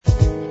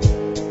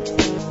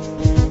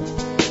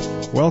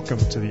Welcome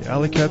to the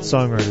Alley Cat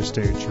Songwriter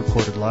Stage,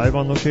 recorded live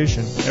on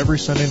location every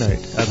Sunday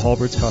night at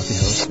Halbert's Coffee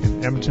House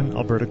in Edmonton,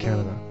 Alberta,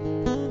 Canada.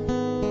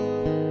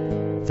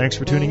 Thanks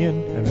for tuning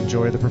in and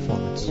enjoy the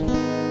performance.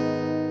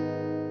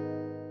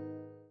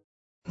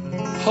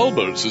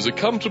 Halbert's is a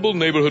comfortable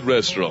neighborhood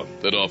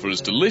restaurant that offers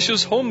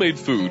delicious homemade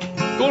food,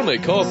 gourmet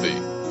coffee,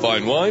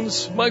 fine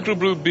wines,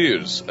 microbrewed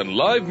beers, and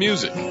live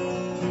music.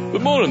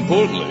 But more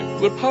importantly,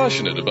 we're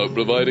passionate about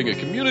providing a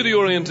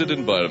community-oriented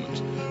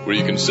environment where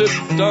you can sit,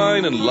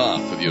 dine, and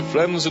laugh with your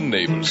friends and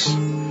neighbors.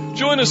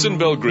 Join us in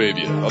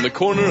Belgravia on the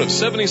corner of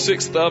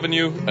 76th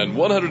Avenue and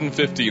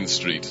 115th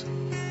Street.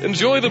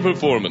 Enjoy the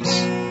performance.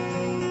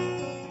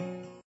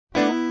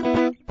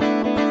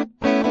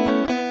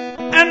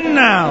 And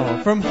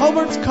now, from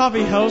Halbert's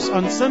Coffee House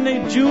on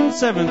Sunday, June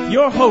 7th,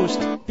 your host,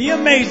 the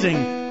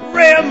amazing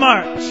Rhea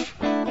March.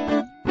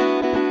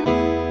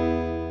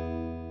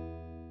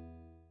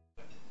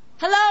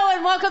 Hello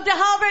and welcome to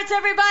Halbert's,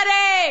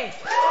 everybody!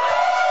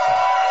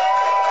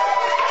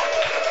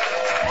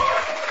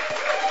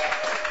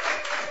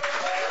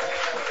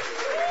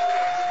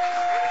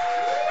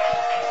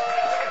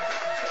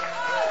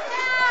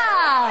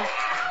 Yeah!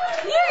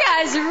 You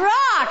guys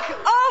rock!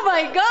 Oh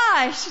my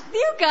gosh!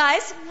 You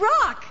guys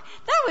rock!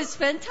 That was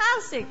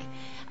fantastic.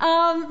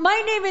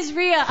 My name is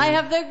Rhea. I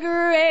have the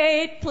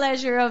great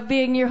pleasure of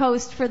being your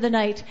host for the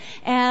night.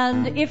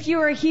 And if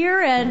you are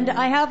here and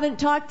I haven't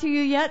talked to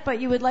you yet,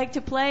 but you would like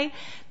to play,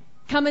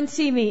 come and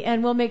see me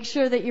and we'll make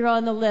sure that you're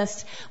on the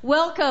list.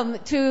 Welcome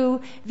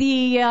to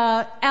the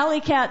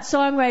Alley Cat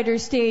Songwriter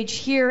Stage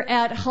here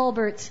at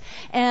Halbert's.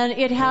 And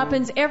it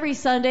happens every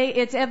Sunday.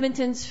 It's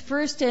Edmonton's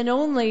first and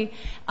only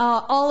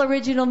all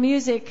original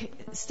music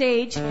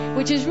stage,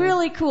 which is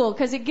really cool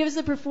because it gives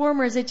the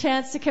performers a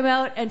chance to come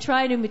out and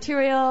try new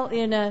material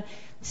in a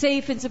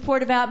safe and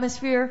supportive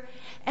atmosphere.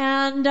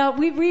 And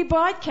we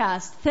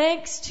rebroadcast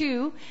thanks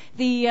to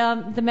the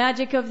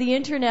magic of the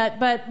internet,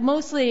 but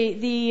mostly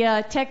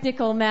the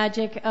technical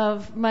magic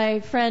of my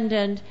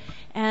friend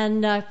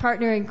and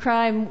partner in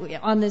crime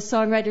on this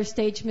songwriter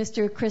stage,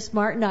 Mr. Chris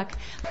Martinuck,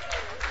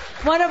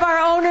 one of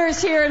our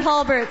owners here at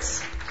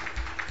Halbert's.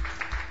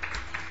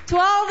 To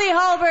all the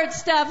Halbert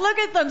staff, look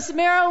at them.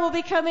 Samara will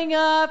be coming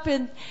up,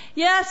 and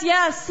yes,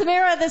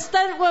 Samara, the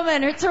stunt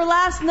woman. It's her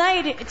last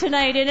night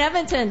tonight in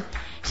Edmonton.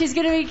 She's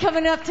going to be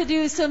coming up to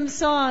do some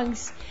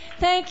songs.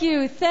 Thank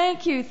you,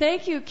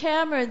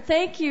 Cameron.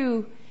 Thank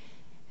you.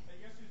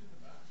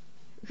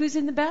 Who's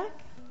in the back?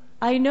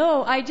 I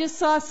know. I just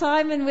saw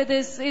Simon with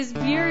his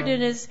beard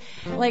and his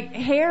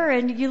hair,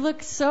 and you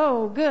look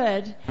so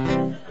good.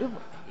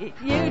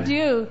 You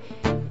do.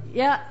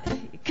 Yeah.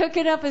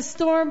 Cooking up a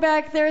storm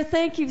back there.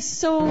 Thank you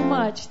so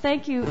much.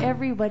 Thank you,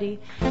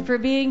 everybody, for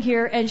being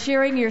here and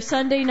sharing your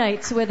Sunday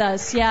nights with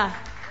us. Yeah.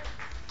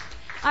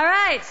 All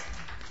right.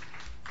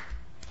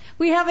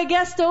 We have a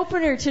guest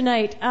opener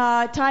tonight.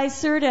 Ty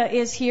Cerda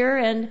is here,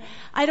 and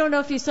I don't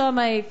know if you saw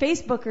my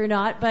Facebook or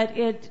not, but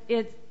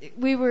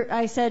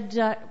I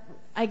said,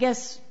 I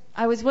guess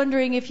I was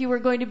wondering if you were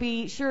going to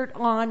be shirt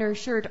on or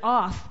shirt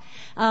off.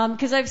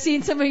 Because I've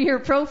seen some of your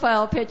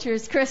profile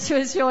pictures Chris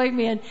was showing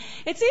me, and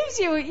it seems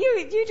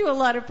you do a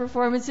lot of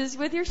performances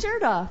with your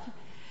shirt off.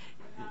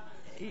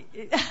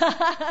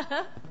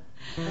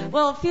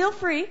 Well, feel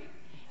free.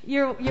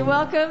 You're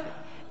welcome.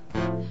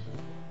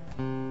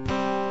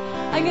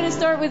 I'm going to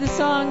start with a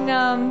song.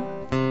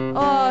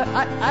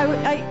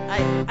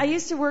 I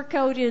used to work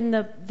out in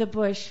the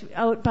bush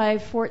out by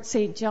Fort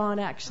St. John,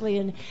 actually,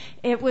 and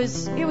it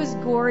was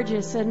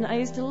gorgeous, and I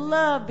used to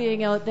love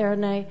being out there,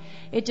 and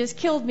it just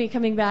killed me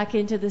coming back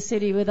into the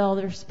city with all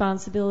the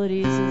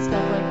responsibilities and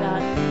stuff like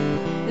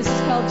that. This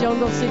is called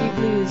Jungle City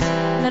Blues.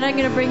 And then I'm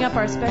going to bring up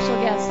our special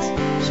guest,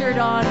 shirt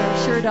on or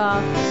shirt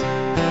off.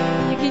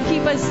 You can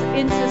keep us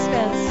in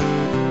suspense.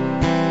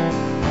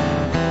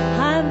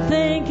 I'm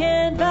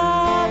thinking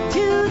back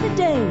to the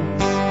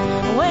days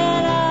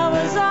when I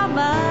was on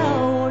my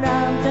own.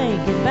 I'm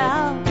thinking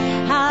about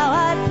how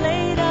I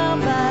played down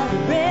by the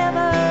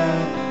river.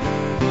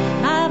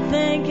 I'm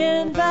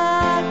thinking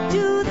back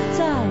to the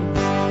times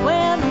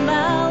when the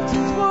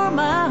mountains were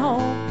my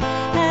home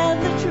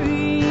and the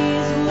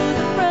trees were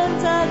the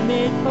friends I'd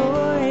made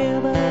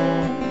forever.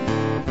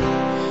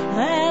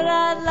 And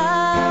I'd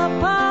lie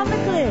upon the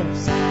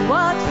cliffs,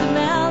 watch the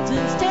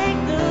mountains take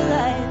the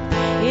light.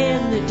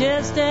 In the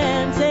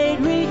distance they'd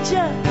reach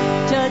up,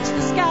 touch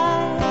the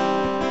sky.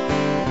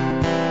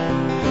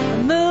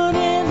 The moon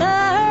in the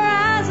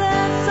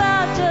horizon,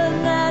 such a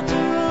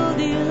natural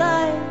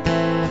delight.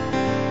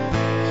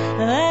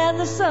 And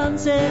the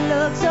sunset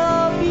looked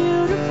so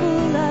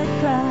beautiful I'd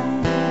cry.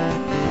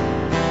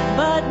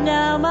 But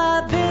now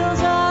my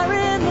bills are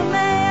in the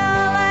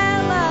mail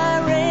and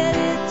I'm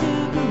ready to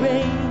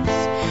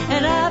grace.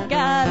 And I've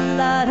got a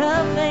lot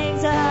of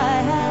things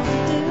I have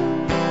to do.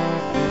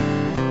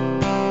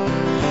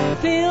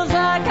 Feels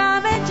like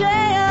I'm in jail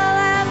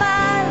and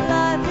my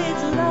life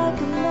is like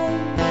a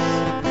maze.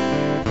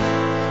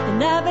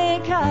 And I've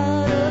been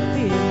caught up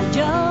in the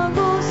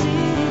Jungle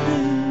City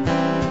Blues.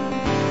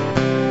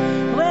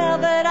 Well,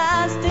 but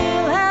I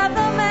still have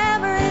the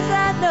memories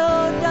that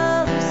no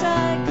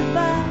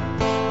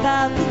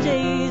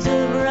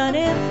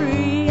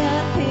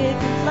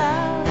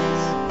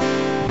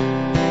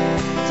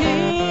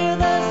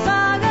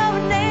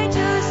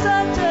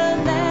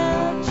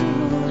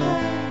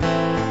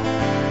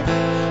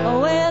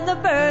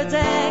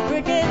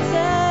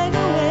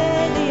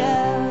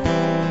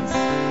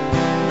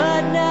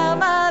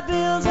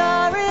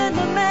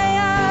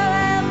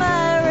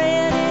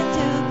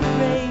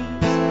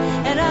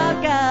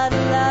I've got a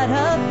lot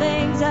of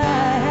things I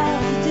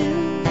have to do.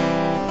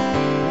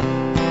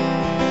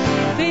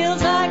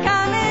 Feels like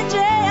I'm in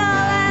jail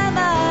and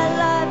my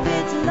life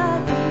it's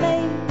like a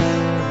maze.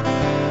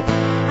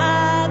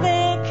 I've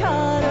been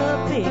caught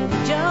up in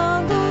the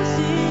jungle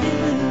city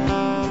blues.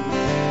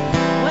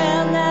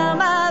 Well, now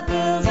my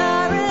bills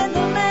are in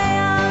the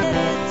mail and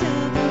it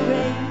took a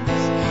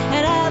raise,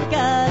 and I've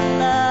got a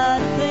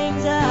lot of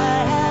things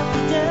I have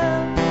to do.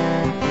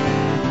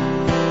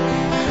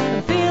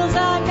 It feels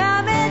like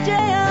I'm in jail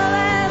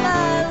and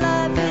my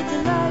life it's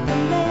like a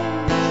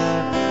maze,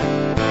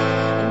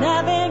 and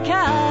I've been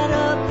caught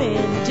up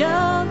in the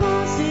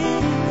jungle city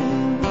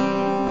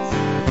blues.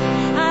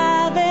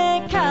 I've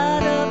been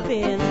caught up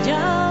in the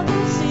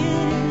jungle city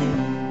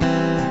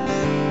blues.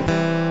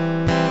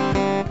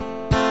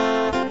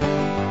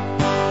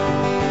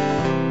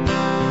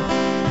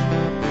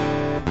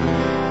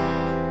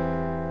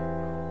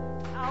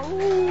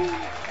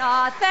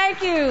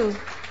 Thank you.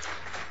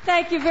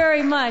 Thank you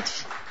very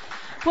much.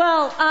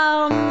 Well,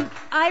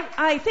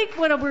 I think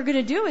what we're going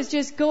to do is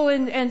just go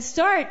and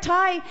start.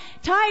 Ty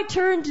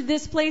turned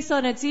this place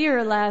on its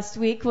ear last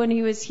week when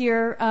he was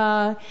here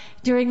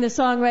during the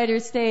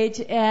Songwriter stage,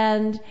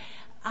 and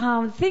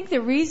I think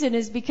the reason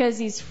is because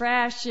he's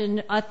fresh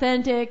and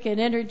authentic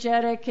and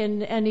energetic,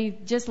 and he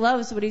just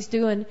loves what he's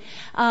doing.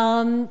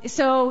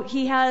 So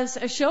he has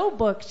a show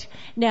booked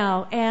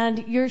now,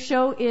 and your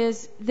show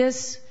is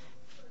this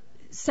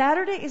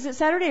Saturday. Is it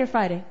Saturday or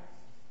Friday?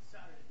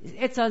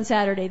 It's on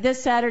Saturday,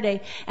 this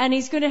Saturday. And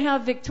he's going to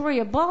have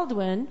Victoria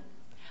Baldwin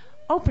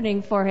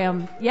opening for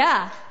him.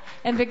 Yeah.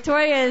 And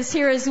Victoria is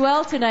here as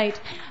well tonight,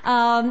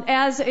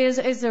 as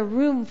is a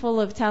room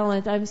full of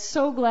talent. I'm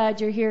so glad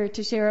you're here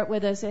to share it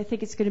with us. I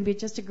think it's going to be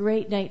just a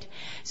great night.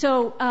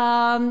 So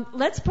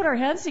let's put our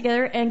hands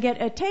together and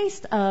get a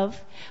taste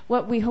of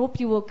what we hope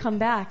you will come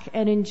back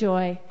and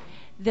enjoy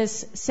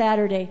this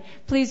Saturday.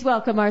 Please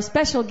welcome our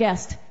special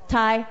guest,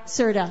 Ty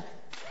Cerda.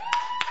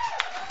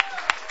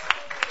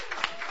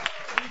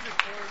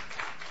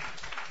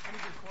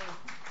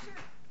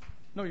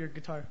 No, your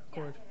guitar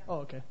chord.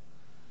 Oh, okay.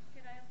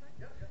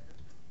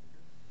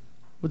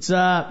 What's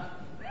up?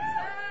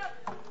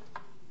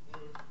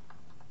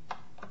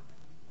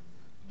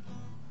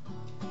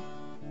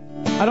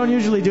 I don't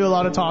usually do a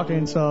lot of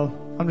talking, so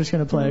I'm just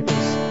going to play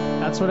because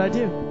that's what I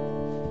do.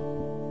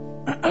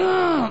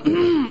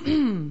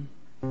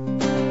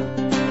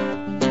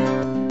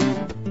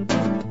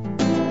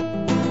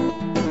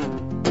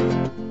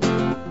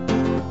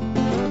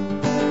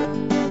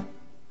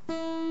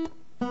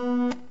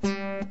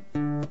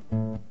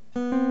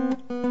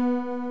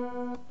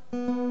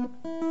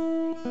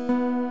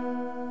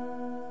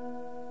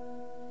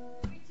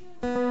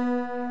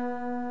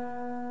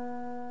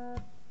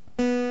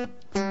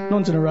 No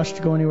one's in a rush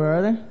to go anywhere,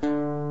 are they?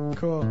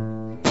 Cool.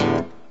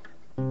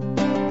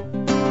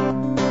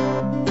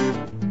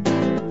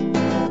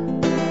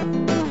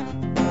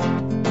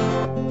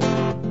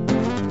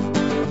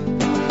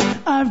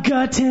 I've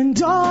got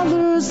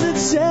 $10 that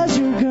says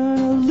you're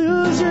gonna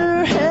lose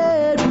your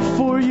head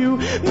before you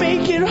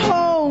make it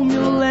home.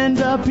 You'll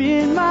end up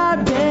in my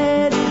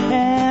bed,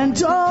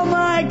 and oh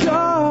my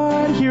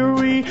God, here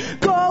we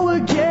go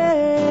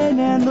again.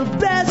 And the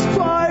best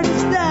part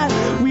is that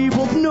we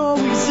both know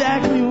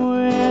exactly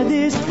where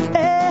this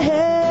ends.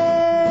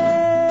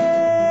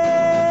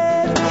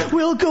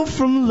 We'll go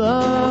from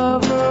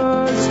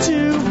lovers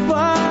to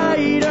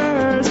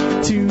fighters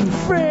to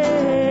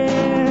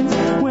friends.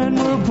 When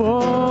we're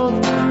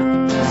both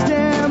bruised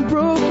and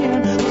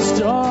broken, we'll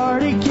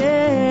start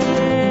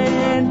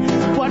again.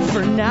 But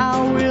for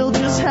now, we'll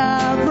just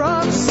have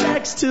rough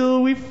sex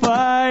till we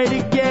fight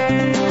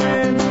again.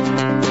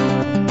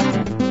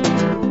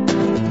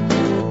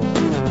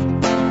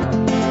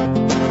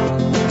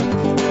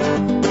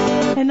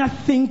 And I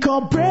think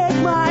I'll break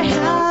my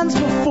hands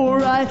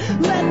before I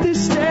let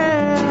this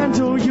stand.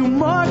 Oh, you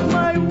mark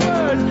my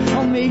words,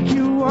 I'll make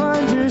you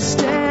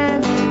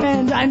understand.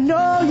 And I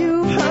know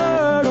you've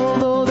heard,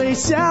 although they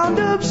sound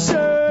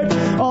absurd,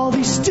 all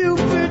these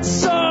stupid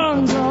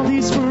songs, all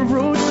these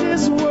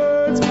ferocious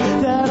words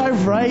that I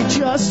write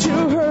just to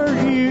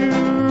hurt you.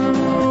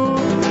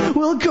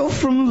 We'll go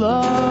from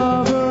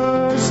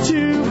lovers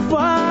to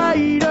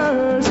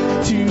fighters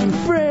to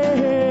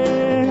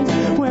friends.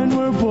 When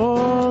we're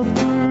both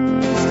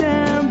bruised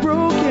and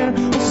broken,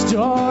 we'll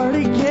start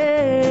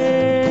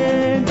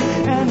again.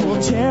 And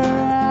we'll tear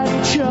at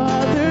each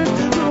other's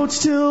throats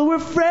till we're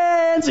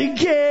friends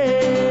again.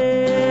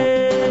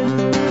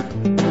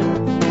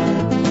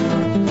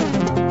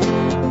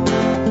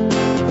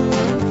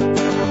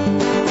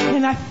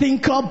 And I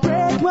think I'll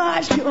break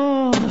my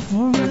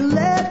before we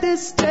let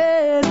this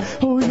stand.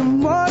 Oh, you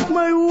mark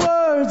my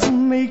words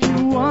and make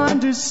you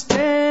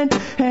understand.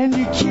 And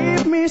you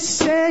keep me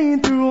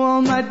sane through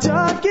all my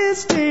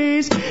darkest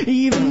days,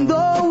 even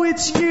though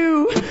it's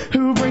you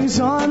who brings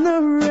on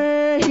the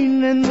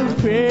rain and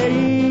the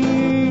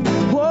pain.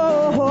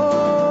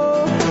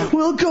 Whoa,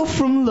 we'll go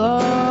from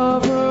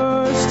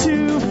lovers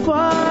to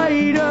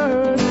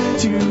fighters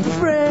to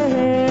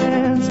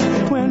friends.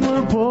 When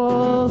we're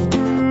both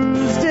bruised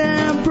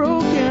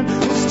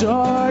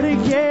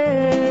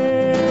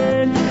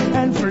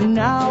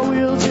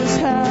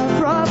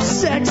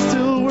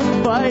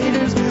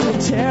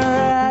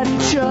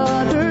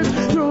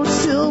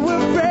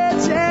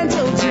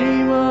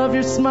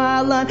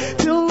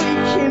till we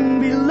can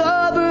be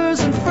lovers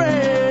and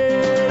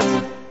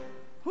friends.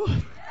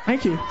 Whew.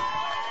 Thank you.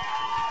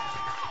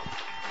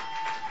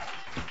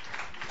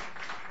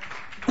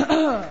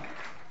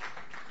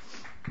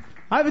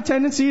 I have a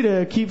tendency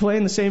to keep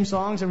playing the same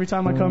songs every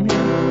time I come here.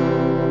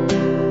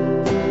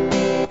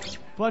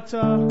 But,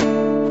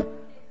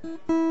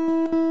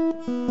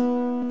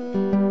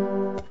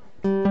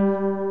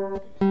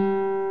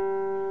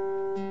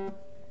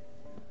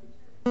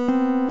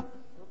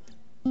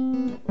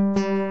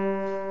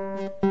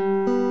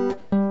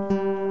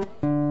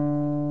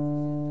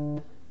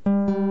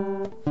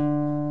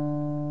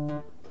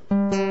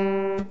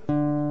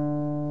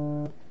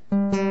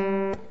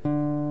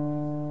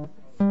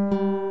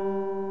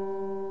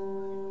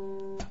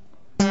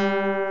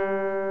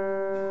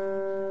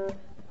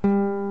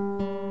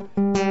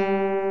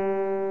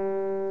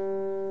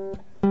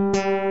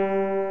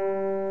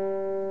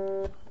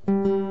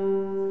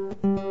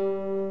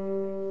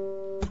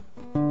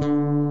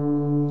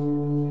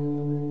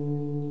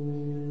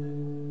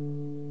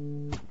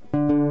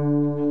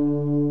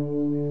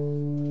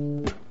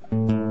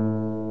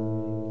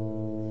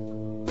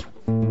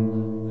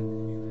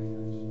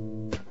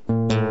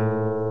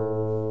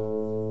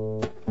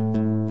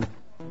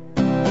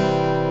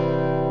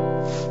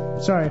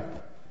 sorry.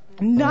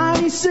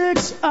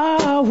 96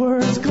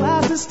 hours,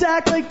 glasses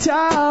stacked like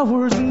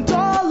towers, and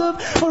all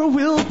of our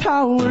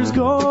willpower's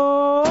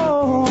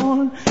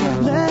gone.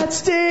 Let's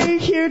stay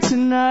here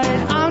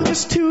tonight. I'm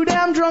just too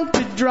damn drunk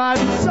to drive.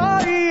 I'm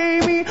sorry,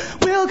 Amy,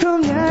 we'll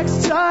come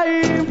next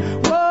time.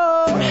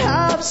 Whoa,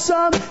 have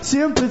some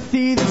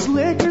sympathy. This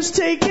liquor's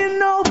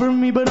taking over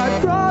me, but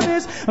I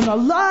promise I'm not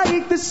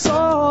like this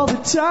all the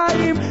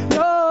time.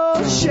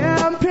 No,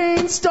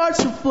 champagne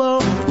starts to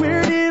flow.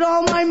 Where did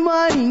all my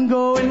money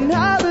go? And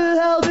how the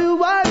hell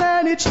do I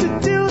manage to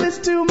do this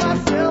to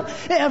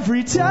myself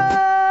every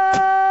time?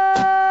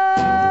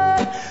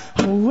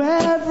 Oh,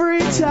 every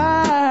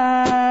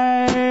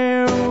time.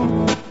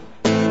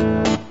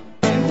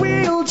 And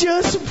we'll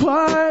just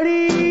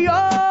party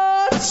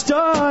on,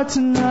 start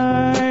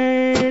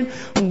tonight.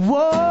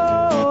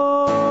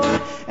 Whoa.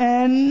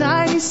 And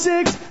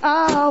 96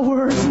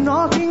 hours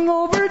knocking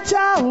over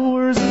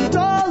towers, and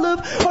all of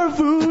our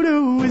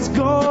voodoo is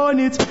gone.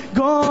 It's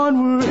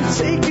gone. We're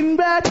taking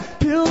back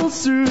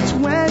pills through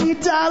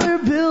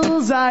 $20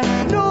 bills.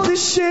 I know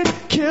this shit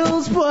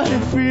kills, but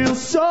it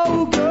feels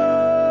so good.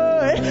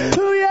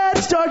 Oh yeah,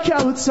 it's dark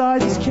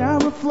outside. This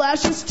camera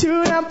flashes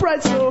too damn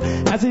bright, so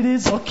as it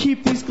is, I'll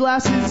keep these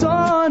glasses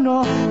on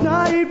all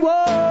night.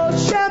 Whoa,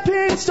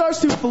 champagne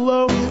starts to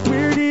flow.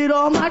 Where did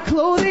all my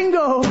clothing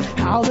go?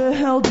 How the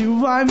hell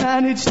do I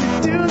manage to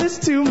do this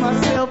to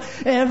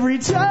myself every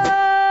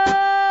time?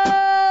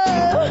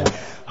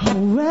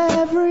 Oh,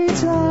 every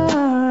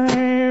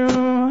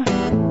time.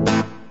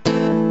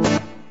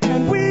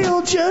 And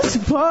we'll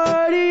just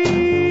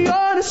party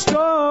on a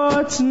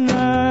star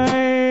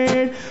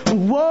tonight.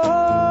 Whoa,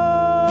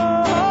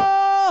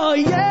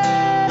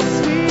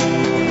 yes,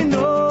 we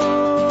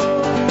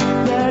know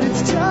that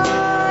it's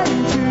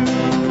time to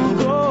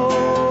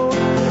go,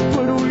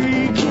 but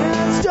we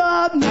can't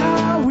stop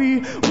now. We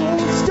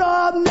won't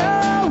stop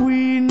now.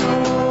 We know.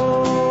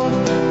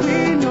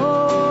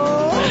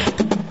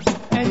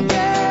 And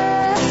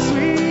yes,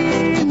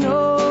 we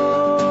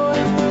know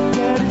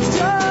that it's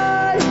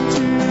time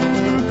to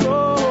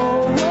go.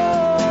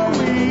 Whoa,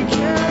 we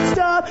can't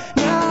stop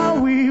now.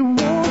 We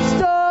won't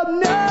stop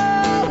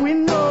now. We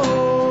know.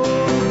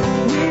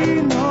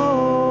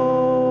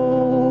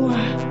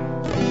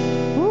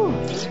 Woo.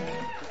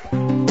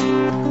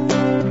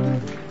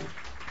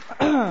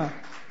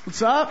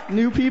 What's up,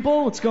 new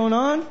people? What's going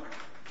on?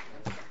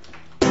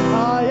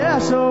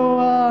 So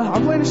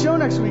I'm playing a show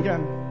next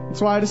weekend.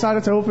 That's why I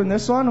decided to open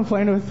this one. I'm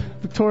playing with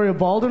Victoria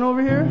Baldwin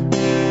over here.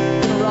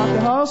 Gonna rock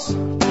the house.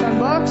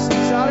 $10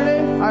 Saturday.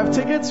 I have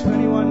tickets if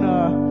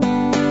anyone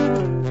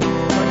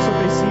likes what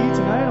they see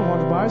tonight and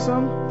want to buy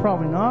some.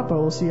 Probably not, but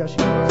we'll see how she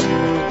goes.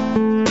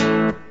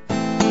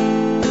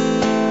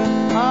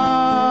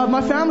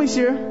 My family's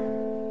here.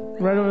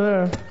 Right over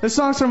there. This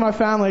song's for my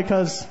family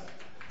because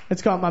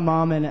it's got my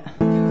mom in it.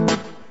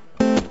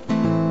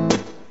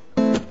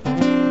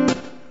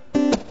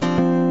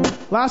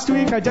 Last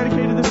week I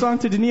dedicated this song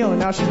to Danielle, and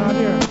now she's not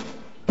here.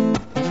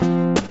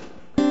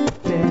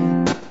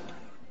 Damn.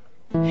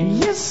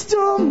 You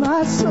stole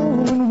my soul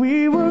when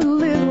we were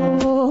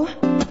little.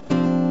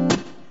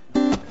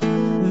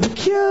 The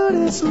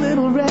cutest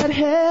little red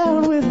hair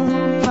with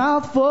a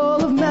mouth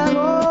full of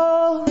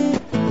metal.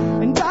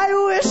 And I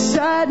wish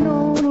I'd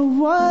known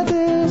what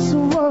this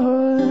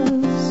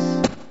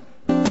was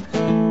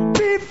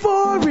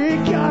before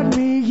it got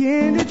me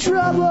into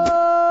trouble.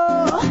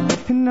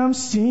 And I'm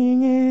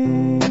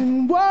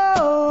singing,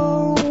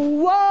 whoa,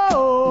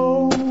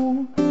 whoa,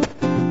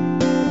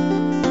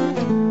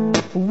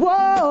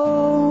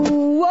 whoa,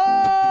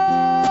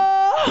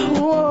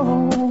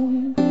 whoa,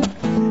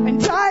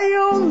 and I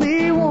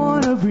only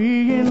want to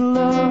be in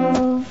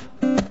love,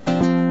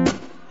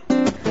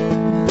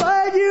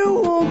 but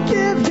you won't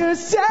give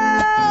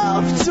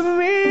yourself to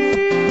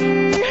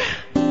me.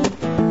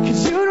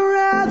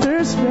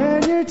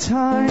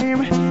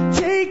 time,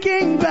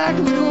 taking back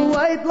little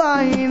white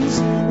lines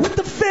with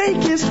the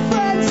fakest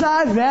friends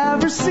I've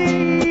ever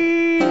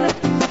seen.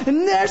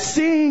 And they're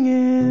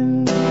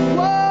singing,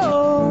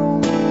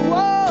 whoa,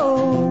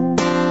 whoa,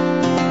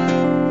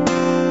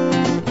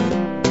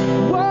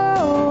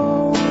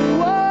 whoa,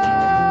 whoa,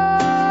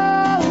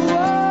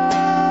 whoa,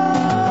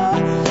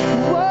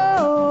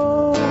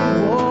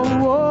 whoa,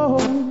 whoa.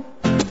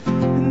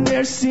 And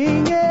they're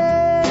singing,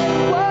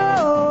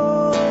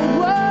 whoa,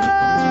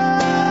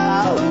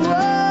 whoa,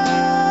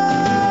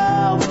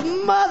 whoa. But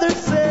mother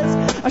says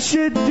I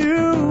should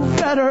do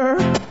better.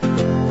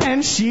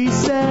 And she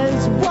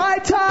says, why,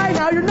 Ty?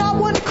 Now you're not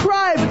one to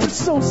cry, but you're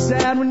so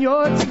sad when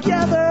you're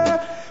together.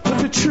 But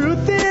the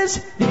truth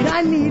is that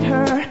I need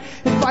her.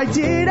 If I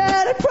did it,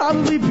 I'd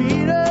probably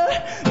beat her.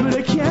 But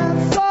I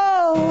can't, so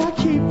I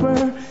keep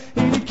her.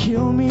 It'd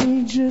kill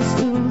me just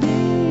to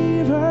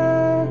leave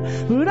her.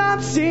 But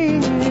I'm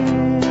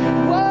singing,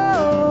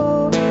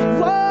 whoa,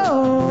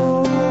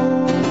 whoa,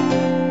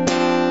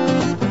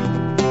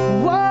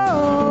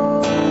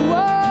 whoa,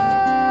 whoa,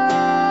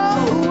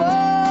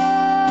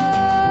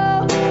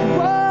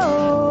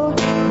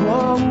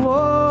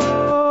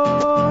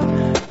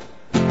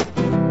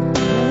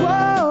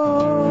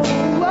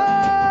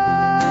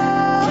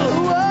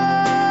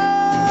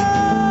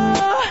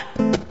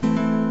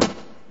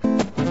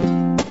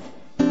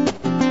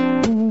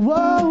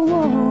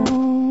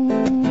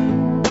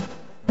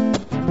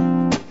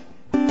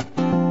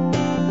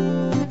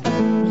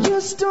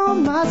 stole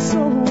my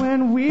soul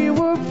when we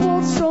were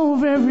both so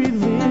very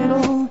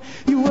little.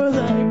 You were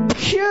the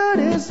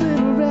cutest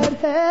little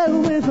redhead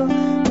with a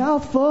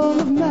mouth full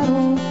of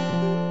metal.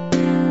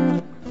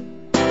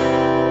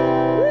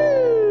 Woo!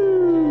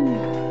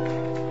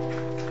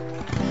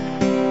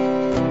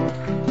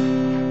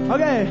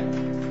 Okay,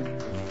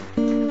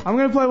 I'm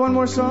gonna play one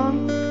more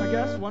song, I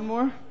guess, one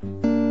more.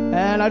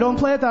 And I don't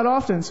play it that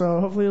often, so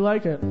hopefully you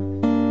like it.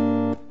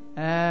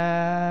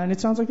 And it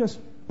sounds like this.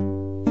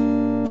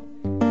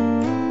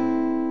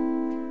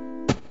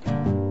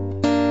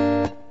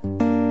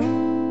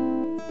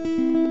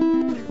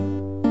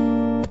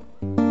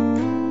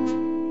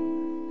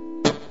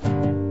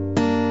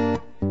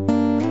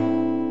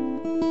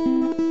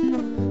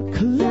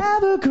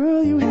 Clever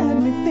girl, you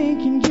had me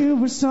thinking you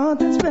were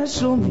something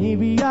special.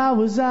 Maybe I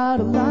was out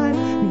of line,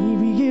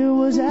 maybe it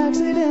was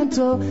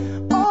accidental.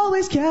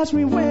 Always catch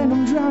me when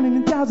I'm drowning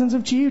in thousands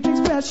of cheap drink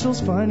specials.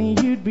 Funny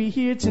you'd be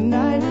here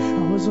tonight,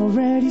 I was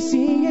already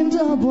singing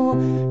double.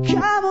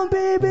 Come on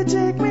baby,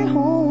 take me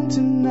home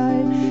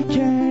tonight.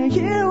 Can't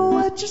hear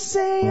what you're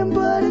saying,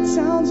 but it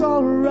sounds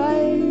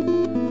alright.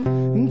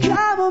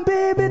 Come on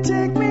baby,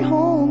 take me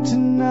home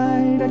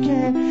tonight. I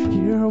can't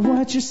hear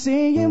what you're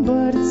saying,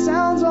 but it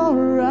sounds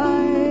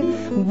alright.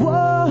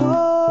 Whoa,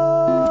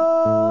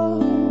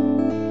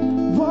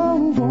 whoa,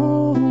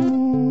 whoa.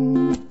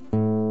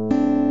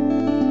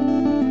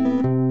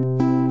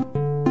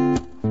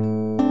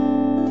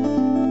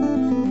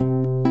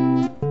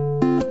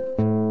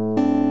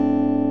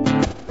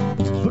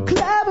 But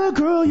clever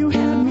girl, you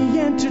had me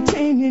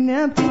entertained in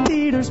empty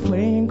theaters,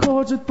 playing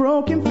chords with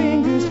broken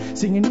fingers,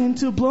 singing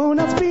into blown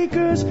out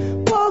speakers,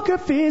 poker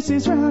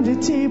faces round a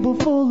table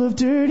full of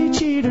dirty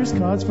cheaters,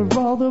 cards for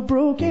all the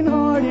broken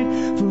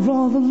hearted, for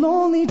all the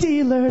lonely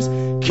dealers.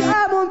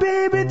 Come on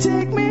baby,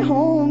 take me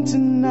home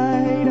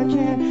tonight. I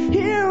can't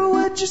hear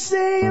what you're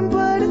saying,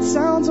 but it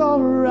sounds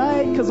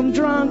alright, 'cause I'm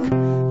drunk.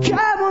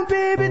 Come on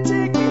baby,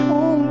 take me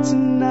home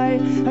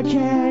tonight. I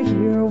can't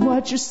hear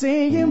what you're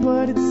saying,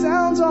 but it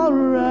sounds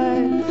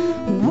alright.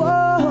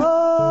 Whoa.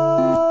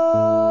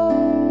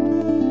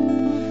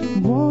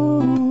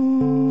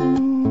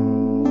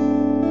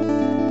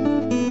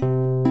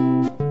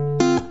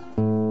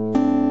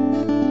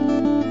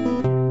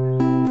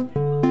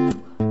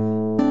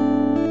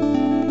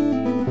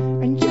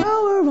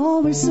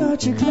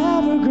 Such a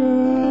clever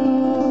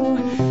girl,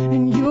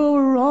 and you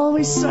were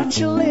always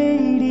such a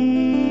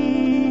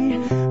lady.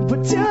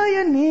 But tell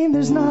your name,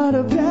 there's not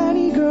a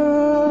penny,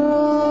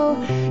 girl.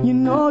 You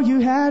know you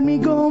had me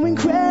going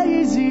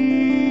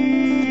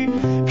crazy,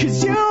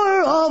 'cause you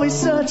were always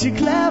such a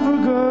clever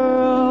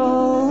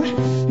girl,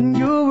 and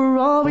you were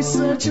always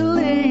such a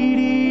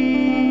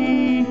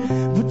lady.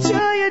 But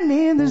tell your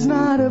name, there's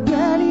not a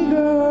penny,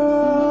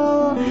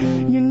 girl.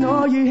 You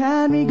know you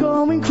had me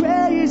going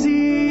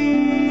crazy.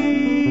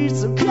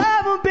 So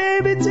come on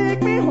baby,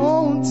 take me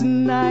home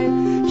tonight.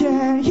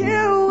 Can't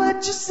hear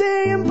what you're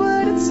saying,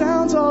 but it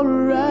sounds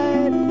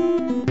alright.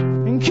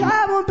 And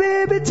come on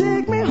baby,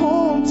 take me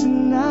home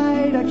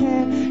tonight. I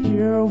can't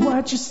hear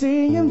what you're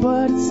saying,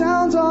 but it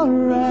sounds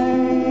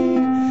alright.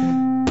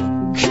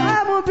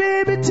 Come on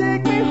baby,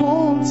 take me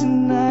home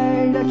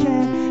tonight. I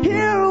can't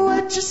hear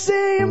what you're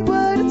saying,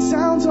 but it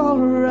sounds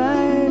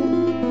alright.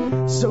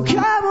 So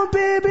come on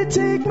baby,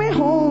 take me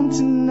home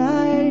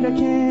tonight. I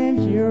can't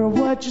hear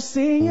what you're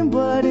saying,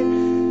 but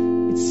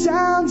it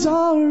sounds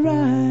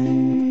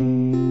alright.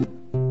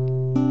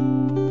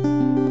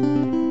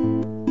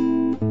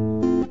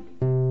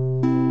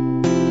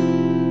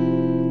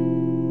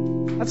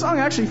 That's song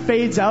actually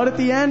fades out at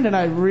the end, and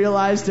I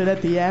realized it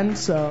at the end.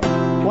 So,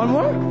 one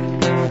more?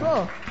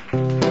 Cool.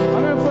 I'm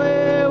going to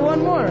play one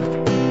more.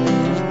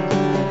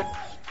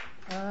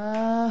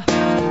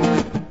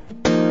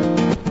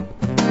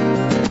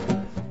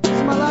 This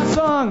is my last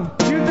song,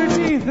 June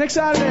 13th, next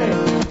Saturday.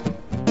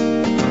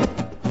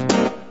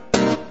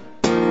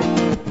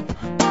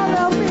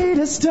 Allow me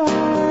to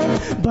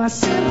start by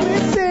simply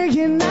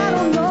saying I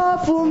don't know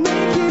if we'll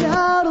make it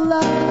out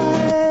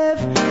alive.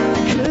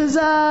 'Cause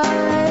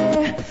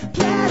I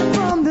planned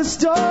from the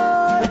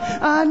start,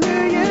 I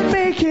knew you'd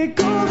make it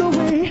go the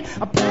way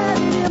I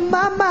planned it in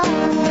my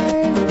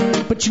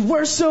mind. But you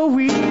were so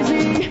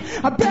easy,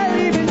 I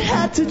barely even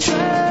had to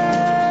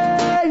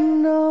try.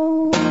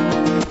 No.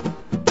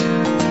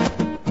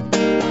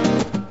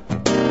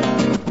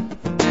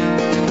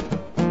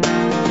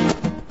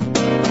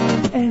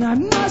 And I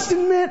must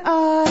admit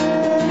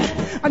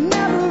I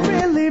never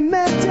really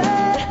meant it.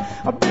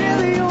 I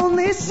really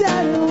only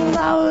said when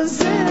I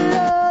was in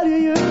love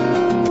with you.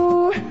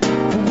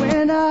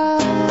 When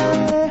I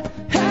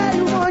had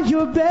you on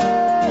your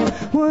bed,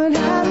 when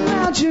I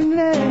around your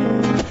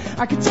neck,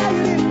 I could tell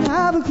you didn't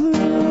have a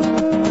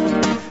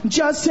clue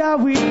just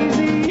how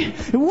easy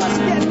it was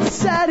to get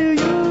inside of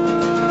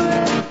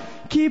you.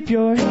 Keep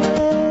your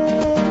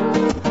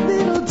head up,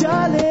 little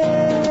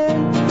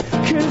darling,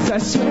 'cause I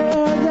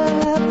swear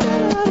that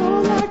I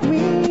don't like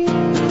me,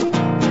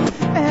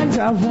 and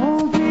I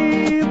won't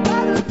be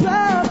bothered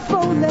by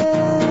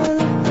falling,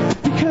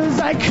 because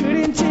I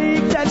couldn't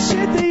take that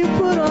shit that you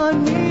put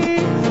on me,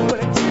 but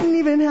I didn't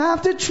even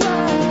have to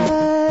try.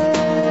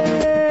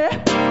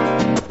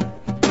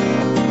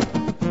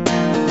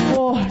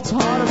 Oh, it's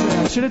hot up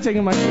there. I should have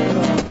taken my shirt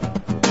off.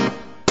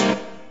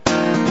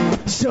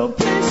 So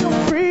please feel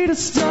free to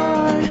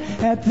start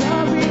at the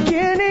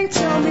beginning.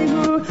 Tell me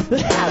who the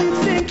hell you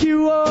think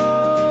you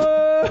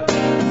are,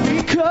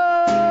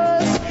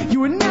 because you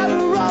were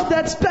never all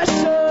that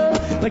special,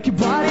 like your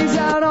body's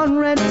out on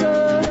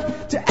rental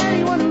to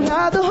anyone who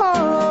had the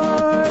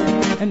heart.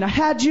 And I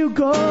had you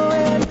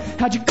going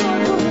from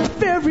the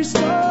very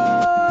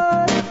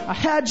start. I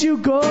had you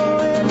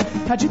going,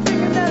 had you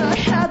thinking that I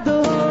had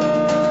the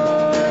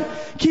heart.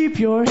 Keep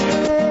your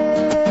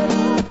head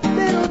up,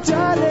 little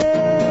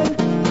darling,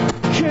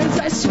 'cause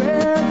I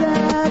swear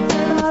that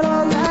they're not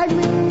all like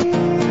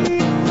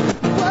me,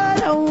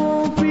 but I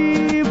won't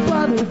be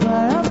bothered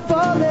by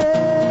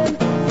falling,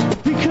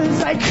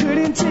 because I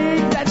couldn't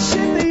take that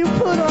shit that you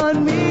put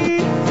on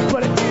me,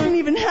 but I didn't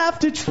even have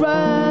to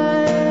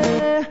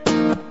try.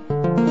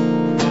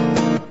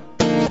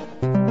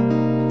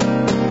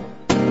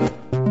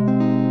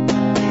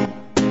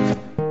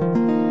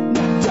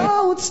 Now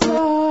don't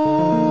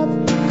stop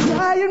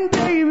crying,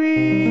 baby.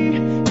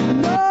 You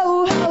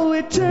know how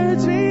it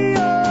turns me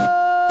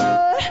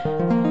on.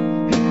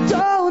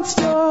 Don't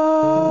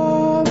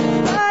stop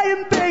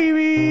crying,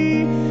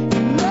 baby.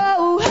 You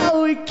know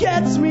how it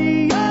gets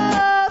me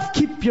off.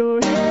 Keep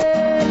your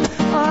head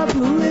up,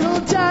 little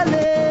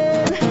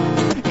darling,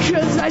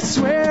 'cause I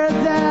swear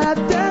that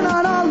they're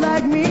not all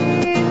like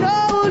me.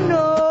 No,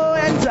 no,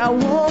 and I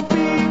won't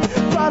be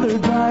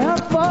bothered by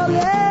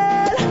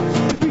falling,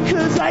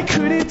 because I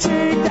couldn't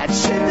take that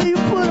shit that you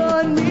put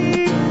on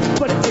me,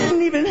 but I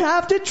didn't even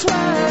have to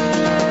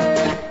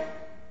try.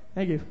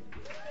 Thank you.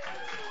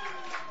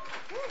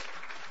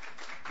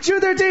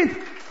 June 13th.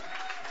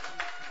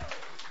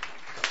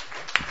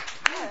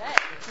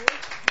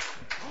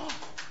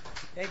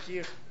 Thank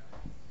you.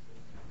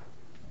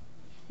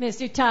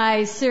 Mr.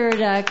 Ty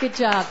Cerda. Good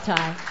job,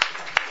 Ty.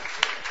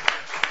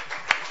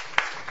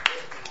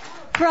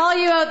 For all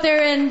you out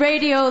there in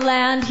radio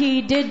land,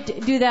 he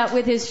did do that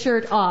with his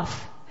shirt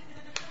off.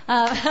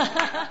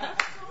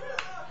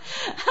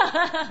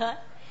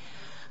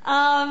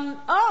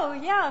 Oh,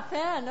 yeah,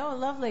 fan. Oh,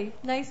 lovely.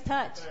 Nice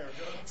touch.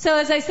 So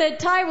as I said,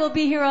 Ty will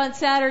be here on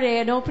Saturday,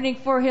 and opening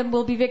for him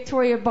will be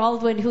Victoria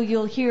Baldwin, who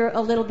you'll hear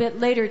a little bit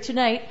later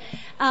tonight.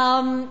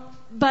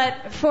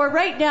 But for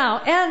right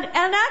now, and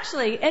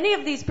actually, any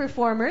of these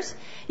performers,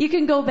 you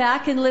can go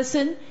back and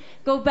listen.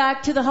 Go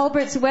back to the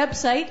Hulbert's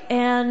website,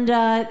 and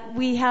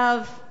we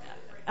have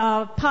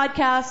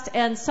podcast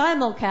and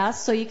simulcast,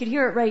 so you can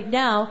hear it right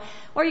now,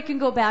 or you can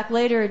go back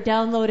later and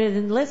download it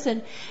and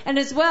listen. And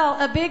as well,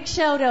 a big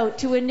shout out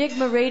to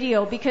Enigma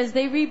Radio, because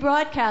they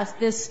rebroadcast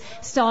this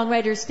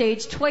Songwriter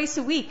stage twice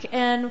a week,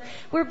 and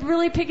we're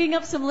really picking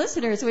up some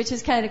listeners, which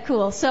is kind of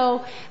cool.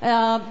 So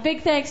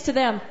big thanks to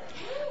them.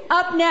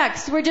 Up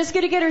next, we're just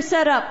going to get her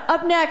set up.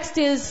 Up next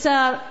is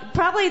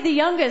probably the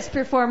youngest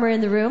performer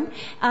in the room,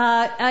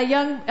 a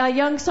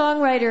young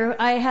songwriter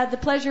I had the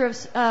pleasure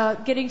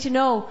of getting to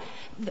know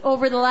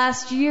over the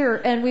last year,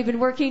 and we've been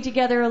working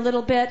together a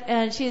little bit,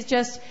 and she's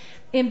just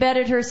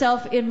embedded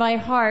herself in my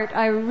heart.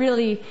 I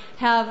really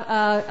have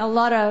a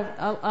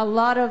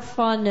lot of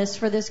fondness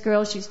for this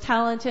girl. She's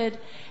talented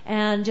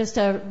and just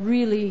a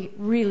really,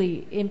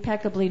 really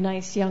impeccably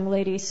nice young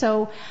lady.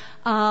 So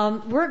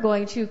we're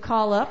going to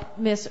call up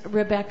Miss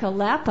Rebecca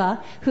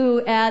Lappa,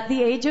 who at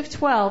the age of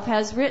 12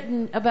 has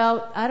written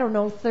about,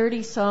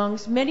 30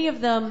 songs, many of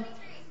them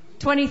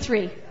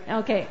 23.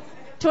 Okay.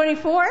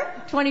 24?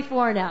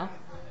 24 now.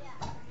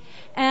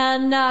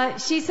 And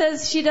she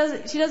says she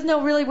doesn't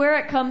know really where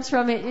it comes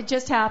from. It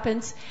just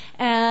happens.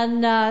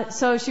 And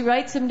so she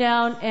writes them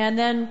down and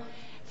then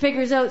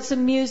figures out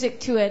some music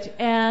to it.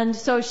 And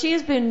so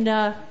she's been,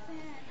 the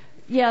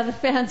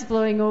fan's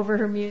blowing over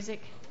her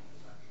music.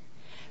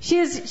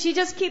 She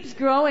just keeps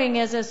growing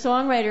as a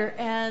songwriter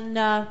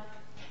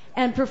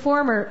and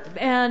performer.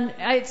 And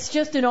it's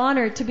just an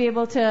honor to be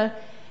able to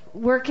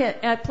work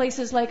at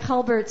places like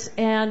Halbert's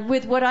and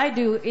with what I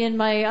do in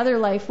my other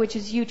life, which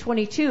is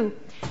U22,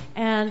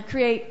 and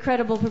create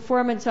credible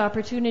performance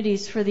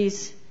opportunities for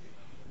these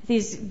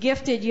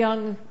gifted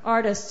young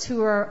artists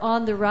who are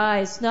on the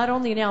rise, not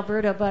only in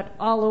Alberta but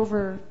all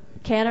over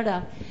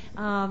Canada.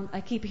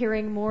 I keep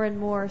hearing more and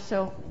more,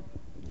 so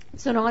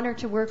it's an honor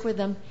to work with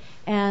them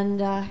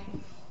and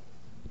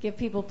give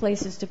people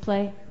places to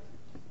play.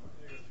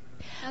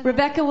 Okay.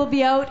 Rebecca will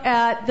be out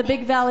at the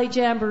Big Valley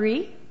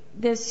Jamboree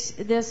this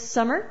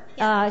summer.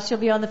 Yeah. She'll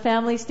be on the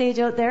family stage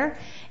out there,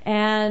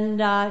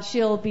 and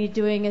she'll be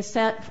doing a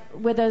set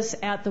with us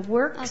at the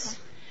Works.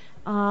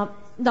 Okay.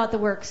 Not the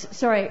Works,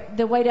 sorry,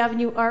 the White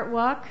Avenue Art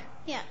Walk.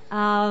 Yeah.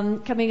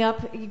 Coming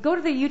up. You go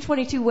to the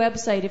U22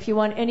 website if you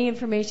want any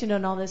information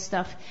on all this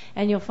stuff,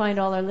 and you'll find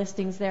all our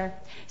listings there.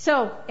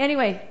 So,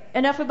 anyway,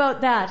 enough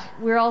about that.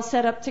 We're all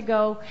set up to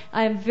go.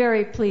 I am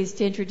very pleased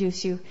to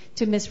introduce you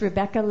to Miss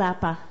Rebecca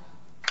Lappa.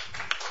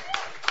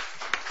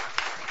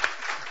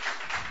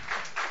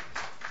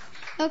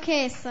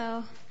 Okay,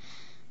 so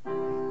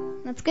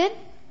that's good?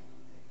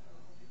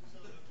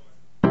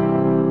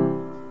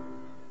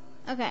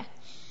 Okay.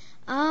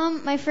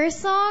 My first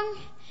song,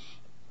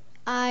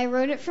 I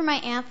wrote it for my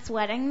aunt's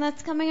wedding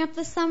that's coming up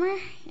this summer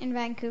in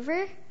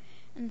Vancouver,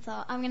 and so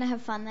I'm going to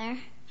have fun there,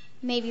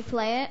 maybe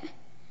play it,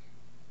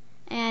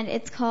 and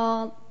it's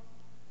called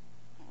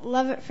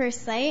Love at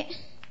First Sight.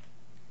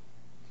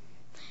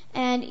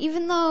 And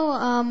even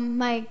though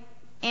my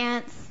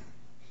aunt's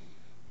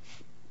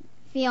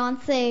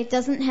fiance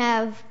doesn't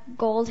have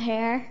gold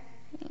hair,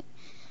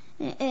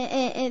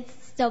 it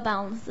still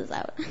balances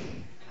out.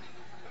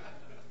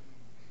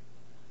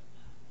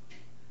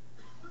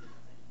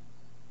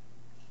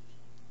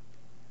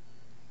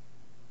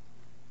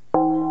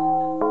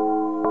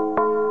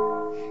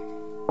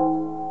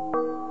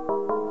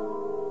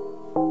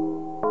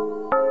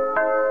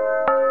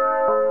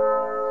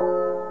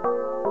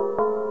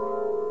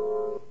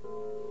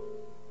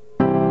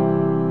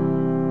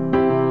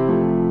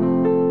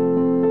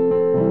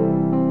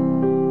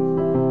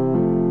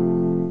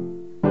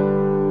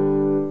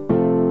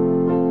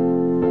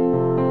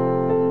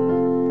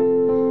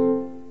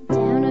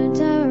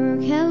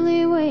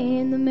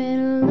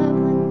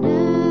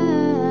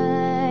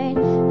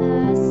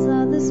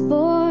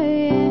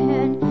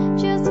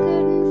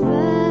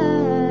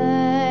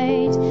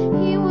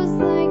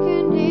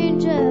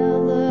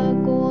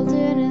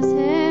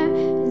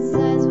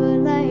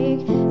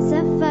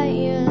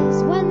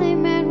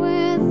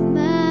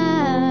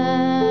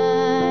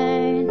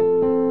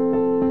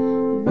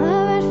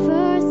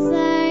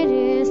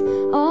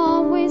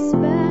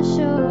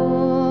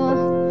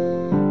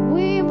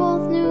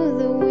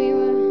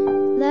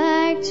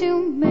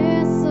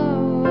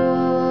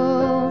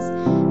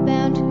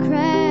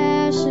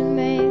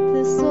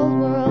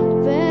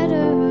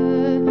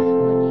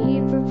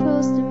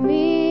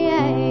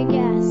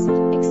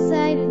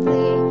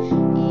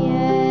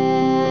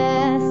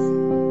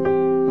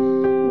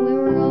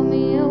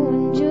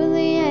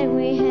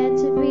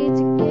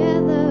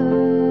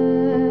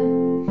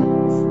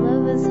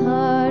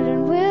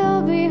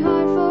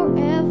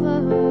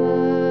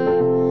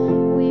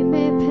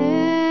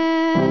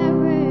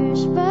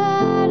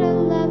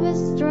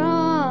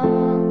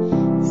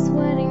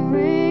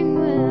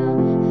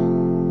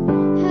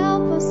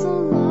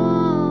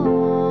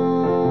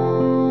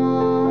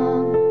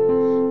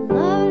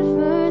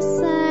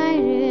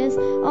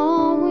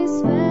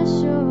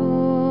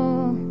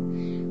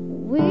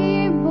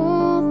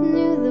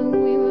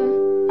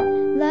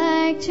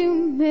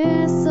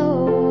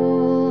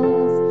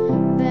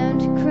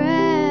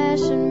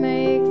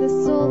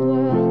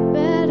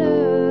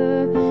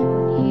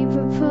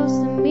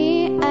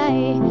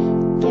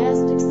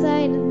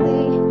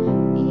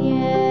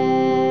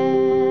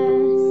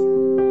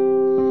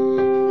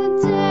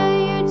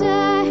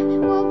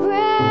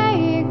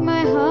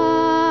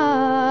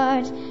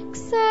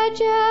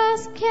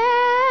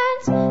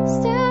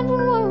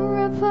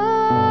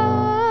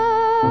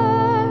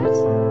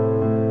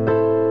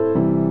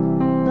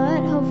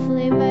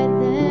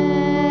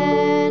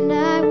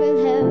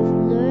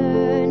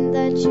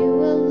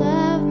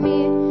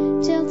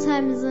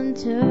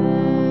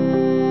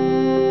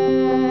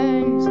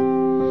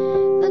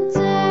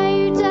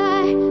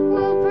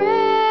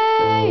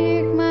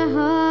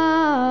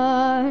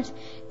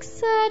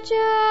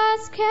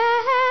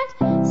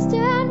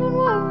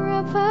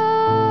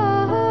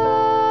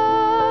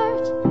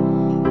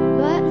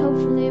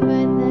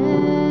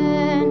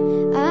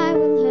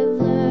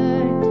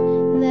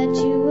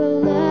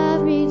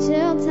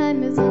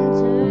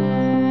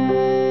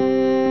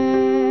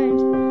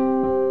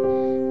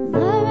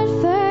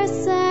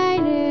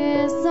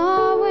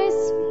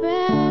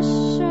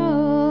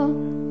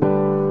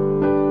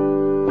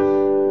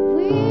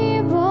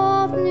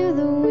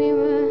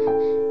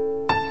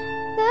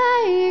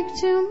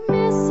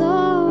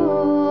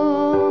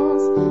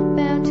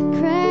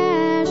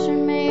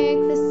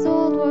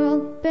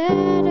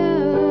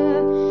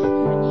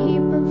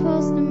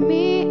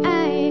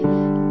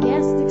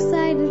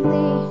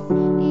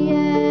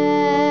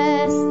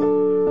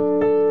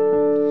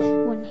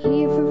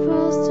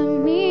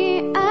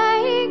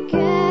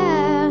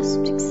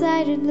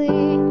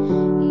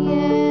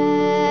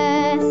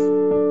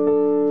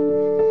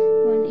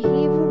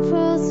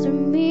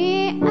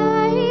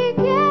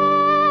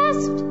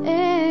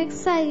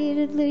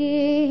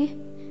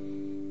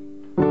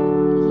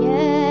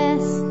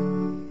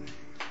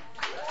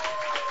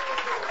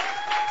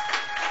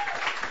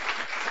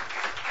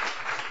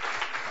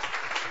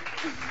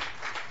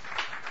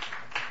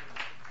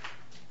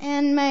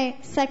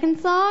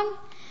 second song,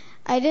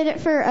 I did it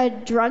for a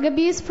drug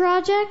abuse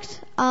project.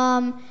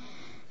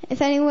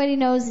 If anybody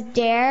knows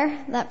DARE,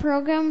 that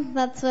program,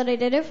 that's what I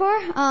did it for.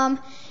 And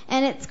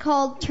it's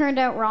called Turned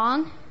Out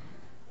Wrong.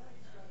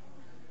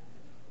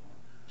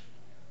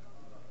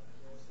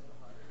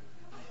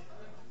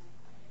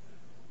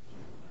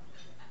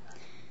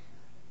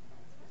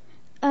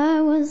 I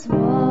was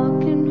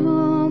walking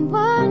home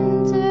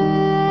one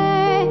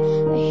day.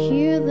 I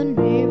hear the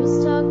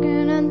neighbors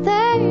talking and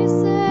they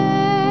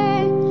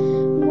say,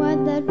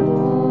 why'd that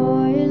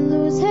boy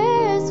lose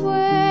his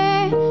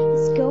way?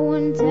 He's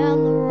going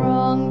down the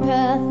wrong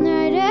path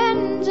night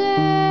and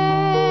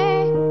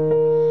day.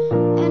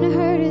 And I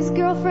heard his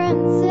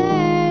girlfriend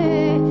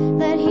say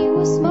that he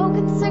was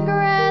smoking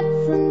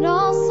cigarettes and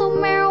also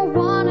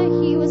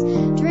marijuana. He was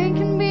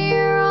drinking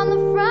beer on the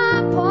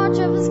front porch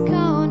of his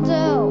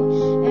condo.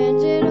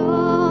 And it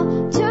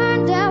all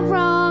turned out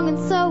wrong, and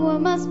so I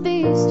must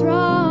be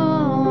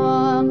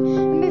strong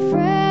and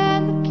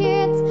befriend the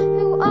kids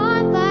who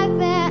aren't like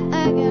that.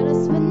 I gotta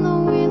spin the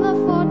wheel of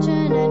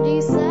fortune and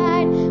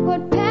decide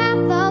what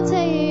path I'll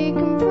take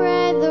and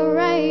pray the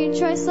right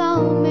choice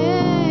I'll make.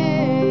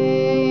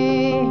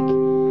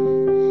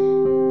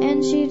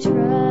 And she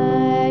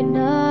tried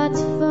not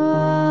to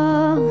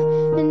fall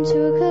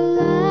into a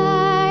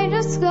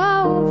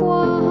kaleidoscope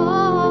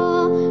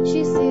wall.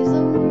 She sees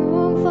a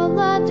room full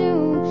of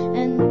doom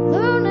and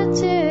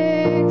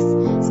lunatics,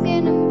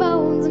 skin and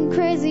bones and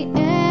crazy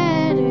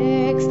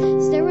addicts,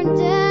 staring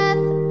death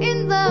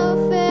in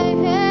the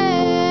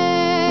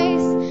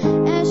face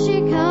as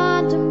she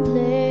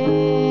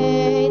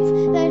contemplates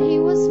that he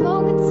was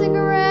smoking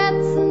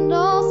cigarettes and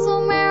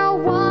also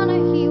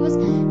marijuana. He was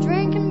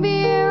drinking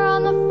beer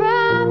on the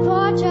front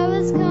porch of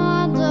his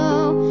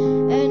condo,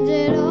 and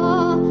it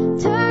all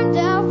turned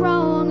out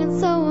wrong, and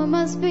so I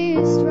must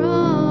be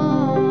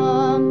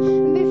strong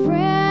and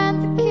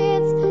befriend the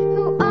kids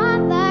who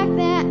aren't like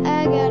that.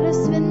 I gotta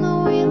spin the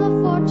wheel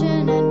of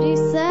fortune and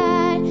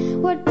decide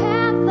what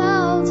path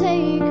I'll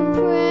take and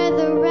pray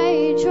the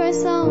right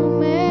choice I'll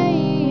make.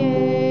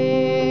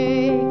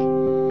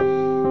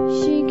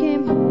 She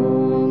came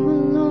home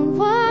alone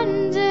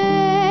one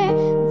day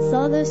and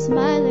saw their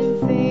smiling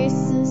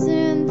faces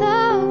in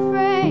the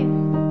frame.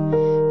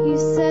 He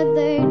said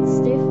they'd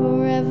stay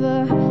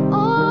forever,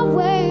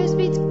 always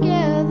be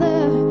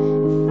together.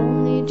 If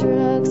only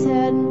drugs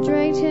hadn't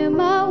dragged him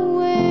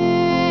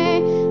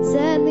away.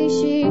 Sadly,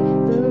 she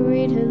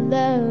buried her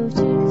love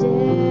today.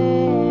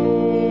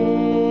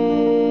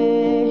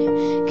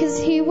 'Cause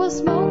he was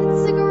smoking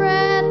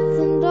cigarettes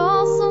and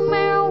also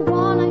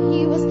marijuana.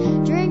 He was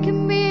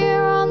drinking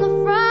beer on the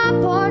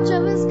front porch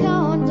of his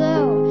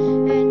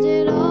condo. And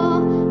it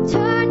all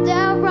turned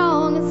out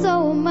wrong, and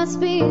so I must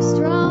be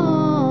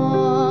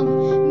strong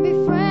and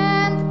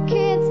befriend the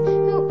kids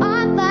who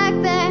aren't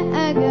like that.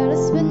 I gotta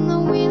spin the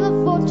wheel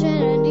of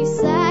fortune and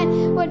decide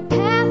what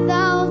path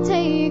I'll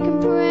take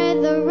and pray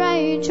the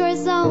right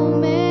choice I'll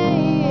make.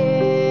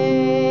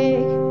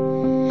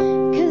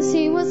 'Cause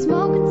he was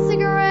smoking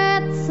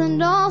cigarettes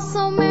and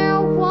also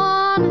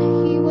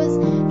marijuana. He was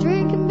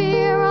drinking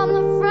beer on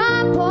the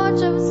front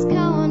porch of his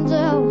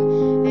condo.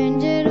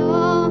 And it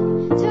all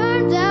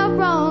turned out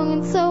wrong,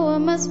 and so I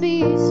must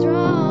be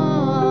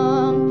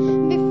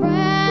strong.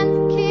 Befriend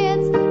the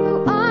kids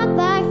who aren't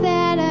like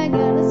that. I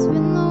gotta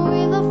spin the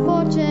wheel of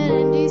fortune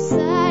and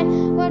decide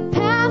what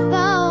path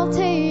I'll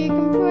take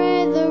and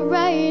pray the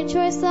right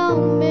choice I'll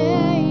make.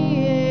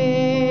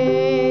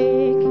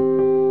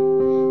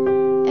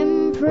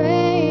 And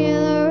pray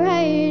the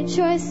right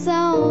choice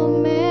I'll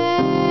make.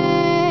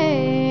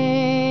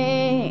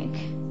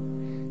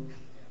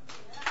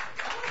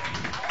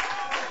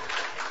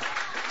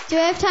 Do I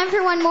have time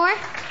for one more?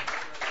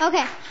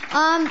 Okay.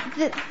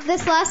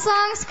 This last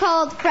song's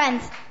called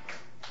Friends.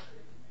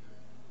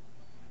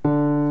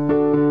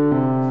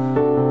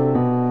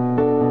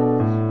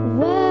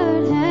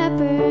 What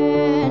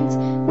happened?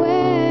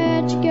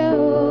 Where'd you go?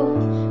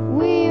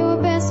 We were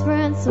best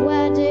friends, so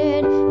why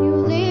did you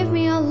leave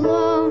me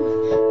alone?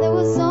 There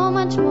was so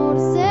much more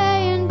to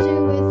say and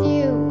do with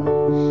you.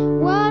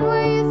 What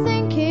were you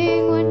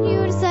thinking when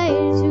you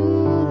decided to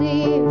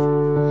leave?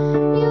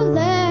 You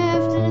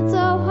left, and it's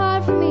so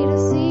hard for me to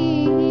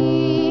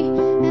see,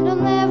 and I'll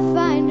never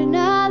find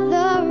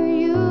another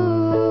you.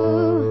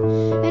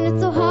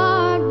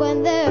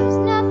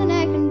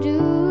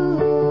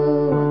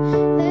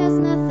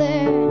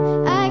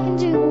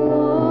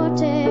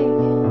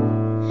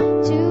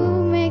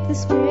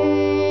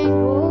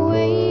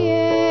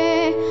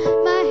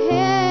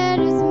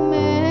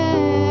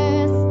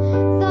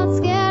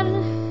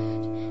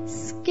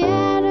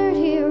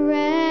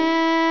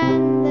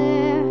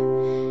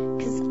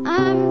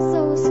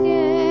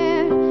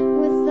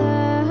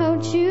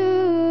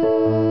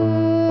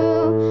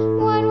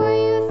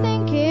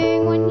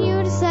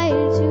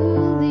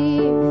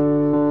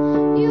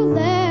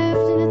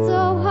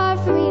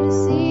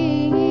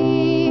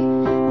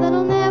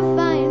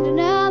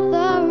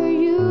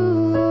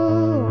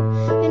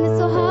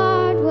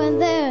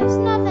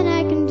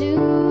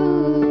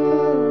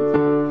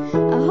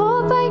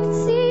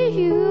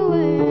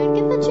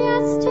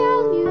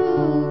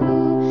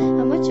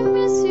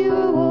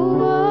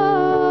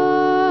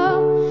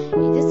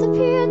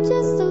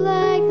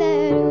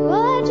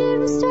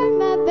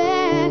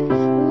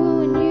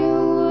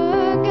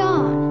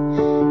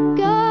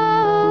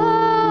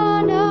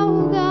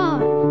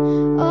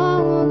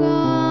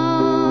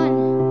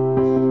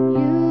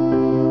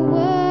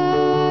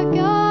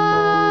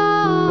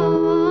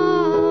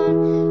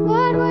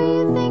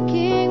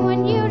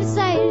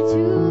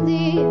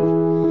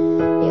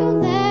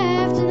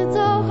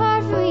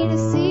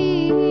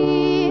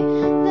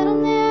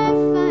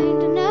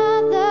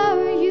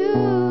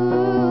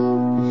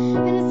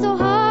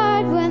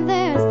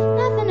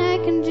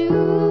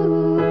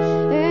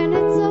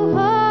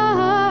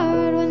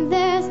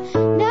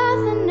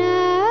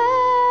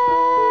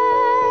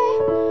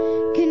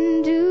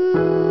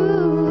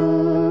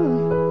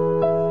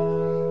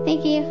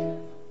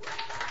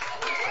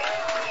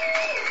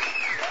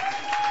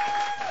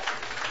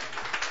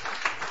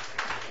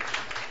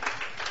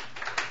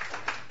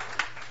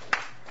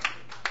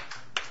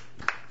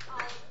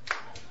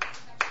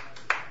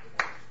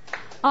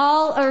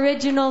 All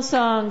original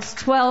songs,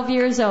 12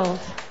 years old.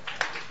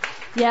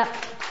 Yeah.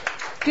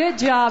 Good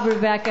job,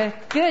 Rebecca.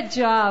 Good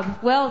job.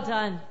 Well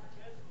done.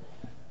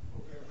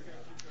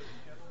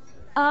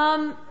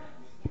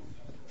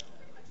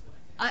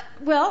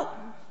 Well,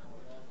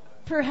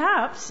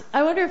 perhaps.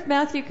 I wonder if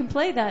Matthew can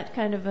play that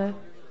kind of a...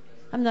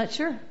 I'm not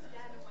sure.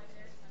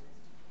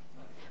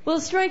 We'll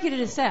strike it in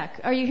a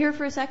sec. Are you here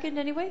for a second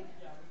anyway?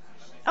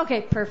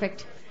 Okay,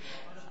 perfect.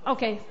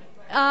 Okay.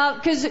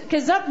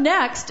 Because up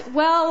next,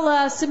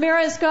 well,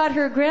 Samara's got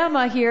her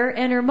grandma here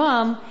and her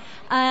mom,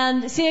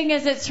 and seeing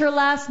as it's her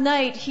last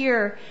night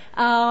here,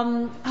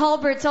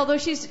 Halbert's, although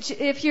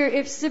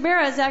if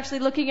Samara is actually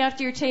looking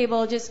after your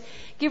table, just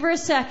give her a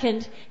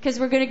second, because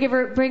we're going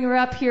to bring her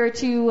up here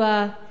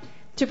to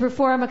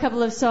perform a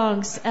couple of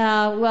songs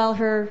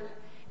while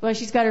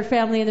she's got her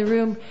family in the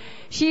room.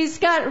 She's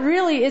got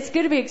it's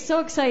going to be so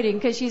exciting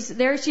because she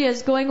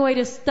is going away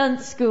to stunt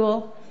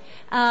school.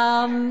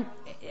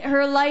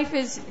 Her life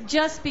is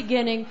just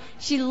beginning.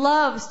 She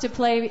loves to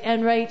play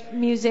and write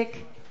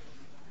music.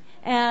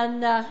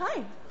 And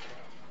hi.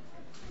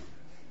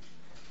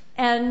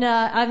 And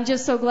I'm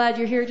just so glad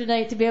you're here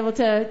tonight to be able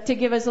to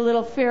give us a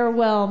little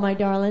farewell, my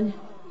darling.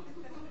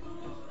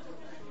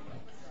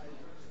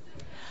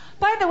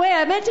 By the way,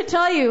 I meant to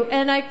tell you,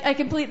 and I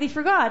completely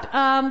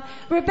forgot.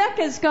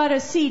 Rebecca's got a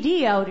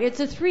CD out. It's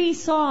a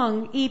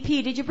 3-song EP.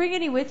 Did you bring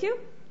any with you?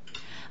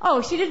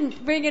 Oh, she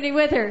didn't bring any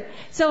with her.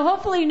 So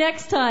hopefully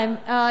next time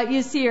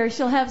you see her,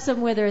 she'll have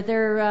some with her.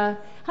 They're,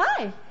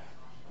 hi.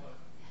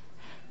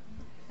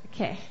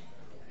 Okay.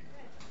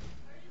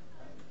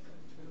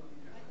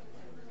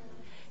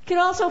 You can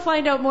also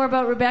find out more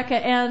about Rebecca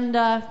and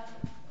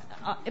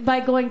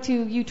by going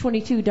to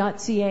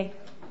u22.ca.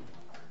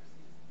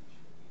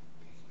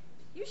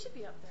 You should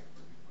be up there.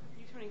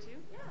 You 22?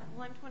 Yeah.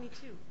 Well, I'm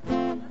 22.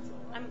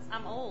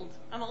 I'm old.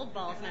 I'm old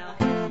balls now.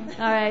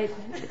 All right.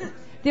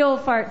 The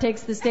old fart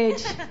takes the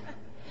stage.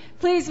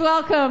 Please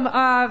welcome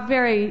our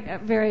very,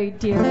 very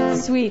dear,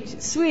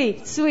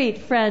 sweet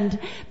friend.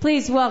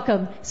 Please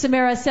welcome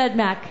Samara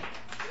Sedmak.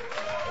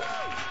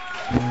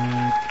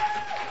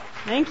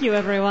 Thank you,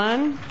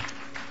 everyone.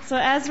 So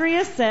as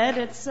Rhea said,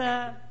 it's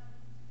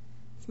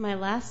my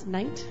last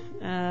night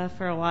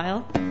for a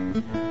while.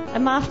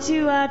 I'm off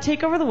to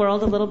take over the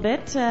world a little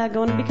bit,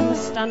 going to become a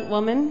stunt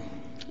woman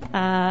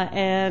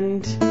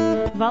and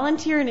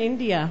volunteer in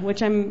India,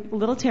 which I'm a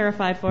little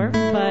terrified for,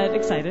 but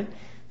excited.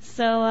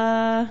 So,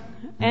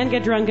 and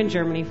get drunk in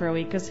Germany for a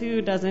week, because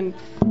who doesn't?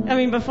 I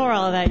mean, before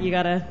all of that, you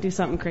gotta do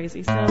something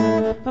crazy.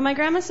 So, but my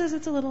grandma says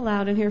it's a little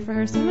loud in here for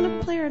her, so I'm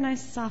gonna play her a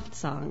nice soft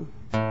song.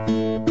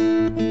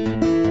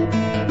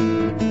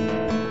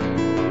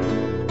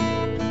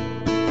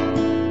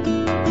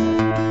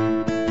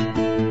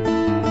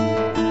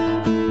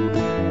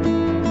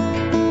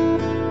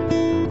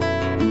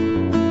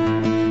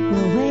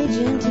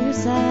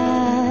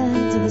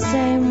 Sides of the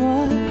same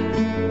war,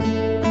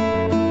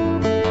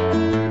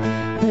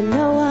 but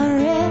no one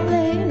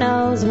really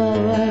knows what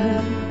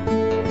we're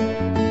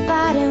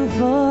fighting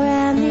for,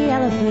 and the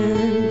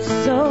elephant's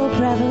so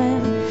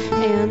prevalent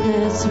in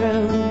this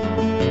room.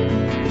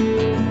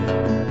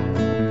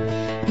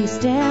 He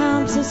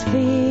stamps his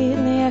feet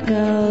and the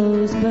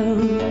echoes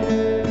boom.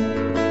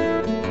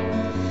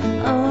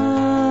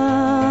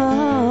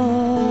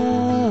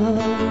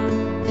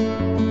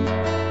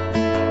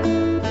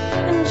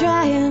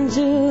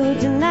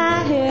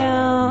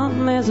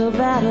 A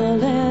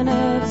battle in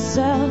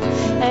itself,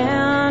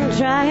 and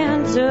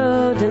trying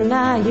to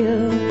deny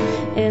you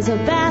is a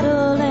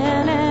battle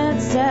in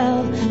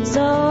itself.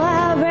 So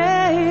I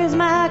raise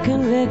my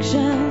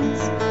convictions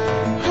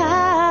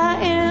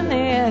high in the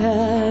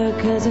air,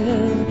 'cause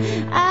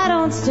if I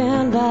don't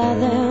stand by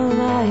them,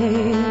 I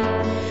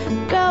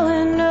ain't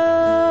going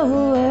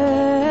nowhere.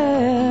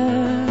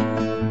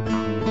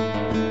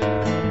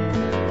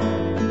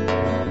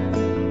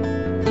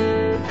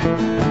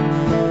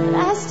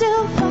 I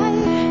still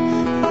fight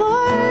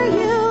for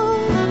you.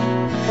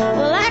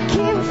 Well, I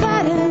keep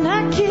fighting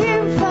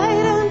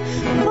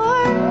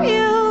for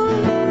you.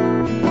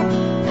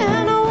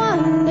 And I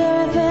wonder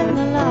if in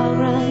the long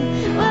run,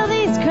 will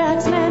these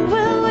cracks mend?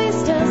 Will we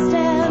still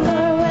stand,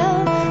 or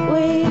will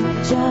we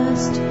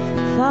just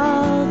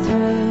fall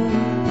through?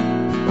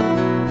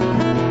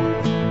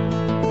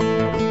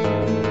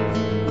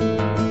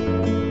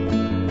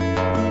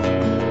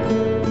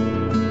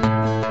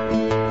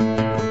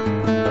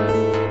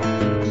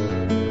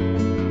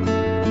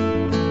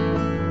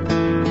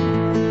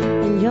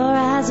 Your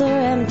eyes are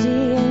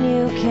empty and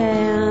you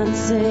can't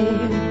see,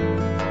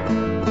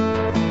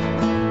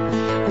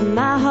 and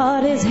my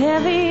heart is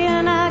heavy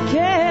and I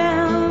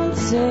can't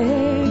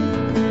see.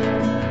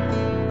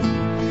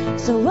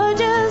 So we're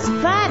just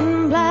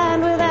fighting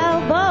blind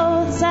without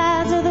both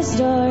sides of the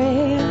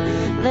story.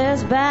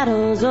 There's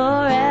battles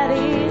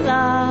already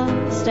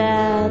lost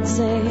at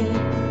sea,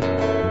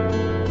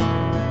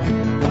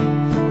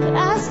 but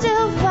I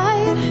still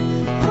fight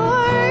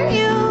for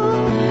you.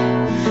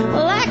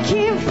 Well, I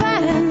keep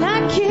fighting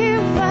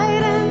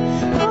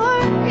for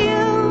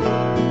you.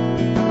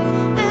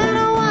 And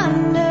I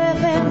wonder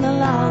if in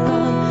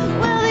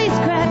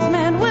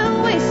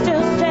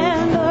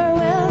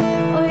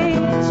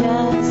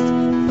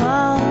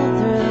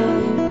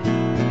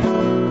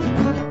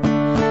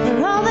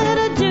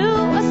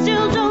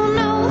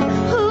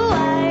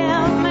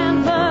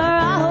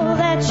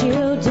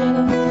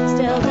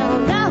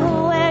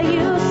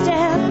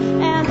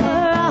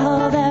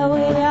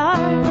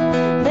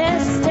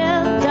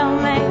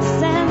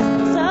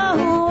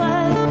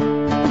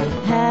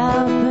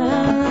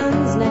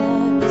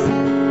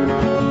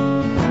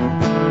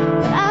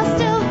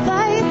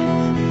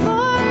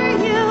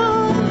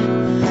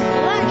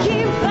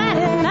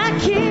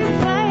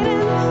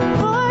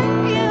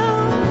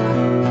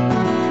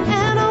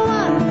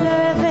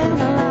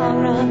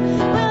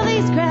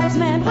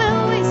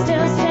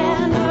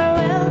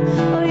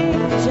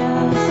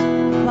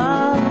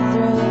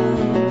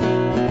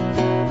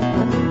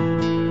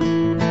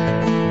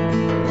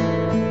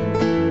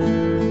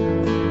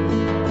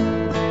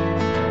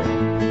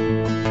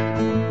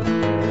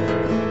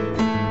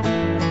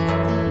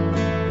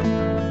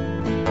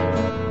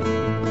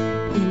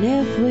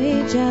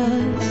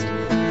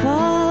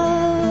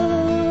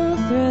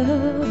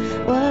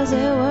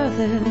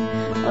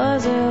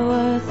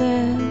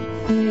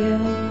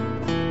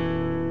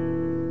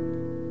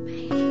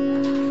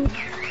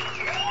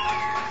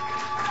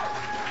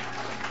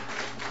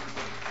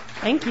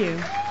Thank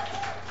you.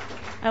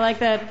 I like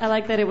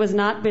that it was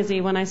not busy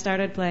when I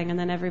started playing, and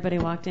then everybody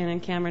walked in,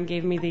 and Cameron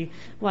gave me the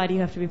 "Why do you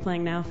have to be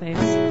playing now?" face.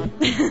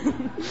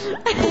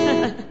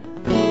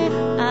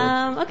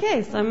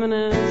 Okay, so I'm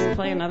gonna just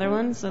play another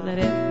one so that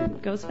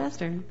it goes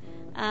faster.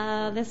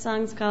 This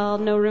song's called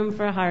 "No Room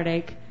for a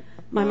Heartache."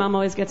 My mom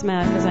always gets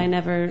mad because I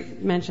never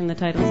mention the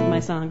titles of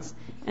my songs,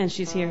 and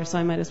she's here, so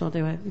I might as well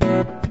do it.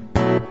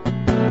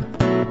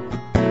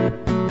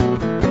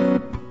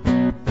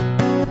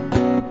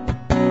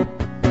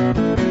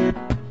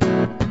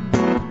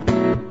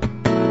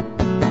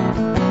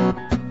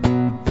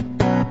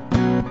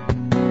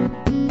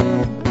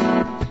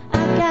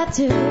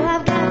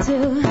 I've got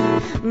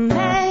to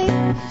make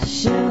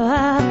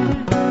sure.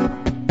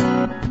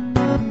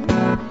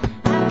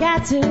 I've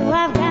got to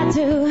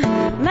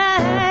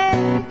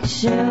make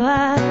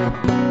sure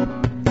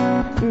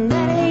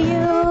that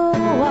you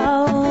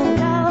won't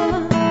go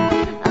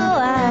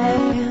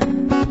away.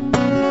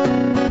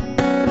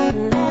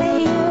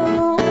 That you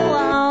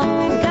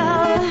won't go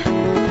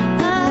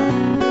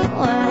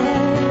away.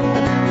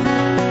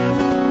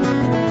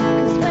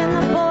 'Cause when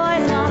the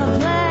boys wanna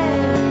play,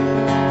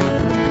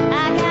 I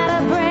gotta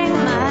bring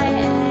my A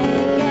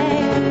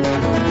game.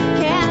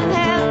 Can't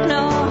have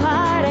no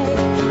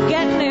heartache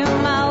getting in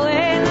my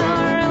way, no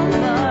room for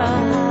a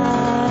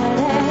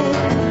heartache.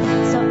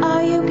 So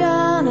are you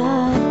gonna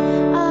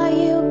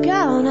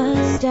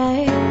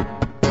stay?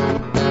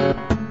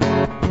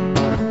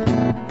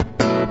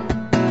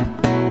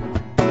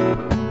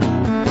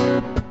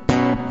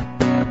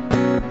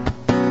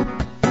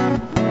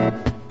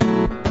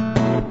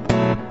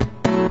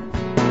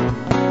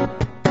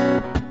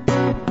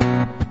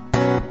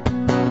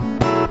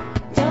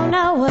 Don't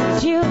know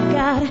what you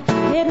got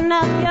hidden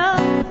up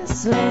your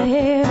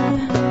sleeve,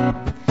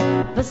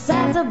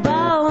 besides the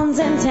bones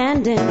and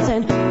tendons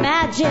and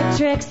magic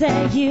tricks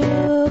that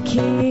you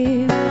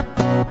keep.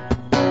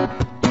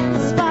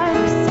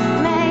 Sparks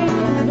may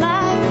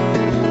fly,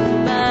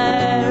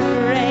 but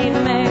rain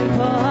may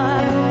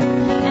pour.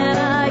 And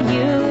are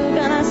you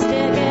gonna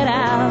stick it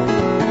out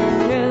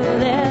through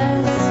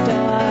this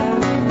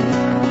storm?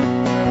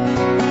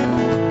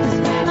 'Cause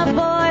when the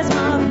boys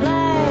wanna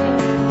play,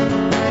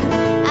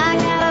 I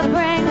gotta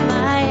bring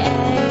my A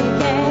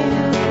game.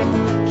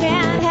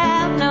 Can't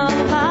have no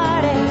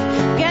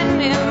heartache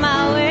getting in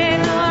my way,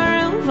 no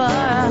room for a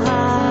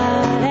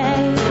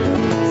heartache.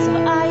 So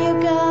are you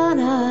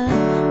gonna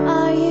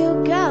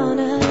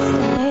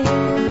stay?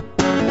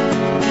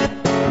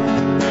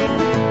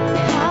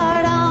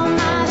 Heart on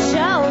my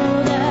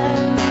shoulder,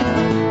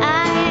 I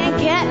ain't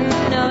getting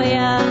no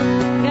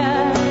younger.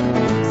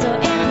 So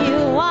if you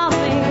want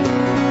me,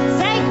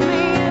 take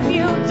me. If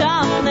you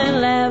don't, then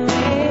let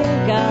me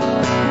go.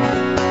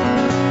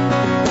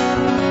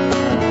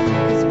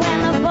 'Cause when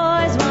the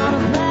boys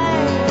wanna play,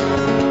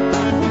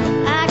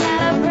 I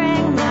gotta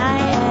bring my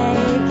A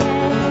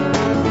game.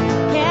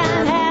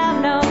 Can't have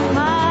no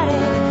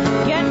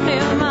heartache getting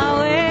in my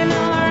way,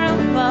 no room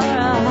for a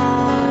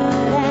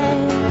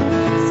heartache.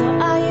 So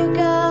are you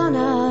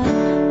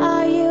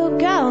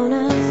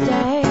gonna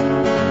stay?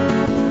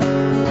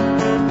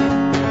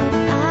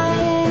 I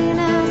ain't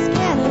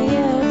asking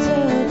you to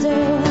do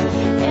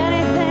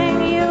anything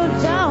you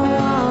don't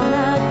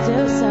wanna do,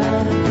 so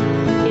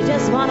you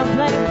just wanna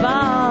play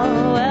ball,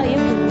 well you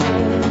can be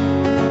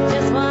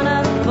just one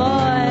of the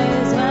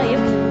boys, well you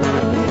can be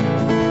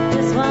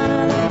just one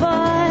of the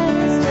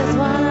boys, just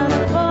one of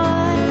the boys.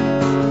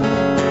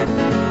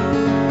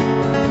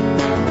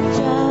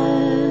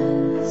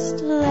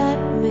 Just let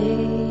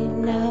me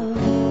know.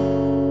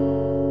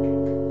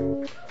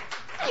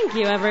 Thank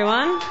you,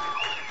 everyone.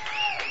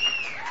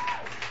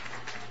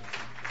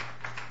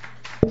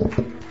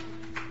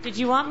 Did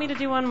you want me to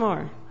do one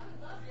more?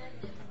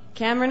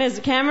 Cameron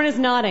is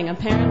nodding.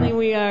 Apparently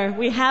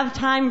we have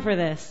time for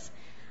this.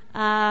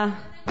 Okay,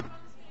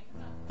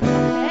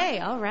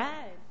 all right.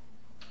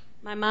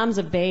 My mom's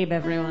a babe,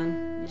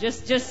 everyone.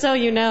 Just so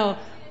you know,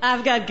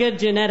 I've got good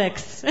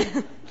genetics.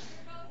 I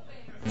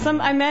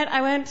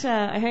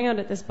hang out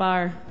at this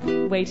bar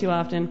way too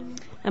often,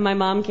 and my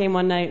mom came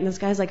one night, and this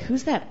guy's like,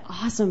 "Who's that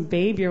awesome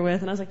babe you're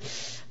with?" And I was like,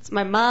 "It's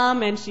my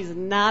mom, and she's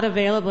not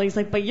available." He's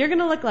like, "But you're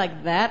gonna look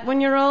like that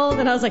when you're old?"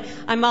 And I was like,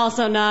 "I'm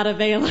also not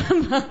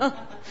available."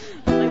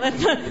 Like,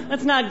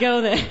 let's not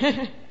go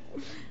there.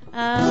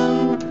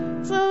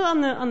 So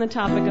on the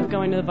topic of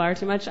going to the bar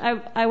too much,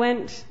 I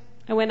went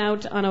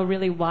out on a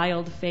really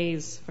wild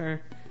phase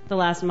for the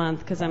last month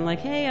because I'm like,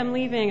 hey, I'm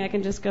leaving, I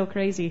can just go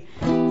crazy.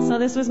 So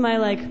this was my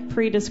like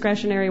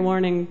pre-discretionary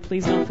warning,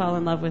 please don't fall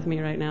in love with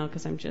me right now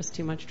because I'm just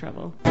too much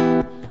trouble.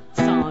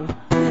 Song.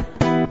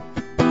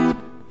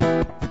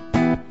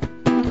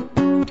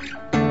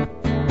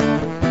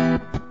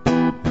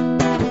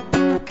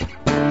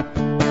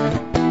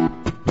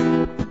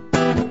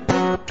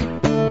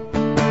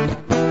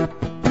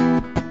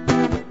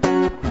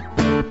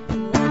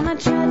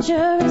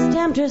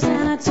 Temptress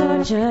and a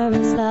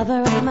torturous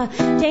lover. I'm a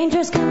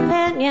dangerous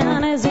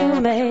companion, as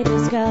you may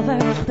discover.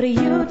 But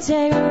you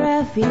take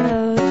refuge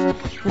in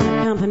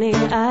the company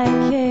I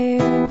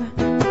keep.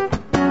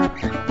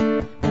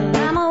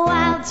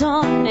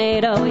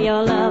 tornado.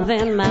 Your love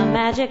and my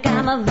magic.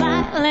 I'm a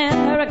violent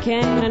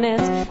hurricane, and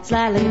it's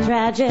slightly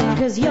tragic,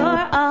 'cause you're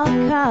all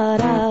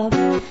caught up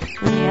in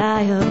the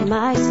eye of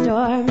my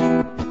storm.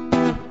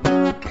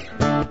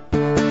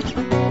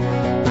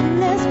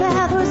 This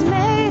path was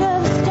made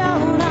of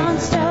stone on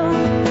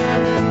stone,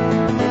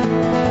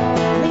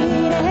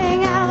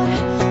 leading out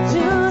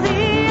to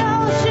the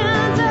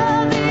oceans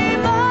of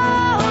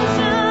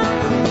emotion,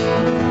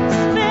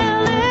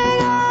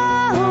 spilling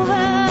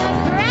over,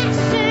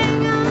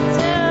 crashing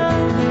until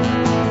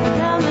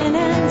coming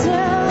into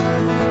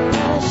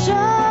the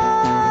shoreline,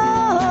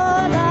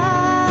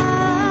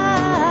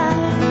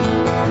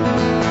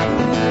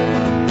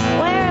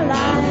 where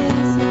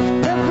lies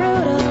the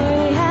brutal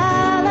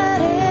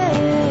reality.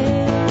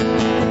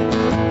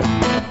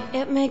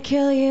 It may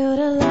kill you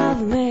to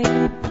love me.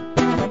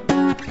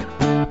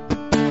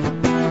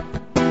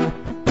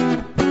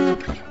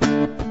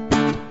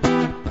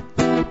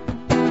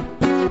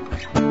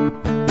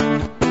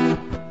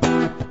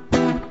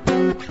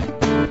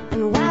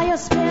 And while you're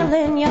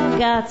spilling your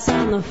guts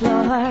on the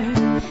floor,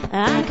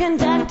 I'm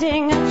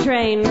conducting a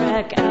train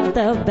wreck out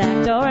the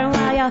back door. And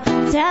while you're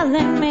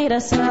telling me to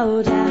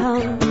slow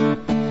down,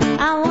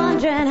 I'm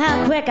wondering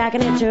how quick I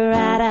can hit you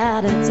right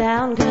out of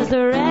town. 'Cause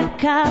the red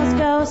cars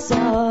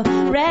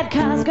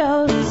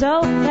go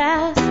so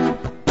fast.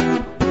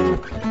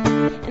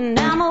 And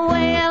I'm a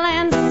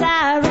wailing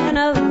siren,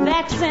 a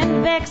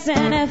vexing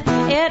vixen. If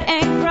it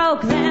ain't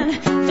broke, then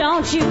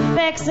don't you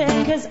fix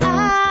it. 'Cause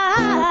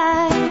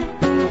I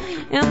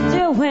am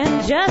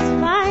doing just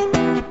fine.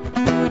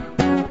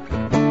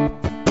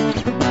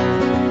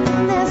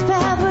 This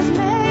path was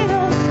made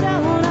of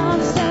stone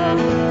on stone,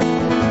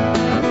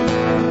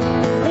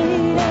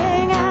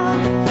 leading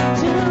out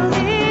to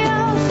the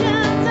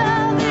oceans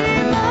of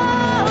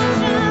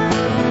emotion,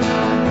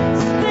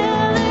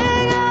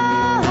 spilling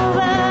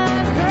over,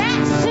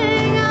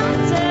 crashing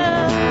until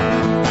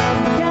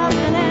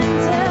coming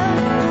into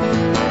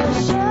the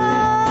shoreline,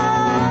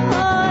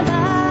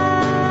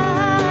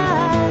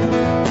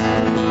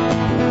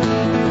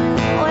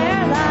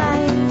 where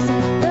lies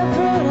the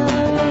brutal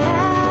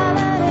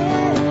reality.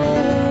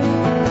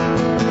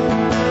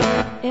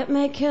 It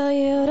may kill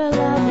you to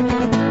love me.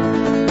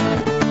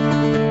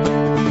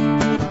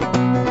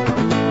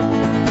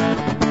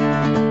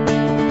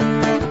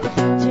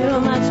 Too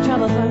much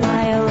trouble for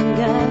my own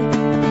good,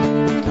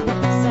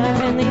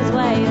 surfing these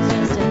waves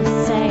just to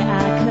say I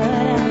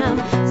could. And I'm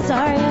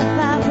sorry if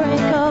I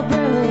break or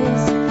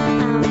bruise.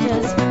 I'm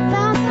just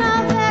bouncing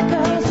off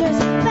echoes,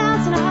 just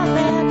bouncing off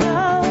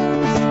echoes.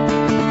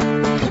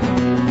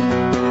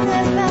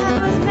 This path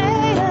was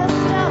made of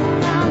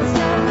stone on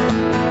stone,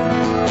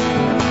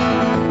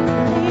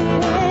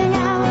 leading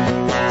out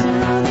to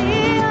the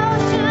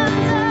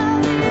oceans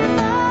of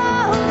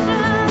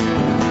emotion,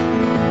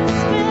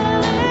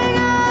 spilling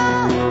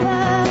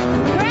over,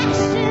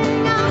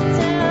 crashing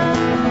until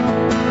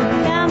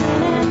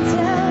coming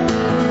into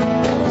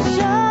the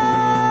shoreline,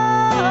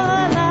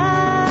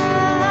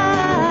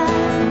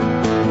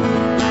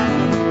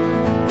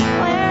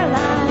 where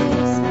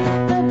lies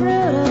the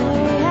brutal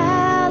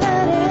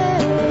reality.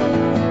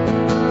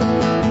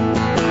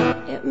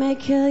 It may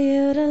kill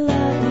you to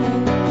love me.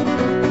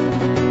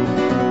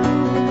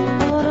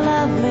 Oh, to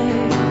love me.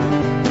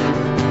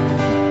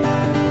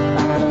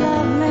 Oh, to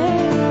love me.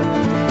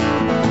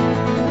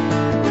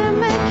 It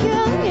may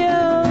kill you.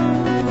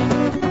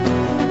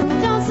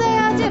 Don't say I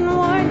didn't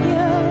warn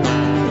you.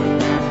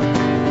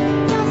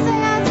 Don't say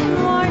I didn't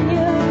warn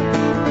you.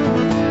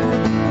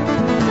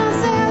 Don't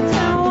say I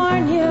didn't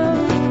warn you.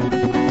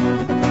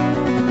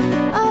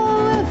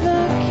 Oh, if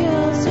it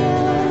kills you.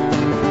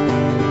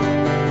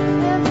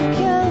 If it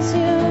kills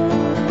you.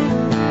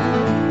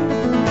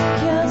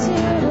 Kills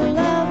you to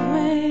love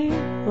me.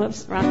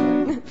 Whoops,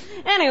 wrong.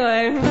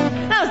 Anyway,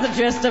 that was the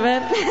gist of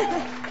it.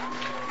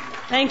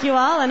 Thank you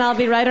all, and I'll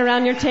be right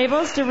around your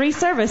tables to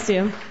reservice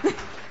you.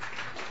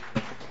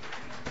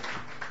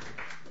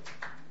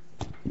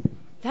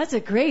 That's a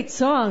great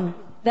song.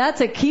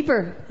 That's a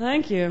keeper.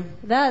 Thank you.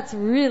 That's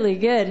really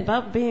good.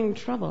 About being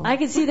trouble. I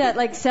could see that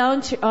like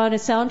on a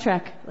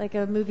soundtrack, like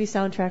a movie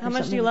soundtrack. How or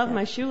much do something you like love that.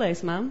 my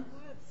shoelace, Mom?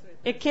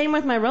 It came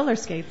with my roller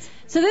skates.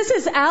 So this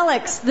is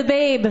Alex, the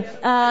babe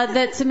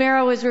that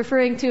Samara was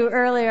referring to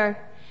earlier,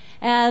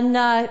 and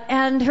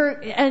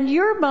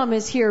your mom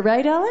is here,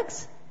 right,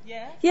 Alex?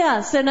 Yes.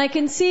 Yes, and I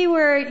can see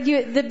where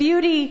the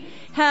beauty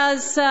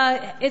has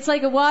it's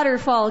like a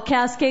waterfall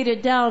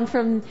cascaded down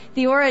from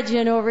the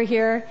origin over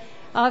here.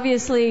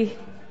 Obviously,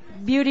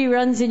 beauty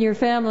runs in your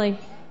family.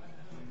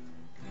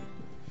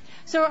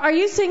 So are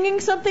you singing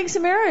something,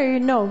 Samara, or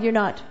no, you're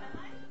not?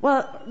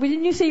 Well,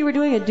 didn't you say you were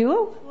doing a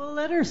duo? We'll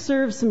let her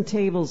serve some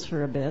tables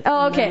for a bit.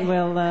 Oh, okay.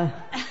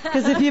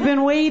 Because if you've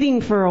been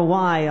waiting for a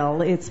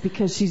while, it's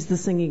because she's the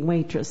singing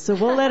waitress. So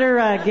we'll let her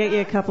get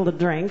you a couple of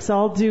drinks.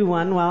 I'll do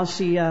one while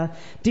she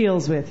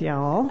deals with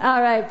y'all.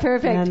 All right,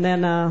 perfect. And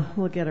then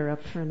we'll get her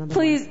up for another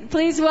one.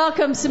 Please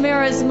welcome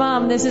Samara's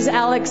mom. This is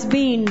Alex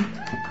Bean.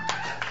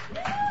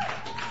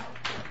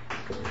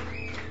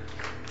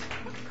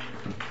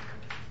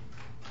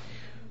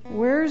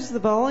 Where's the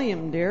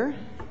volume, dear?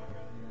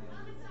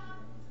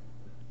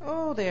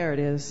 Oh, there it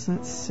is.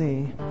 Let's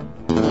see.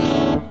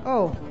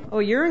 Oh,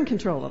 you're in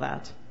control of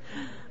that.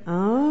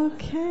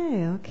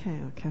 Okay.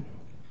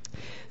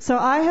 So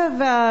I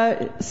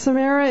have,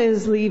 Samara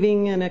is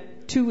leaving in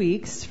 2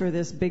 weeks for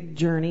this big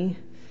journey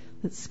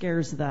that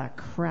scares the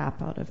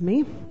crap out of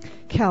me.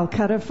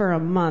 Calcutta for a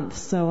month,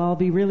 so I'll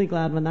be really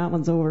glad when that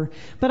one's over.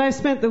 But I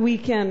spent the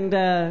weekend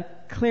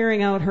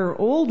clearing out her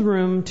old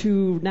room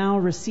to now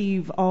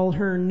receive all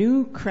her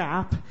new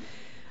crap,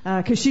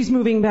 because she's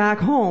moving back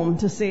home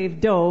to save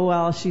dough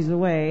while she's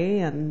away.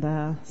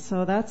 And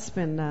so that's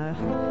been,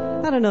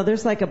 I don't know,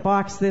 there's like a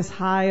box this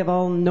high of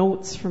all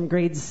notes from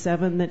grade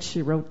 7 that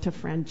she wrote to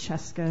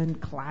Francesca in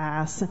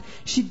class.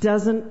 She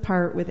doesn't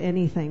part with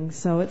anything,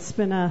 so it's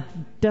been a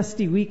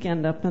dusty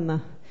weekend up in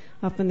the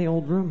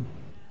old room.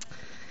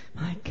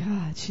 My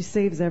God, she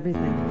saves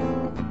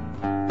everything.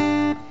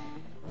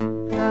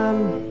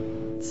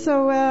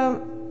 So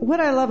what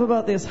I love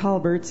about this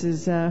Halberts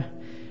is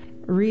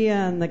Rhea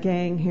and the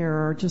gang here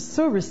are just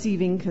so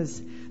receiving,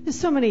 because there's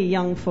so many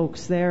young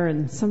folks there,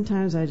 and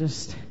sometimes I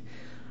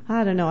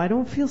don't know, I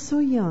don't feel so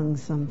young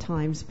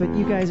sometimes, but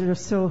you guys are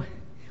so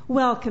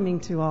welcoming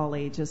to all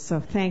ages, so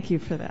thank you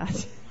for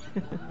that.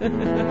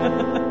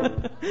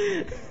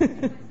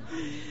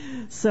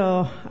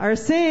 So our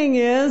saying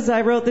is,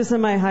 I wrote this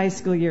in my high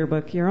school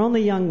yearbook, you're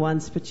only young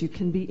once, but you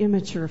can be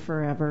immature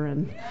forever,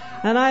 and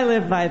I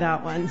live by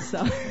that one.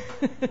 So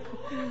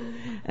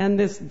and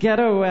this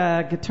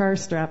ghetto guitar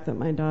strap that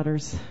my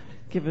daughter's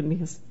given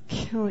me is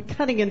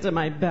cutting into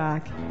my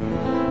back.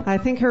 I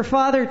think her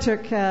father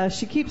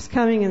she keeps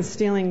coming and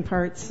stealing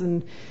parts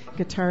and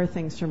guitar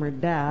things from her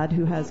dad,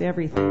 who has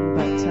everything,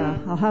 but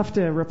I'll have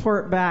to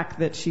report back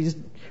that she's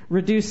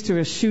reduced to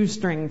a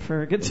shoestring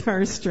for a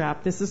guitar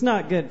strap. This is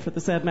not good for the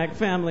Sedmak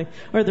family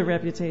or the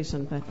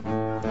reputation, but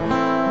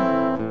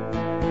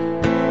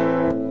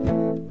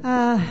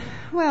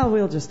well,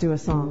 we'll just do a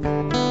song.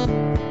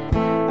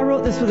 I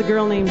wrote this with a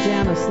girl named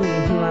Janice Lee,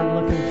 who I'm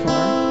looking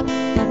for.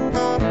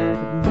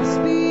 It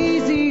must be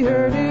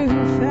easier to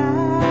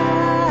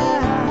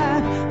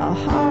find a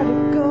heart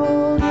of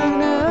gold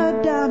in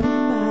a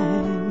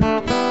diamond mine.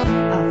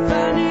 I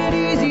find it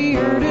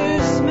easier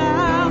to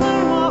smile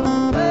than walk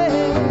away.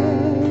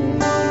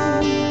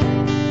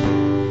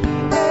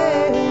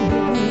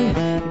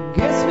 It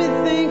gets me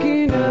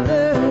thinking of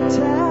the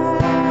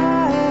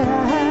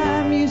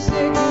time you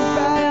said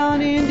goodbye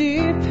on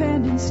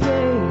Independence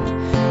Day.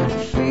 It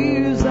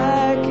feels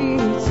like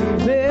it's a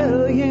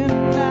million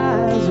miles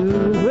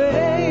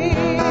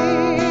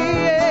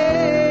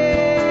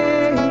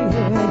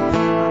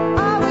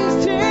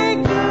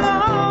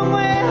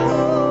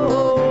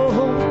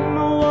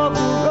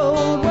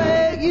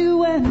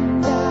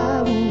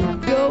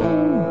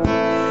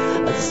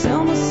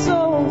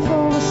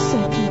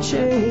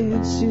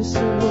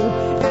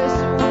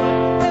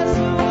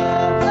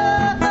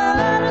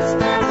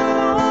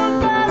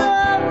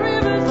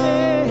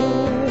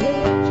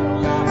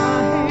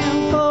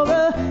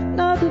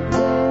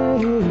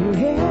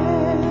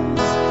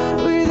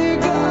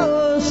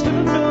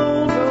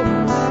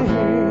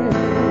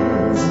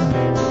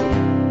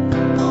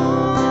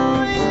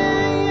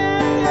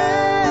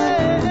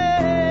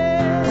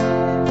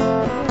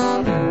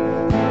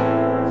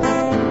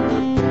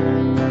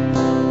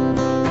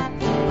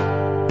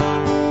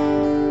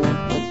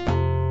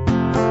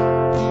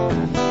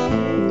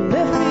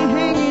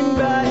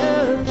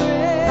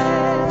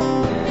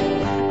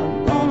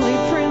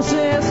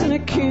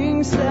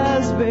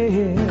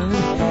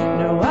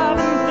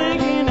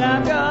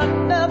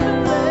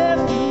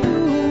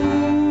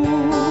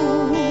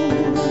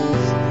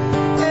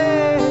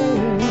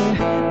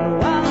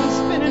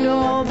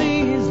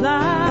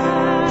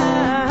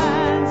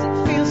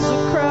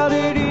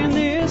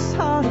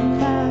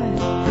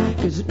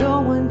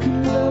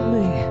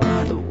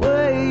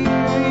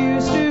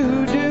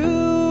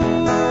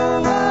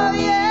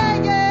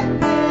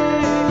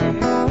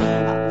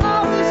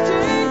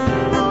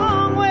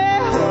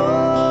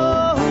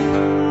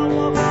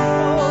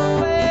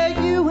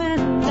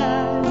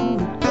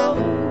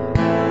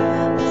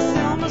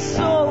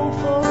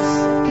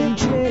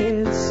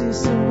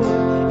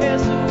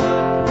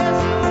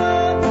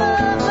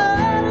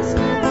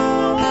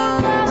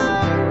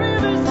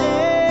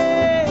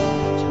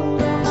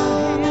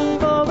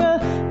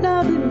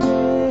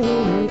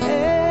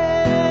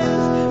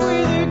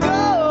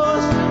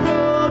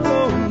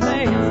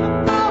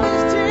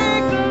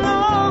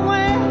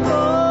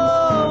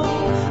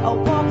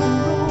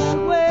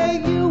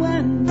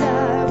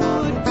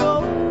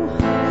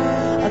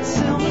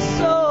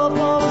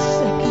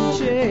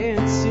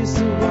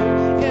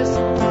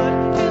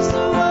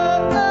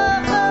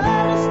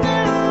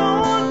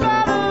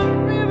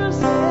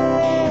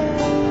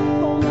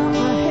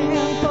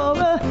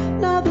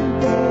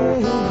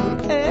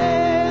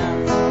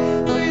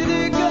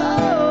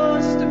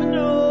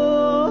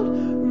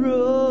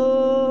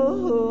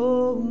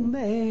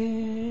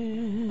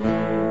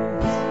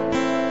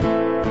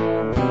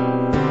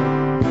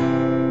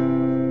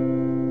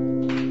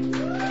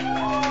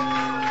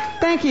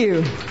Thank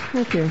you.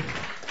 Thank you.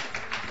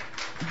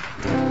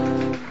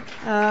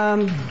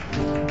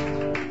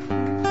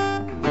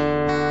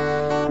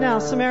 Now,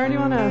 Samara, do you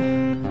want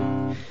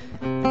to...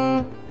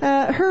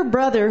 her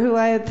brother, who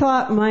I had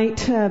thought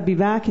might be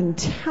back in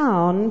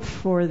town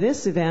for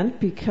this event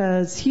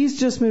because he's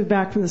just moved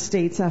back from the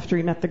States after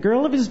he met the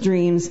girl of his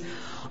dreams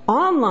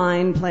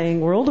online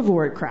playing World of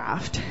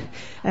Warcraft.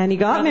 And he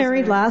got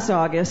married last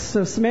August,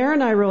 so Samara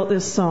and I wrote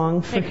this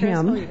song for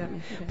him. Oh, you got me.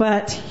 Okay.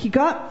 But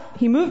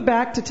he moved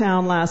back to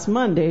town last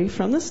Monday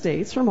from the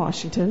States, from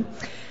Washington,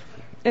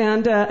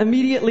 and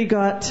immediately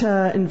got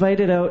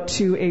invited out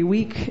to a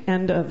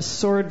weekend of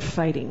sword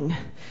fighting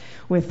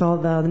with all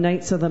the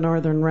Knights of the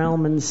Northern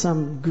Realm and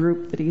some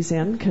group that he's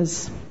in,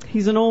 because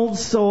he's an old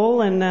soul,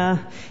 and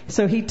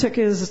so he took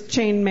his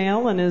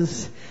chainmail and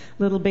his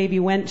little baby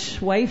wench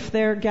wife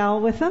there, gal,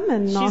 with him,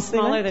 and she's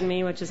smaller than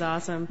me, which is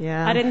awesome.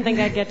 Yeah, I didn't think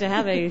I'd get to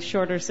have a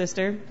shorter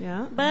sister.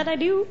 Yeah, but I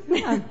do.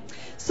 Yeah.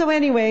 So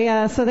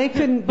anyway, so they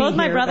couldn't be both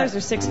my here, brothers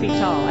are 6 feet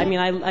tall. I mean,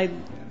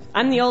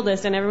 I'm the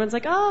oldest, and everyone's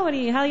like, "Oh, how do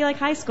you like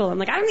high school?" I'm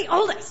like, "I'm the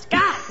oldest.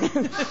 God,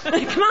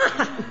 come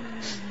on."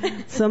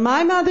 So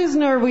my mother's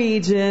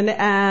Norwegian,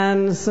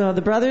 and so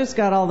the brothers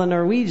got all the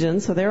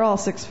Norwegians, so they're all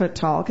 6 foot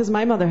tall. Because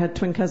my mother had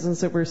twin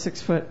cousins that were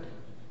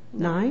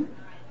 6'9",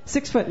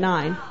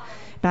 6'9",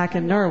 back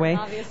in Norway.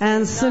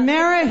 And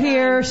Samara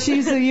here,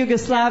 she's a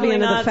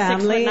Yugoslavian of the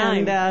family,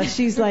 and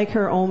she's like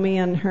her Omi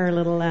and her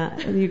little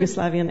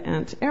Yugoslavian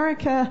aunt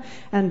Erica,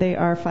 and they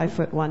are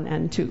 5'1"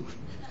 and 2.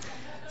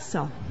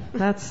 So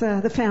that's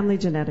the family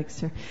genetics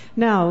here.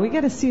 Now we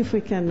got to see if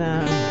we can.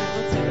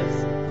 Let's do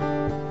this.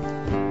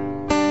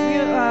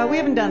 We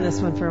haven't done this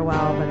one for a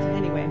while, but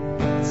anyway.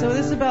 So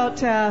this is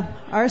about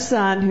our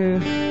son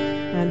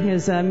and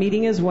his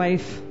meeting his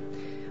wife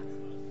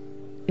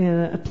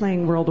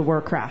playing World of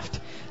Warcraft.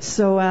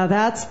 So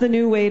that's the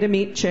new way to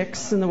meet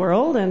chicks in the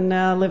world and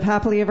live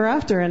happily ever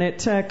after. And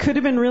it could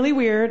have been really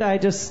weird. I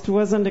just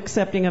wasn't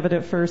accepting of it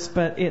at first,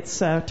 but it's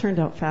turned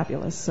out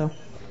fabulous. So.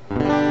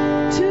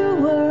 Two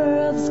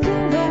worlds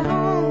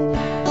collide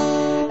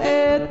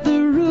at the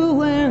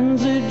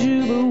ruins of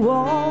Juba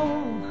Wall.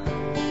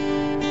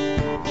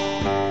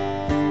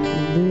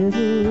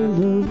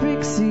 Little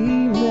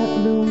Rixie met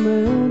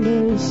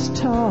luminous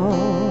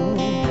tall.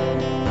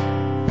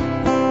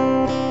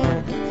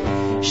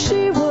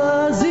 She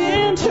was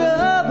in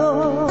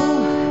trouble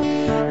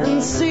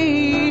and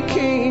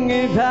seeking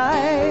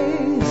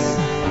advice.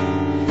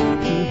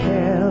 He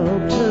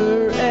helped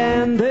her,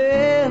 and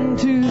then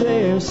to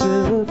their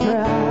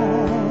surprise,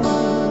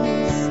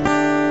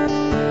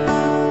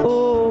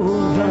 oh,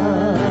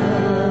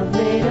 love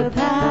made a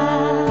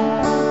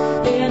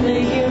path in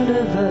the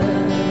universe.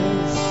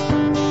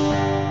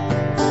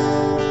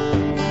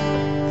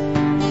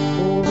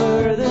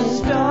 Over the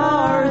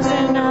stars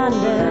and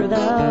under the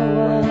world.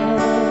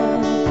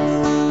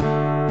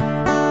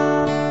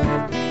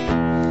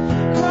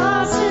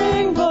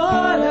 Crossing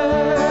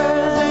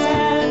borders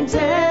and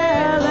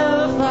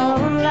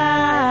telephone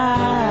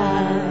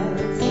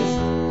lines.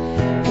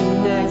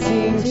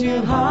 Connecting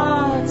to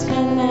hearts,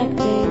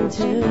 connecting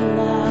to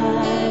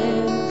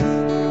lives.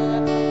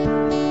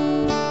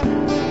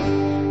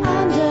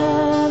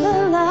 Under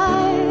the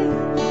light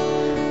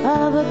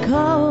of a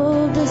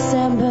cold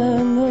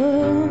December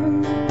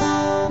moon,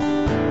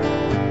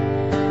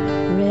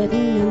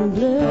 written in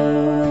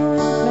blue,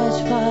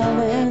 fresh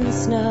falling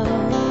snow.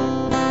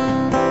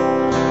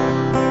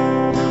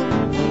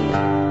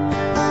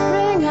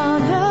 Ring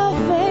on her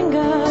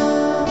finger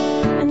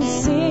and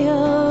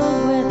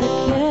sealed with a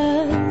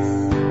kiss.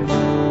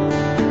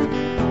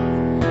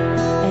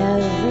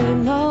 Every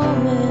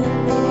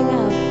moment leading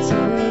up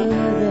to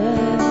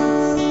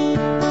this,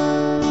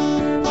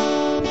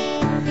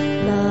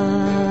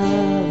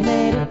 love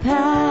made a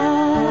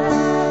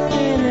path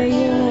in the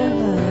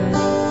universe.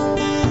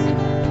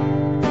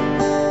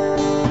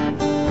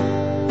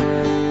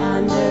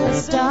 Under the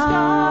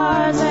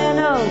stars and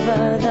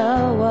over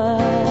the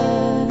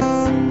words.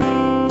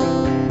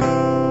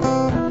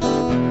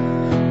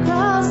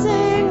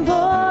 Crossing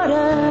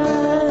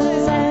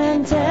borders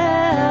and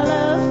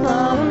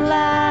telephone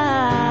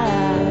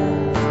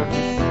lines.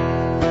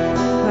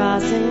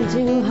 Crossing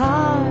two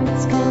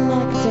hearts,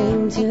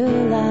 connecting to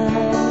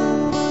lives.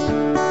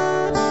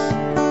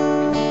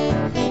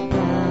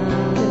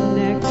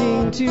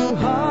 Connecting to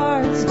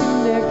hearts,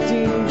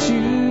 connecting to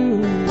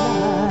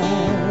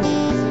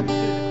lives.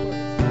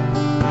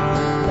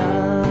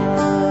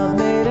 Love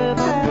made a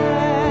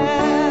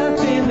path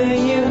in the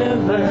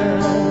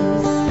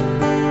universe.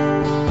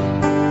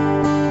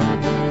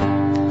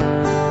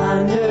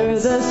 Under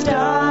the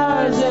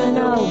stars and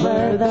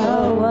over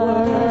the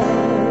world.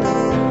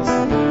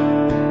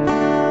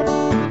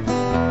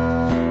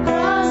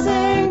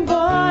 Crossing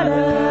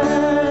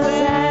borders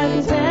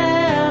and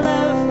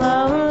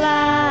telephone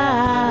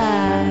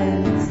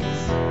lines.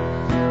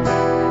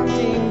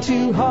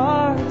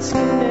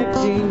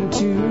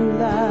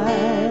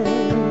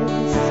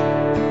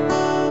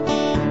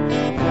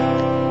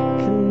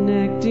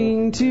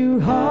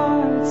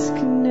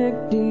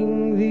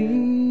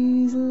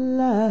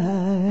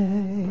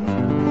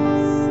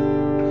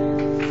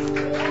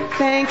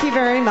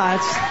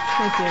 much.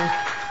 Thank you.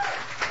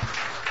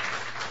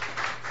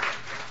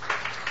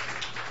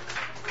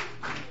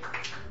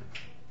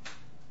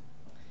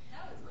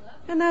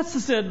 And that's the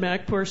Said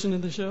Mac portion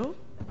of the show.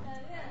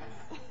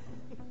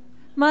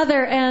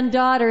 Mother and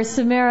daughter,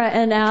 Samara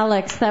and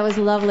Alex. That was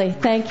lovely.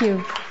 Thank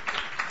you.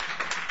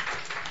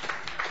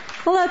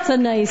 Well, that's a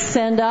nice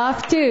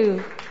send-off,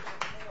 too.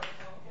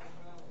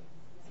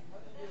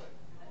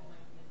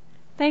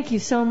 Thank you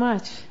so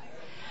much.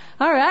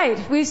 All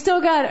right. We've still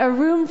got a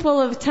room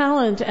full of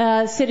talent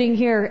sitting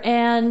here,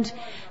 and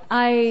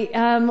I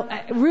am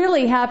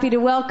really happy to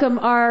welcome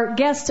our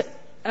guest.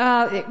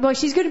 Well,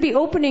 she's going to be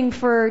opening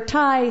for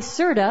Ty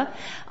Cerda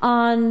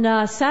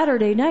on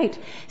Saturday night.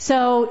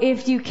 So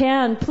if you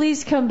can,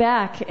 please come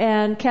back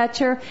and catch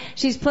her.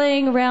 She's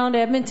playing around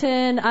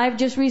Edmonton. I've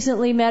just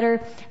recently met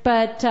her,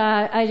 but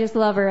I just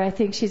love her. I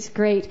think she's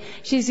great.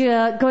 She's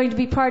going to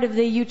be part of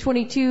the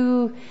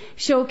U22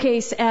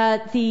 showcase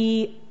at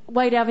the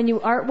White Avenue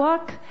Art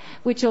Walk,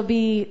 which will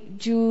be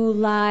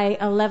July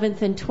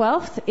 11th and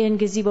 12th in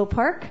Gazebo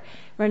Park,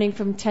 running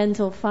from 10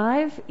 till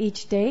 5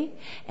 each day.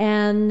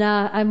 And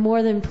I'm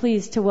more than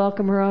pleased to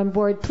welcome her on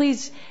board.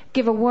 Please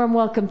give a warm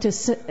welcome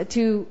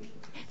to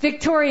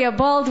Victoria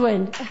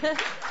Baldwin.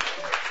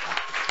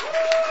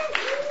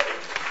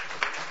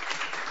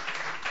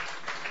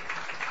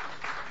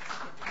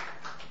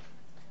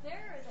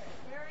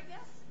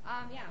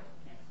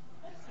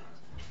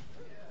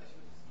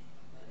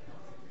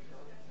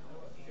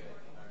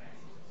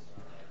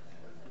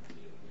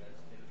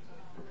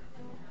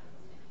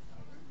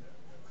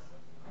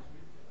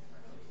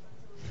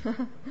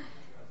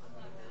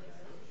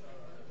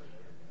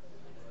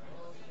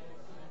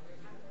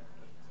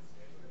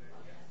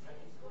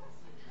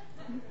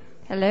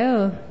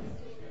 Hello.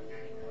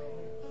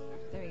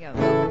 There we go.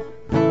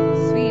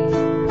 Sweet.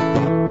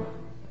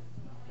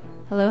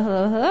 Hello,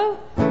 hello,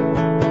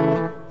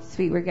 hello.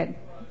 Sweet, we're good.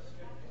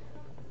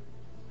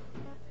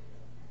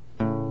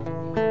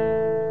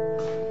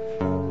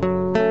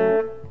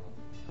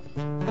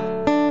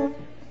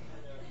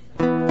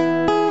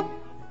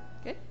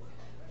 Good.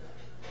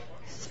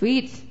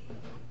 Sweet.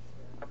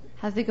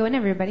 How's it going,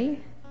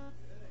 everybody?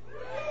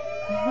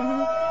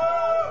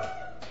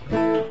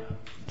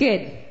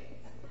 Good.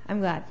 I'm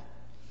glad.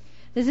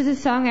 This is a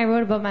song I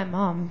wrote about my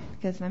mom,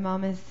 because my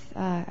mom is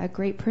a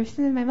great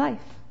person in my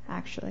life,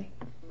 actually.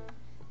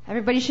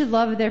 Everybody should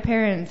love their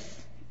parents,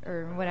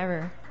 or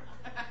whatever.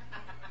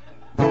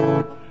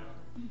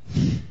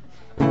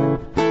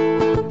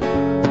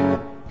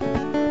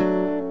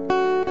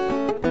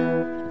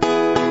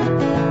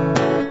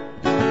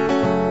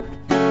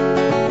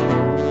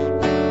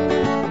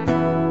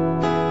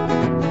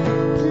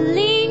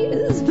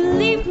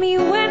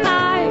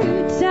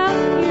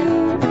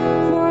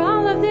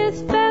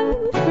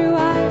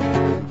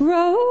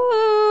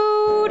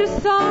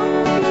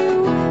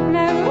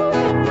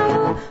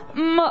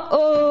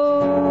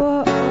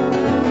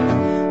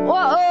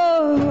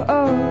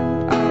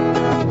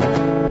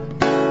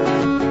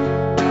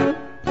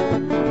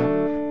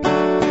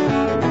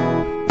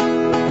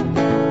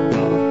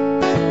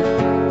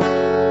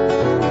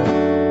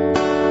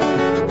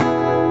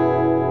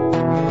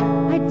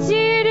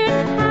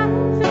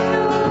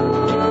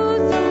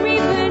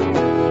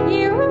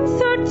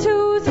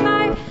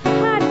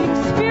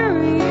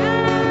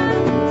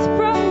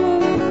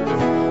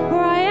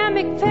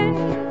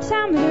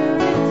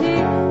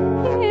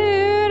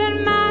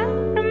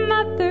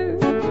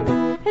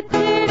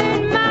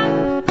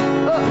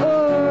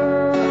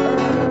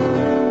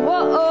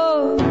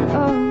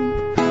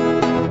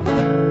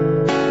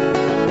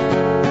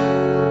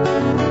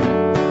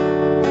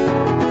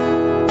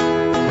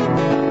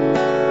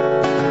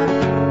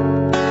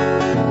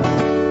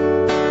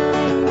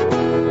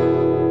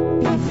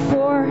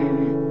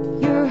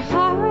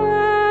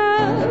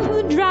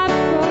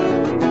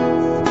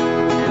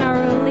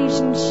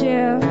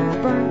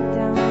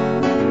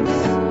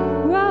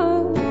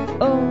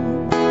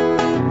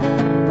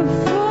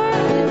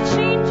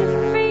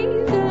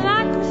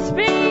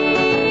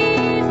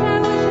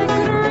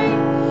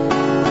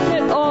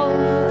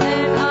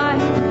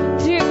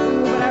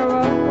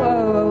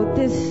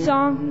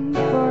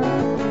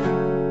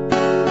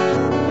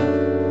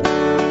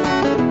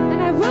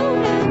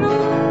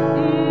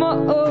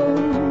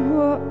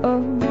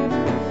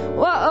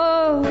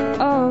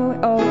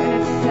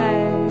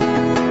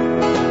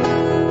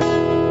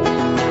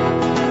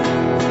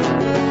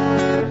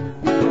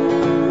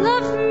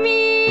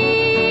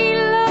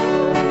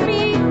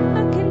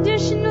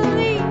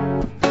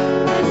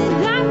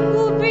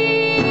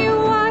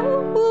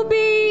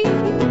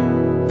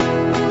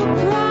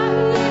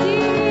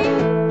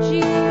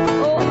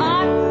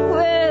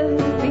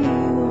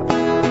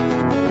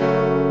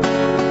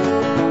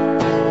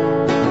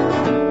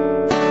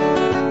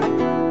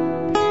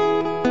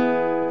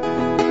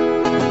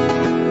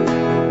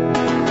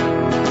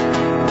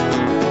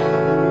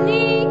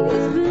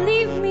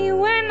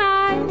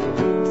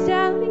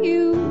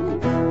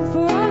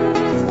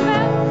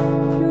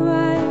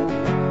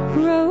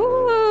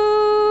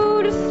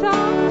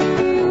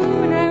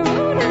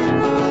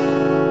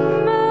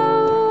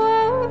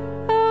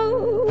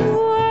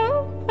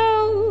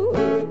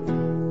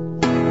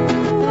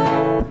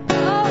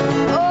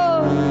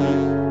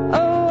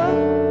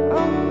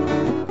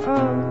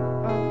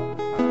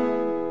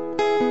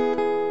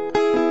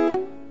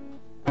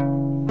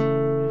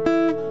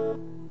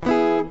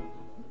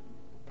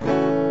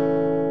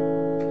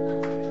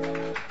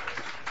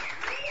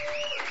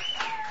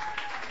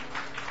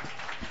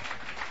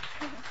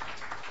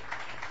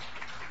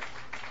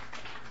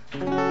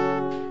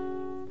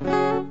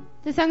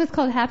 The song is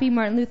called Happy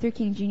Martin Luther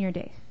King Jr.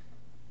 Day.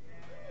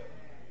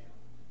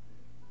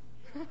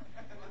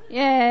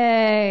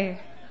 Yay!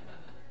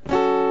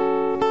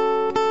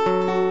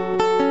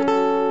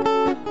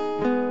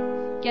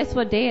 Guess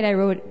what day I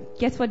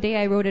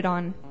wrote it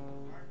on?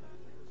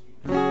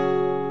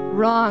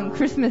 Wrong.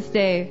 Christmas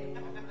Day,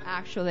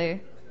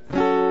 actually.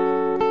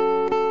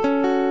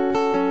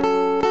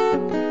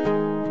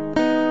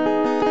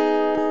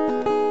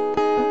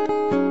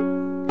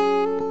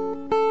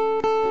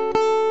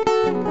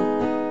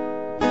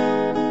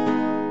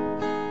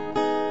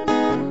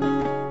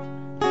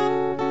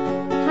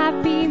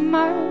 Happy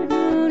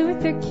Martin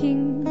Luther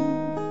King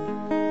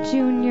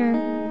Jr.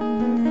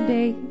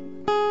 Day.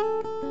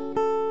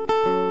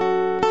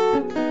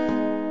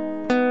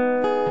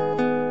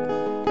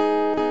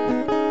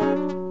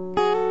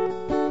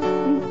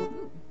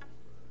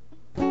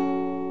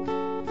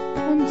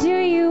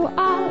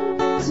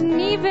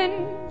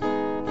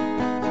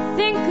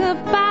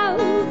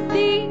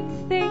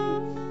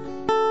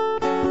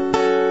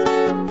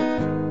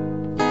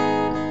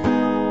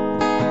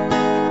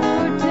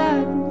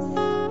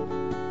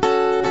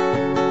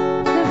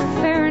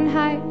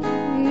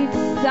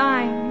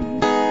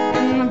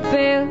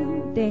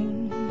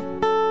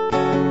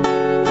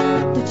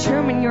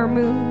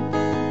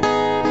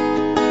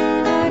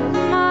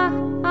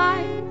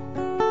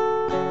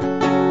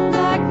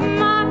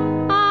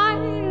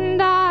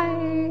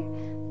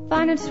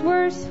 It's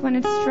worse when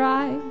it's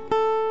dry. You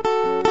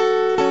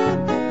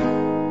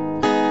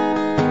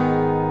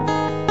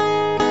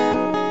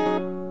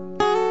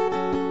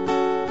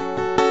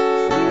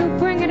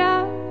bring it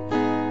up,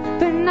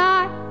 but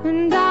not,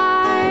 and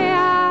I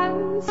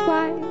ask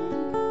why.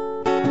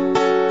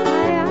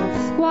 I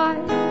ask why.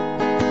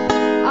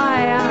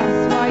 I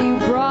ask why you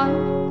brought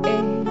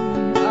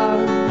it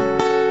up.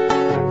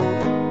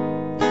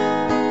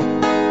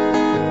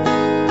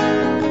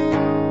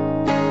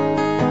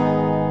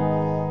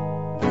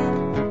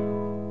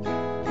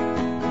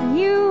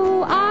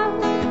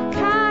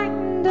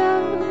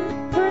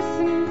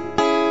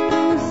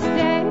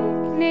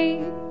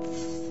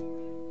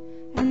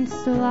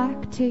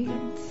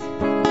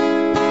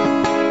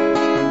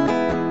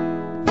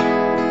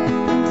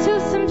 Until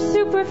some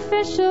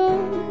superficial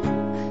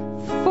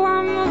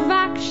form of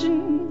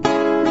action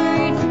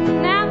creates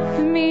an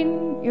anthem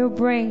in your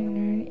brain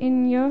or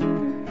in your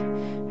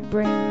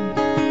brain.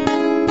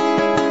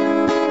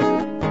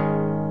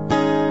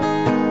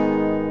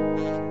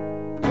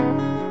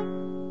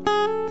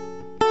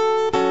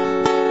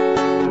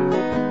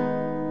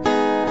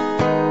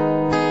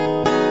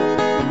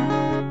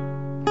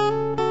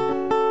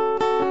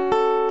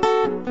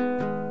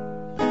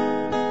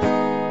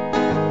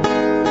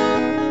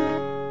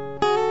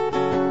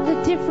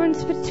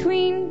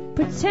 Between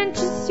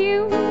pretentious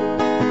you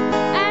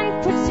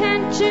and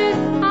pretentious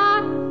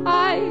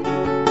I.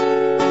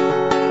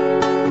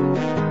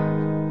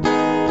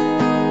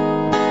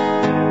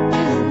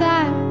 Is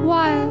that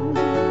wild?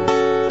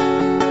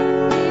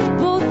 We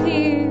both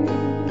hear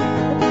the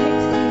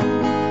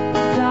pixies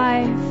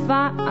die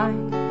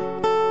fine.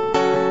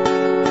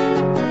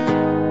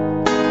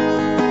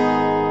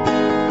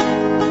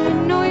 The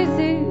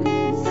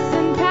noises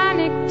and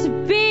panic to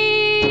be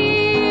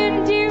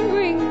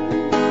endearing.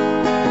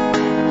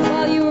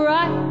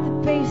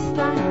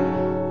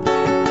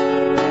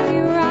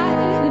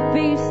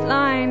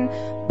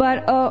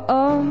 But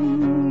oh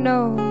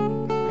no,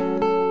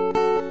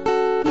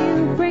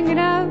 you bring it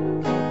up,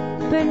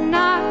 but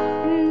not,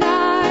 and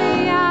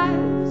I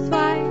ask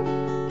why.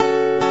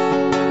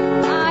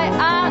 I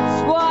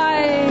ask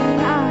why.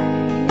 I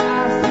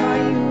ask why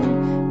you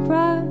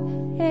brought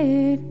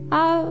it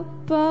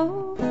up.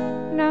 Oh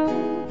no.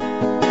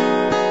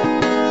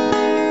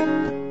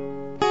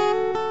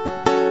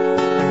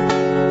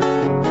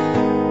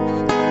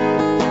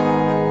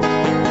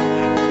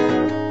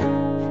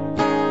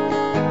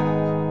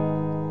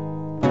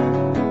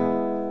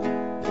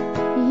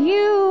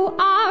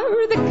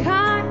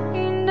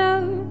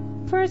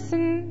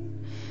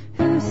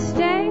 Who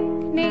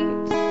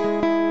stagnates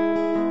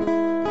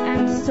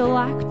and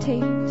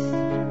stalactates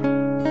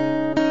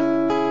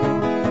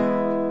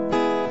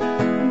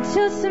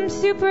until some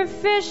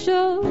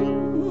superficial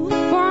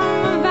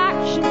form of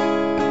action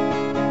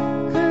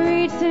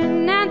creates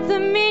an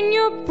anthem in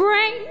your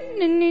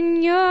brain and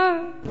in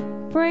your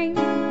brain.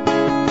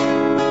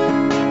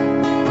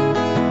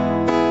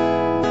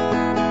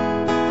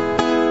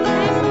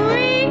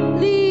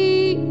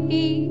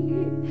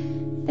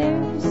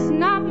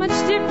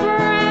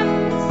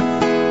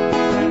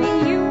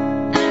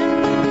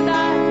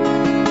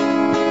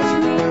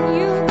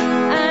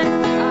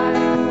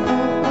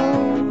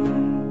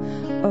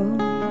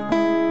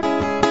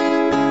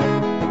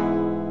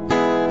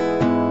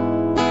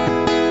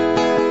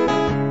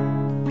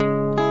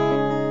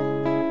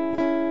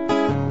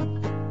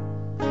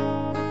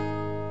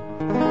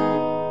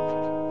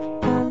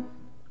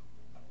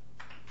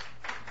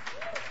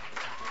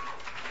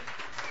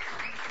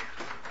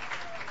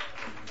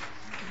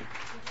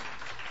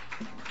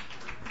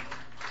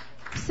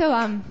 So,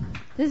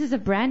 this is a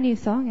brand new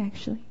song,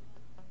 actually.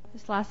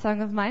 this last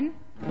song of mine.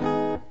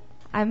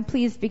 I'm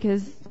pleased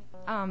because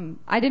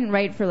I didn't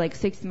write for like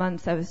 6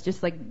 months. I was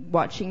just like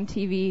watching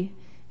TV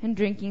and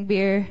drinking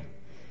beer.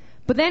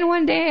 But then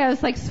one day I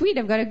was like, sweet,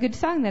 I've got a good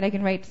song that I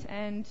can write.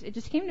 And it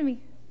just came to me.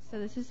 So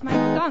this is my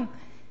song.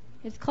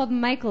 It's called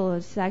Michael.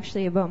 It's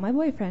actually about my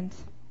boyfriend.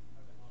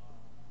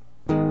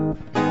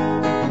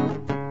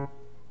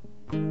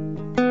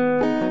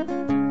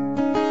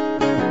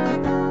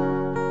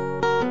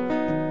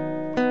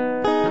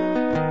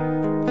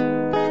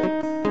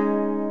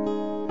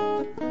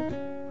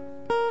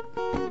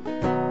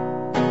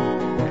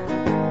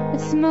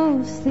 It's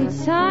mostly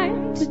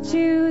time to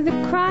do the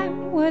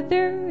crime,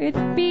 whether it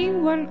be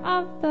one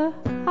of the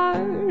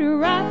heart or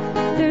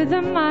rather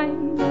the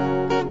mind.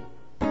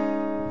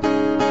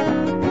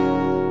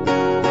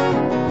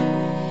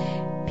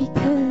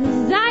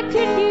 Because I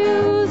could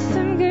use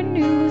some good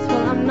news.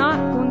 Well, I'm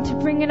not going to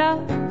bring it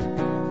up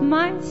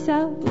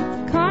myself,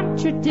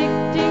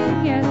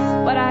 contradicting, yes,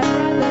 but I'd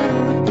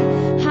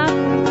rather have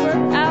it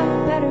work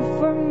out better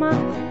for my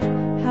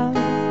health.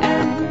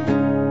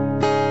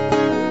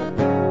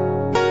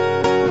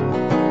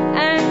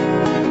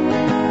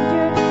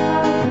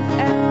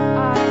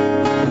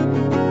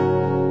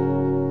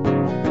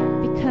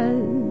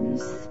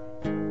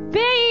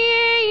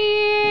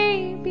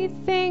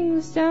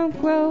 Don't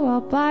grow all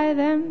by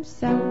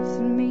themselves,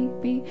 and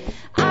maybe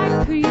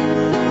I could use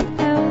some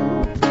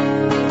help.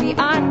 Maybe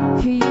I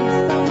could use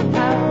some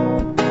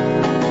help.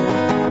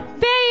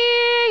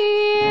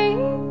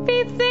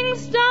 Baby,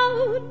 things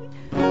don't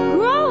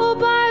grow all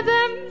by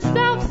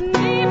themselves, and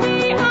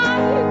maybe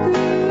I could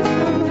use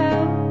some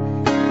help.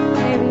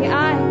 Maybe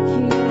I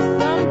could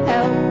use some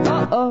help.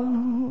 Uh-oh.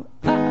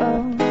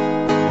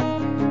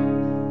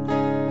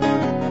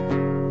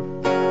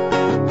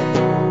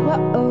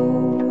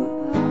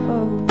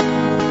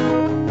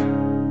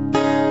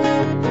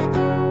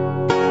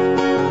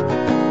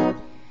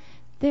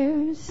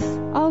 There's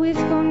always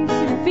going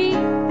to be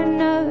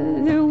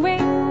another way,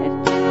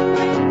 a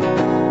different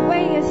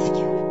way, a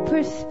skewed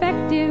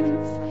perspective,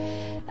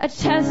 a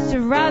test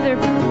of rather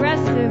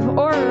progressive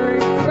or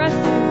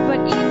regressive, but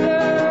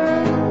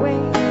either way,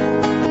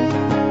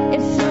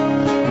 it's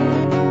okay,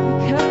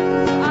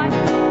 because I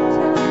can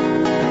tell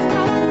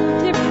how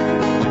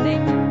different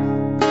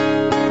things,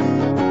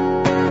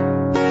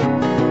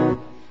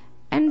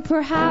 and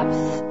perhaps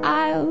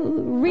I'll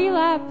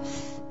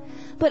relapse.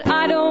 But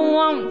I don't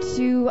want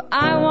to,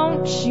 I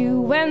want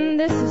you when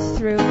this is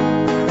through.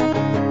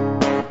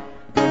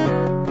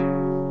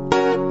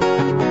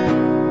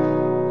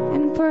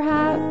 And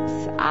perhaps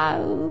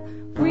I'll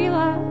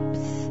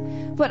relapse,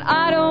 but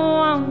I don't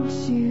want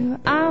to,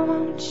 I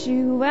want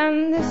you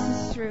when this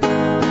is through.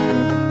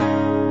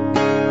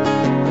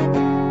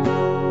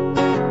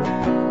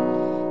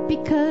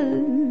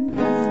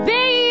 Because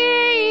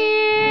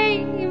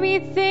baby,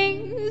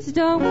 things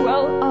don't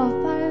grow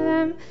up by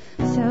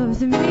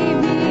themselves, and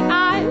maybe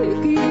I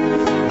could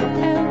use some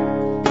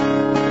help.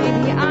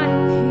 Maybe I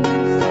could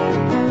use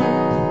some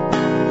help.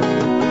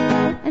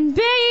 And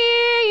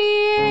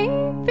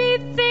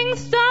baby,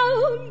 things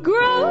don't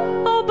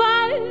grow all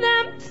by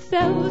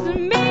themselves,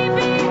 and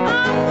maybe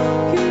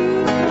I could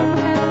use some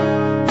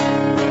help.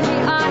 Maybe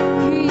I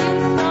could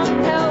use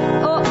some help.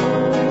 Oh,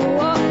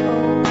 oh, oh,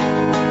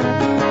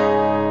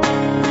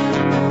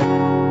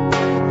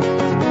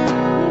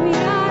 maybe I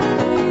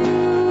could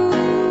use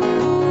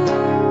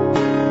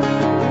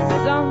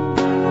some.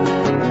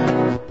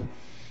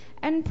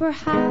 And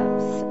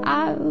perhaps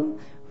I'll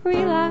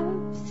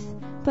relapse,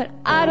 but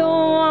I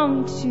don't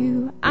want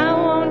to, I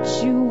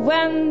want you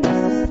when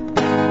this is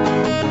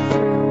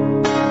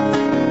through.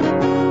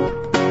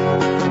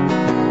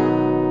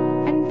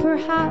 And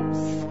perhaps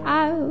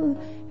I'll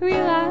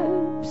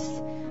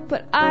relapse,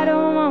 but I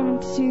don't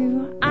want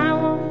to, I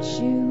want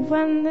you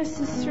when this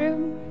is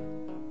through.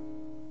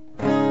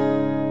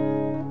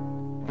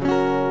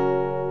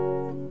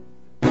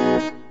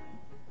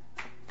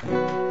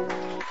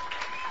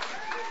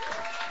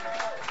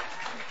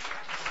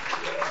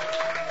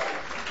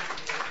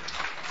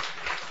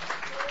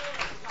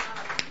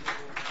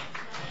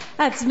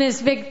 That's Miss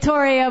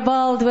Victoria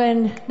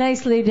Baldwin.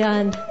 Nicely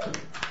done.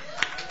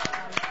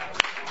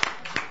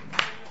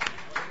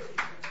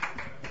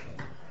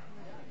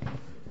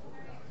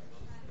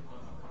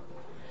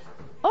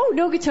 Oh,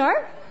 no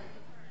guitar?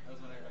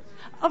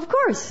 Of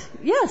course,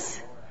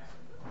 yes.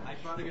 I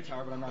brought a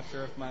guitar, but I'm not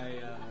sure if my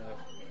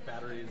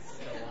battery is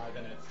still alive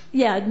in it.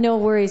 Yeah, no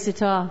worries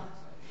at all.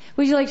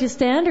 Would you like to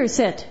stand or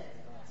sit?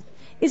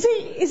 Is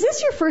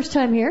this your first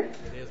time here?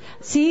 It is.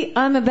 See,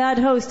 I'm a bad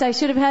host. I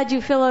should have had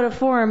you fill out a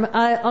form.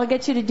 I'll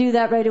get you to do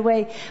that right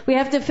away. We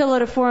have to fill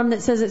out a form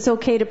that says it's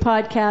okay to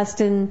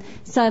podcast and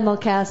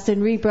simulcast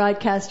and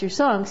rebroadcast your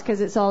songs because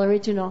it's all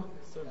original.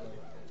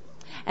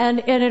 And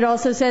it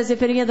also says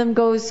if any of them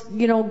goes,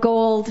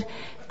 gold,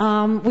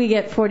 we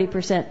get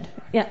 40%.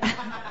 Yeah.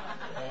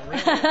 Oh,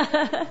 really?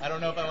 I don't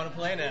know if I want to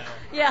play now.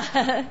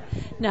 Yeah.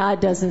 No,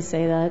 it doesn't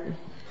say that.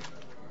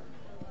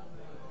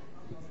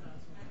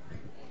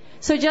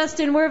 So,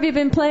 Justin, where have you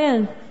been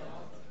playing?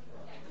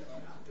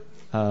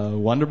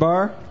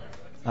 Wonderbar.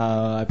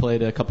 I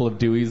played a couple of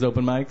Dewey's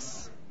open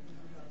mics.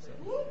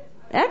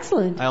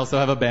 Excellent. I also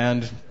have a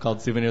band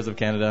called Souvenirs of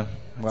Canada.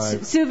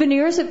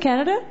 Souvenirs of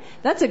Canada?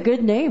 That's a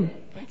good name.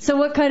 So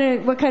what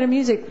kind of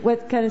music?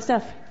 What kind of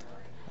stuff?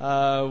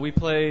 We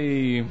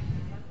play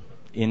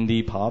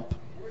indie pop,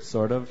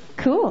 sort of.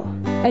 Cool.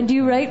 And do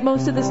you write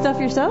most of the stuff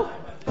yourself?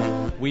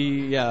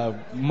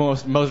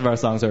 Most of our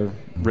songs are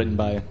written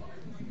by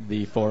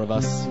the four of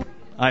us.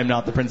 I'm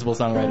not the principal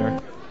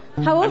songwriter.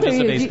 How old are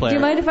you? Do you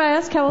mind if I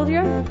ask how old you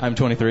are? I'm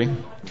 23.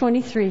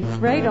 23.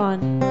 Right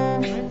on.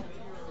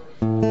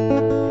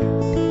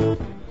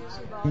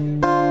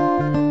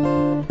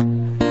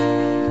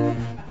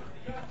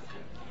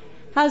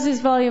 How's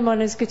his volume on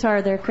his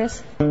guitar there,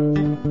 Chris? I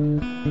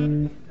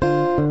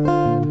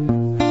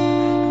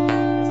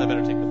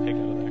better take the pick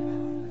out of there.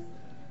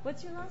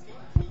 What's your last name?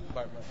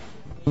 Bartlett.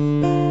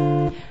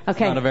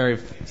 Okay. It's not a very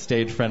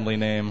stage-friendly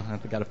name.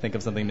 I've got to think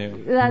of something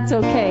new. That's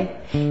okay.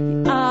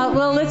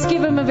 Well, let's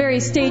give him a very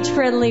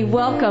stage-friendly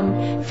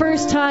welcome.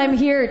 First time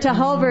here to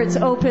Halbert's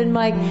open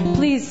mic.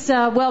 Please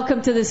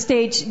welcome to the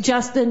stage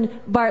Justin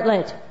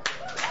Bartlett.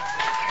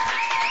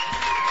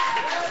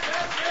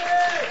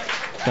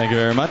 Thank you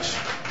very much.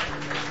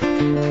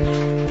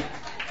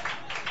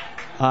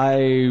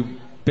 I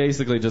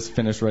basically just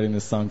finished writing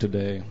this song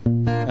today,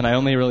 and I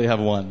only really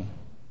have one.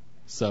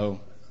 So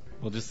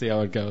we'll just see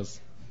how it goes.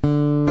 We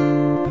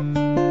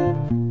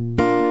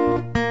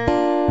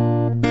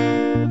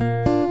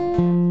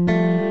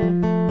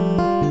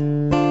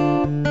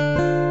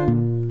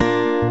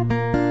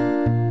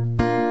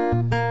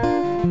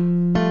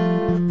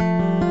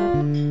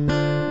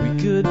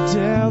could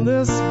tear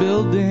this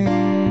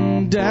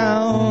building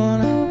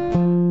down.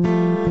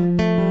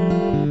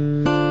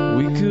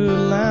 We could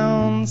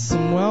land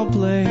some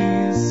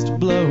well-placed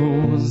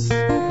blows.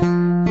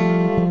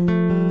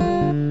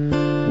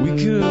 We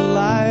could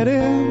light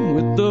it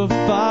with the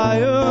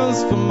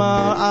fires from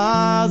our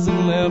eyes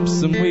and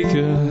lips, and we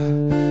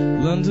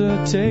could learn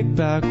to take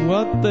back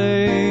what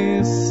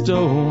they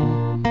stole.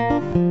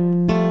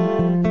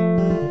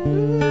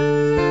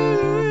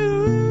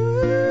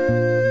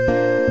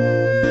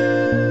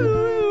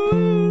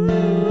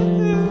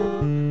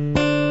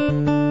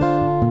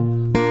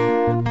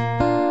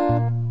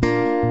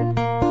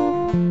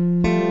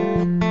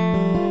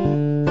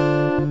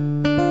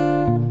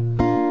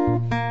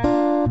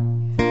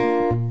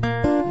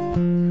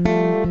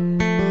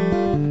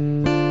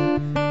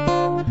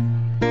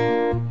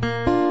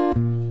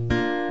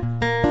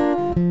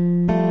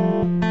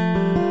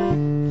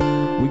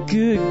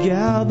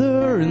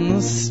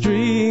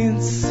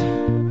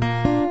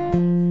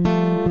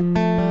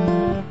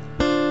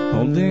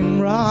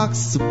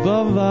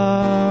 Above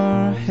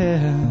our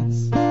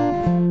heads,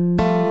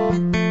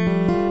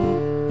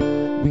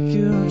 we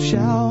could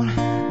shout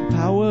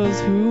powers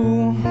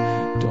who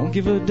don't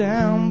give a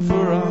damn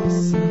for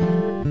us,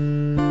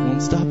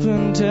 won't stop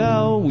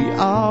until we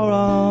are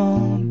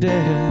all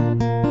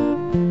dead.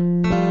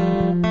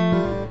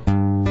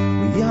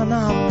 We are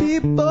not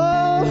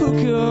people who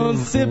could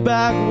sit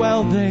back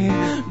while they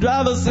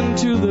drive us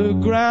into the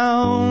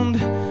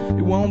ground.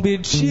 It won't be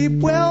cheap,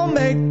 we'll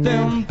make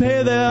them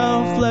pay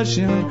their flesh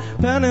and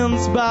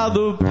penance by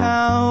the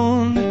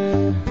pound.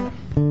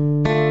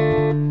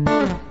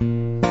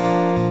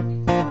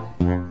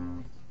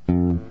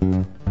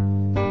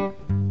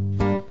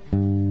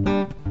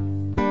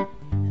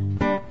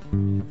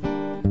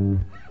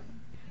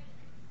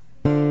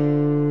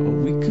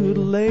 We could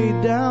lay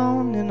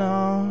down in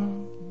our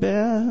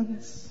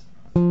beds,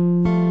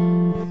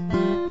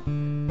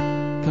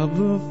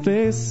 cover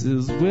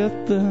faces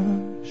with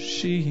the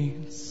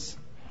sheets.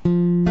 We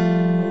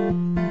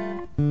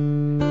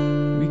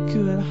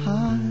could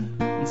hide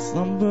and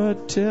slumber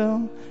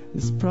till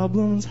these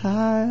problems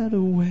hide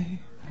away.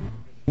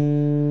 But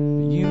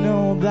you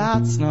know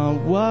that's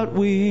not what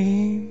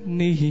we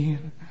need.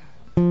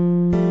 We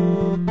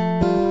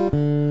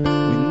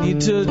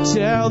need to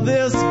tear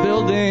this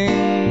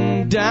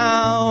building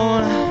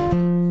down.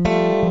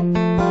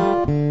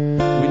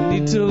 We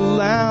need to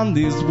land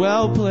these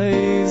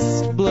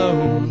well-placed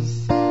blows.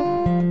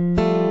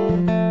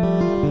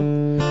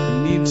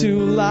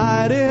 To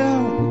light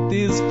it with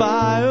these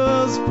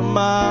fires from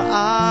our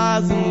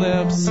eyes and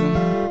lips,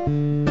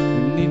 and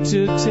we need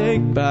to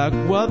take back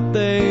what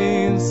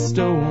they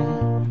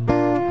stole.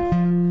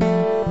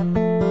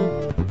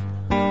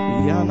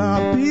 We are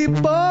not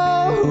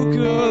people who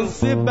could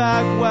sit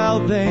back while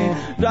they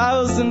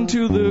drive us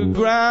into the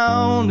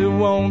ground. It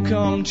won't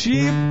come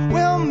cheap,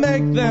 we'll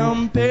make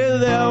them pay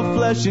their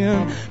flesh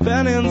and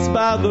penance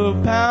by the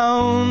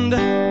pound.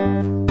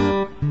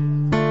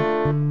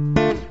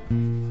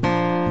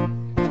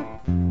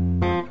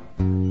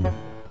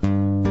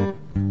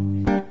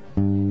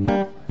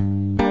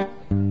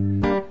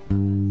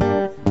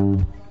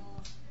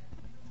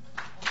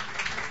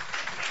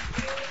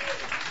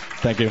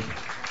 Thank you.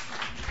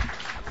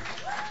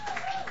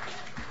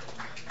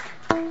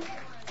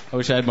 I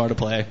wish I had more to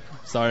play.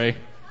 Sorry.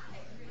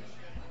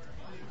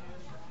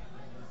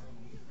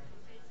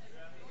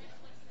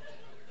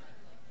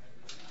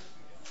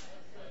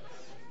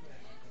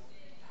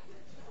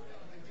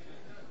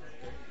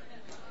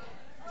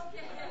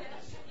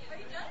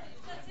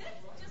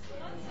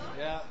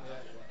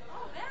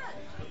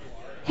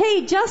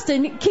 Hey,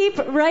 Justin, keep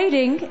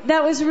writing.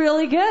 That was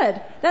really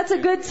good. That's a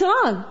good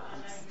song.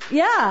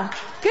 Yeah,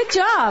 good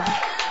job.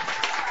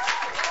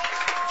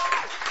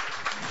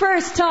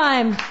 First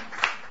time.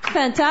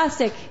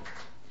 Fantastic.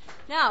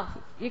 Now,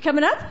 you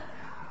coming up?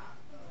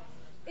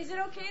 Is it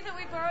okay that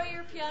we borrow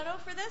your piano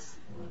for this?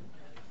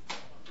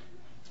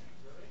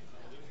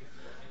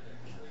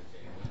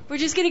 We're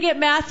just going to get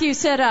Matthew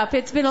set up.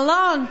 It's been a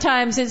long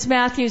time since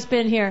Matthew's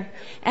been here.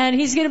 And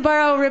he's going to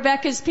borrow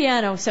Rebecca's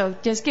piano. So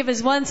just give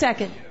us 1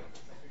 second.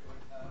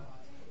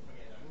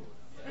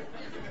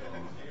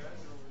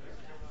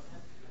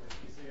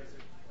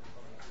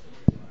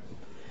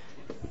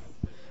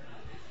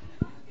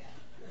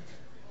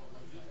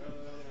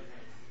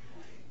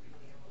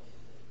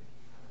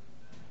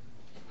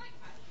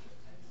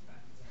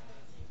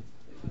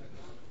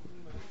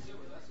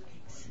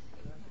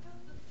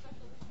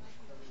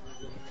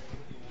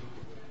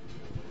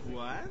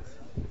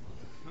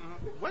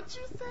 What'd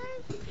you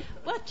say?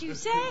 What'd you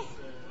say?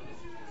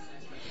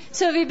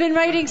 So have you been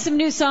writing some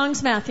new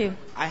songs, Matthew?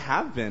 I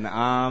have been.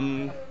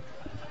 A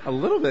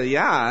little bit,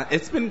 yeah.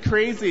 It's been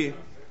crazy.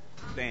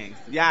 Thanks.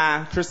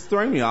 Yeah, Chris is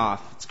throwing me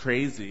off. It's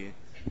crazy.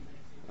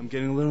 I'm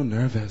getting a little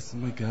nervous. Oh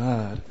my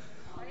god.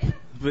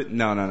 But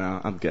no.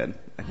 I'm good.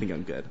 I think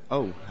I'm good.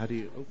 Oh, how do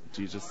you? Oh,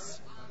 do you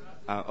just?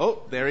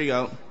 There we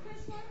go.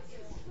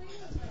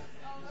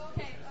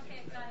 Okay,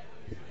 got it.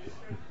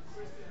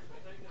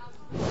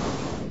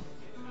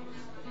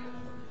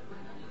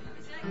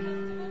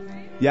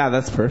 Yeah,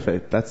 that's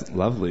perfect. That's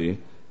lovely.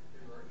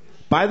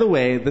 By the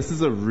way, this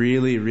is a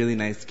really, really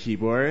nice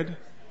keyboard.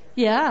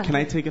 Yeah. Can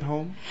I take it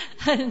home?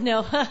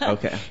 No.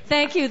 Okay.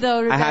 Thank you,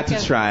 though, Rebecca. I had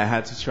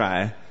to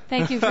try.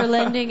 Thank you for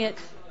lending it.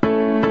 All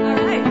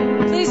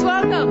right. Please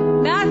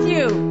welcome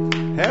Matthew.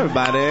 Hey,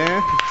 everybody.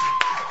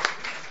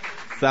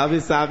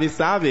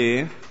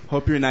 Sabi.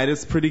 Hope your night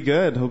is pretty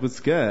good. Hope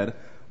it's good.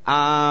 So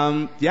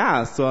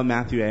I'm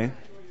Matthew A.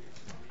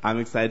 I'm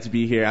excited to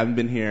be here. I haven't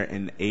been here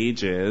in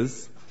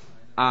ages.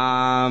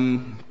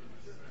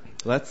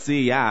 Let's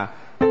see, yeah.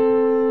 The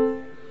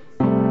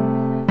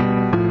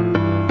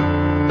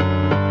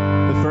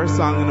first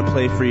song I'm gonna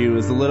play for you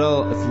is a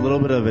little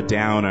bit of a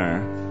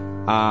downer.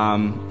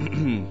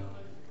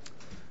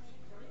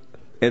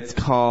 It's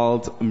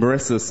called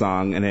Marissa's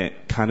Song, and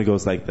it kind of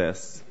goes like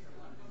this.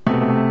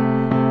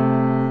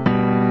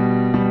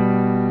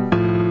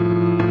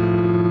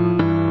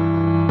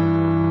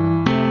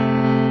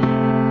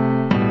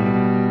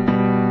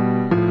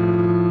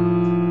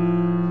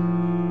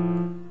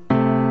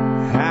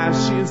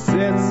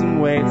 Sits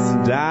and waits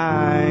to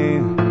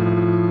die,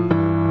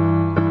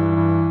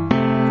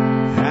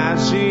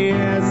 as she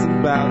is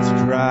about to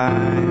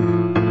cry.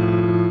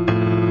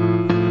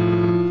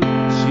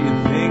 She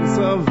thinks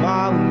of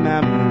all the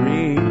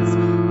memories,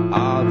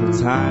 all the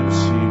times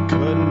she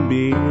couldn't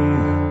be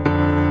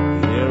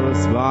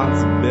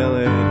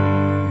irresponsibility,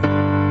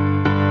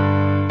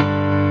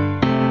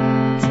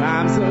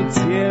 times of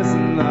tears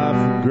and of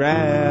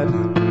regret.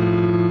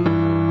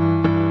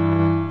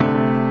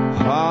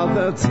 All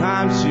the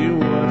times she would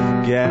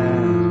forget.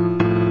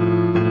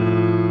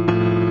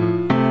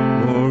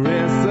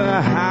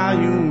 Marissa, how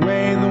you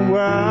weigh the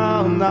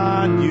world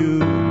on you.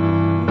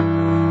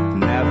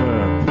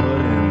 Never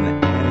put in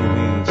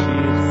anything she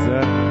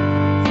deserved.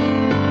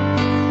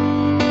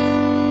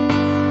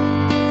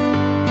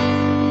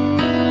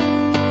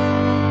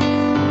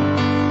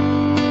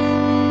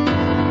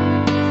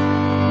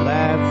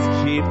 Let's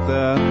keep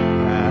the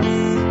past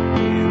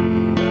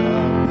in the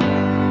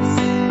past.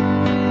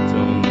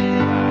 Don't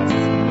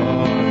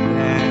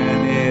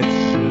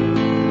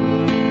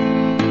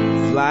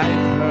life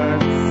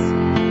hurts,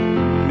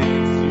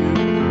 makes you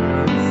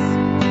hurt,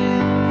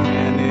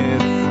 and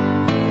it's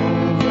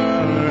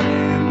over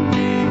in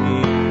the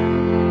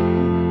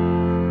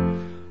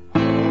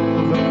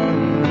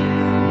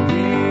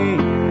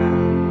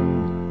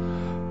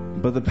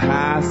end. But the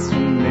past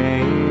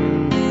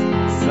remains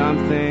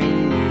something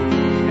you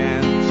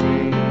can't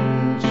change.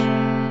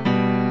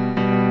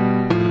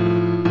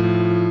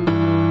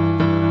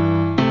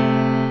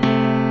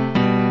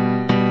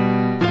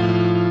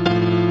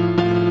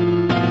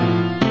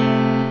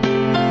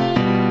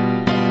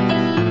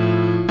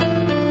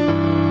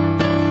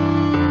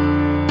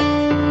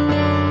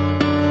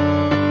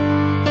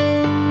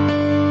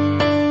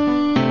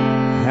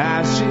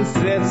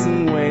 Sits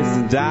and waits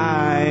to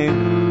die.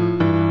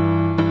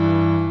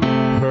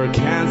 Her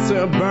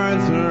cancer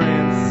burns her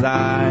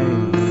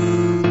insides.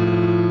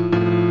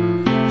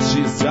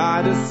 She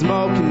started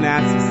smoking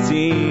at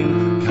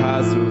 16,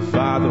 'cause her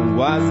father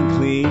wasn't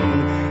clean.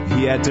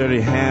 He had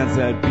dirty hands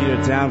that beat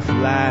her down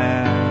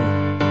flat.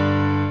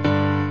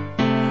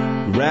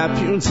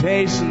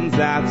 Reputations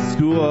at the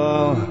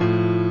school.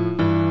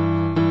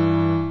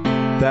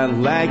 That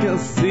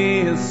legacy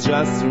is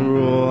just a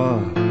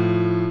rule.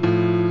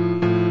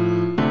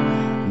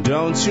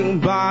 Don't you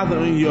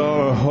bother,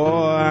 you're a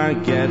whore.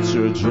 Get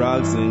your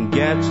drugs and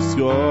get your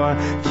score.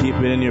 Keep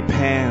it in your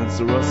pants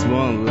or else it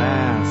won't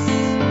last.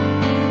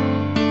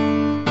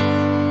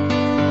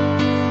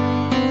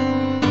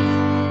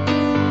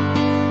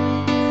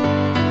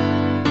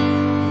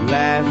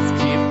 Let's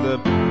keep the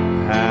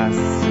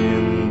past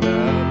in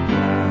the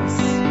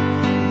past.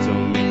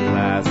 Don't make it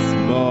last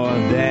more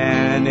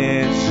than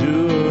it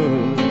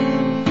should.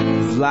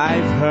 'Cause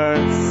life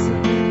hurts,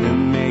 it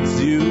makes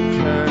you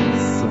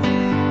curse,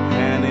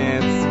 and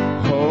it's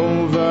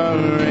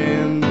over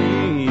in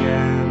the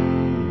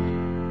end.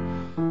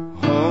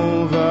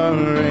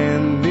 Over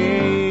in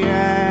the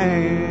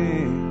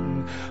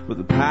end. But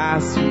the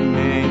past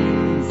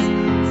remains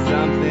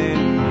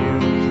something you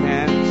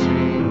can't change.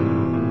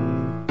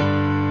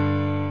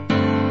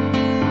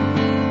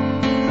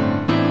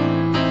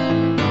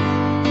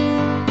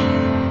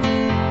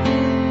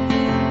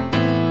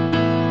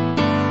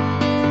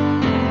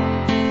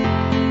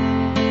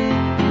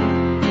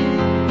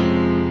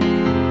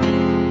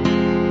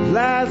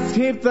 Let's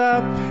keep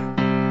the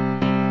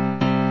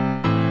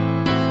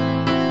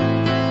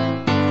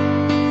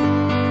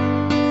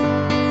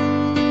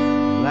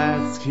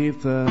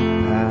keep the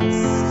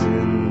past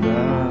in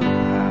the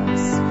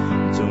past.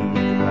 Don't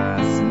make it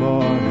last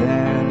more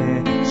than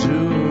it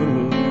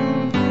should.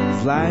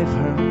 'Cause life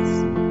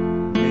hurts,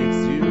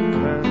 makes you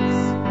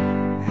curse,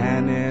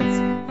 and it's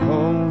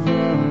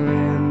over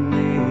in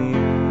the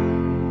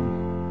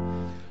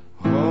end.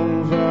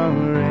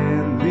 Over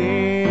in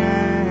the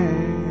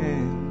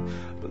end.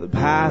 But the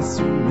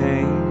past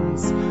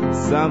remains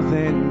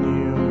something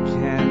you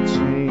can't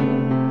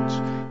change.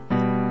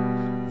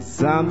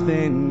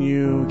 Something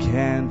you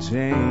can't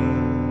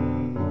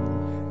change.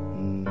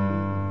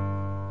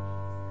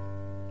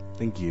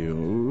 Thank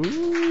you.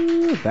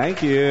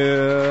 Thank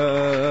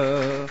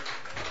you.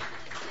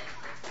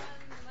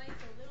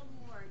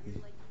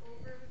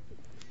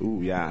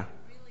 Ooh, yeah.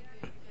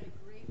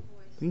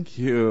 Thank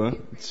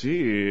you.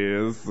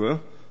 Jeez.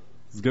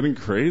 It's getting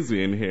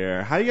crazy in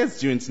here. How are you guys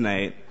doing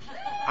tonight?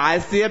 I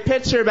see a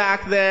picture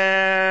back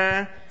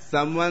there.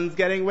 Someone's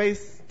getting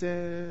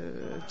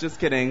wasted. Just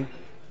kidding.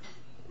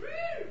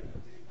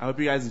 I hope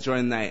you guys enjoy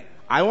the night.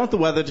 I want the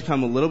weather to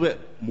come a little bit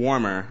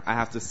warmer, I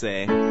have to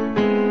say,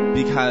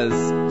 because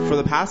for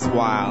the past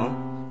while,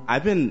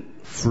 I've been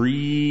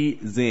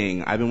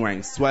freezing. I've been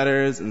wearing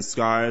sweaters and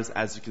scarves,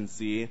 as you can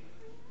see.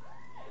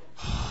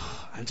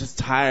 I'm just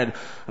tired.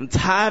 I'm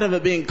tired of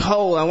it being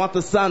cold. I want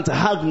the sun to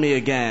hug me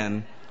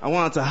again. I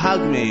want it to hug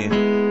me.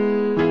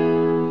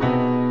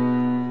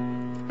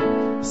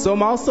 So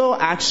I'm also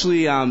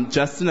actually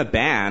just in a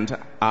band.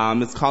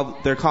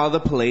 They're called the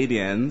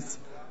Palladians.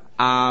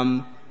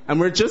 And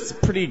we're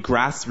just pretty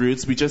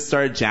grassroots. We just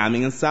started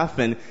jamming and stuff.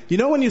 And you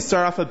know when you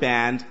start off a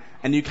band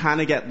and you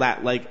kind of get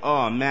that, like,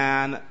 oh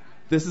man,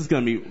 this is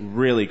going to be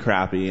really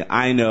crappy.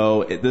 I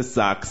know, this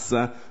sucks.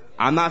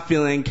 I'm not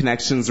feeling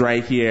connections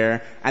right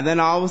here. And then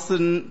all of a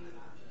sudden,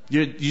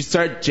 you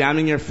start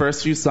jamming your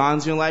first few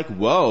songs. And you're like,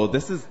 whoa,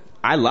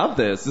 I love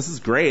this. This is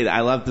great.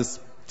 I love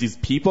these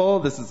people.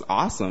 This is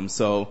awesome.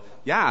 So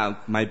yeah,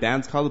 my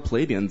band's called the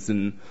Palladians,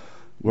 and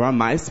we're on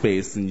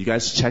MySpace, and you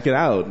guys should check it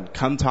out.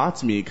 Come talk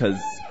to me,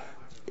 because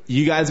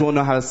you guys won't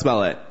know how to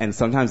spell it, and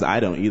sometimes I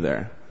don't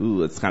either.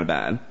 Ooh, it's kind of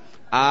bad.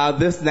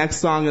 This next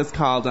song is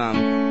called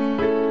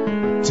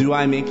Do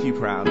I Make You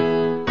Proud?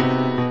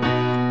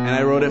 And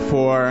I wrote it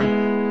for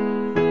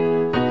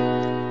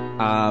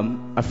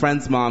a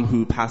friend's mom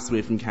who passed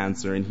away from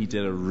cancer, and he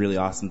did a really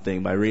awesome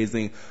thing by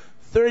raising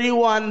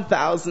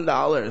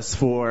 $31,000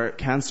 for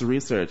cancer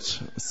research.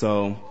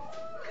 So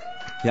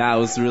yeah, it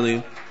was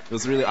really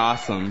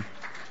awesome.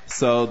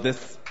 So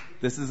this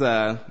is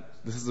a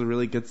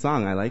really good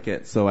song. I like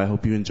it. So I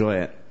hope you enjoy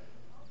it.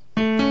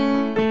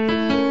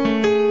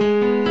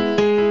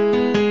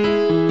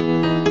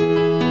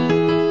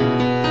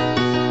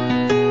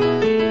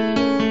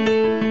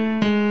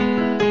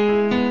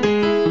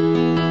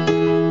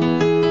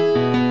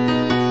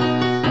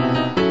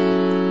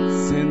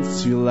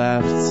 Since you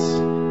left,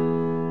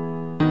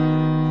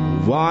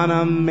 I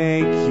wanna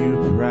make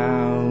you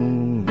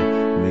proud,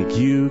 make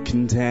you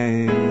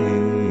content.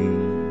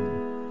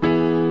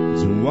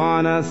 Don't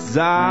wanna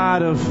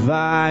start a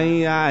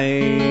fight,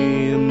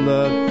 I'm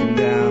looking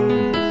down.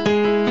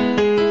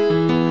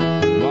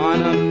 I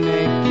wanna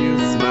make you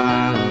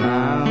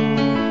smile,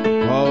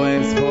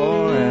 always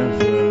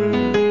forever.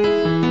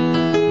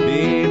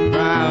 Be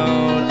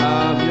proud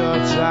of your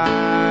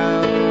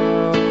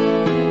child.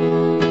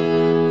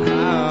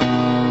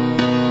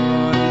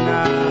 Oh,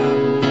 now,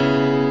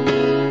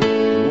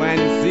 when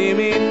you see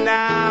me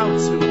now,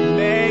 to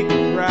make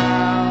you proud.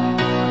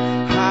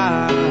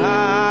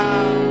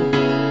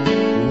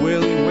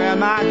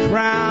 My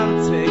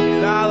crown, take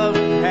it all over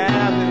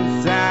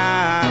heaven's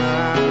down.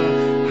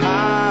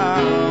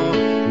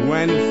 Oh,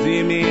 when you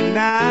see me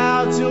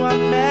now, do I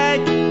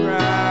make you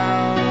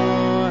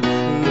proud?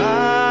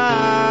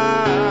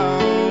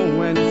 Oh,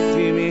 when you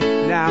see me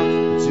now,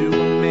 do I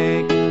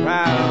make you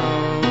proud?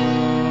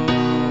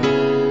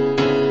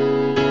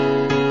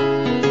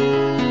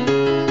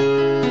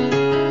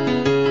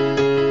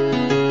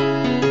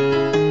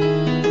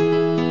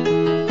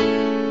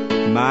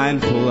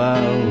 Mindful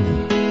of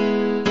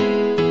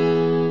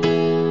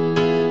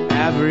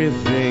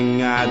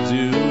everything I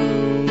do,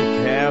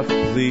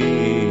 careful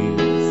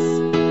please.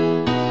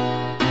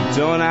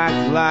 Don't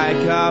act like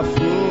a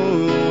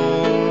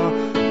fool,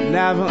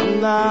 never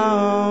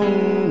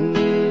alone.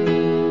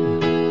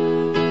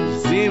 You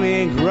see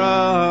me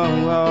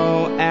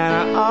grow, and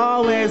I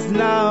always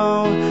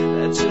know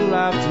that you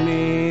loved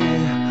me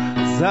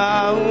so.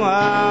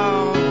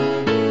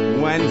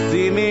 When you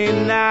see me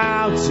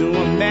now, to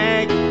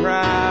make you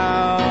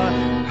proud.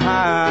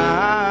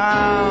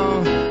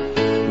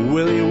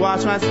 Will you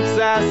watch my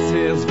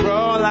successes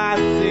grow like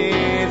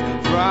seeds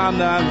from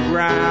the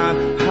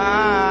ground?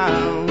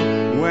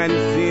 When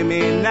you see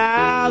me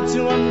now,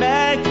 to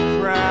make you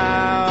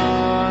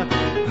proud.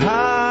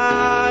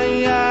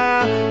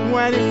 Yeah.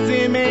 When you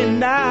see me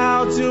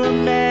now, to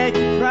make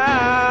you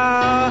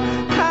proud.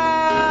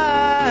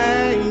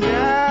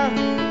 Yeah.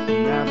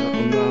 Never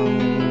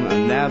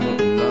alone, never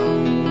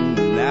alone,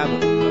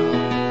 never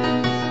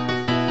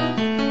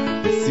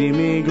alone. You see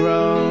me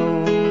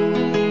grow,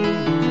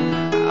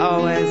 I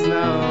always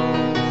know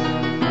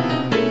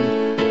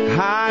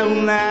I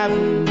will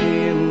never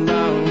be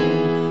alone.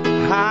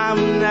 I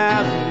will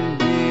never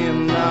be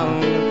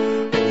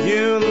alone.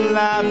 You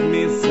love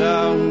me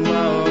so.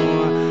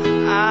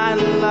 I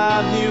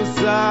love you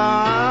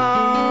so.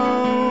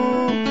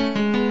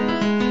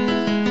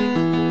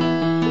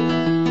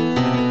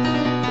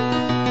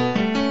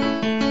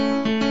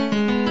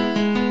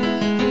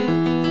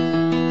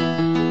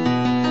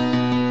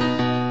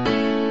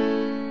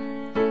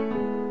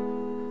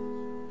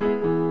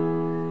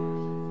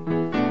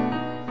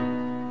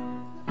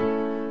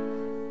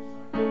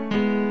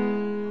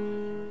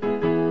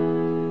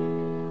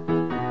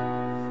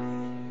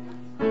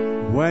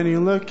 When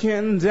you're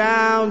looking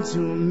down to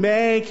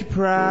make you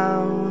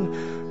proud,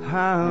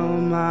 oh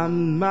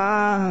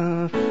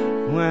mama.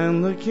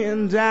 When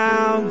looking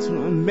down to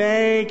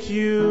make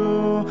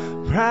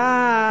you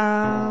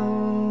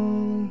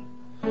proud.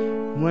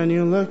 When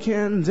you're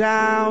looking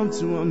down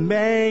to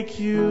make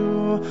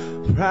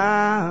you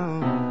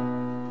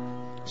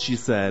proud. She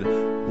said,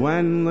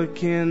 when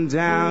looking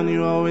down,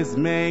 you always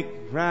make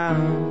me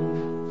proud.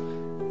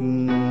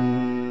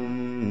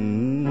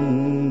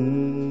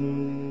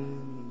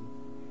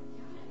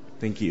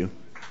 Thank you.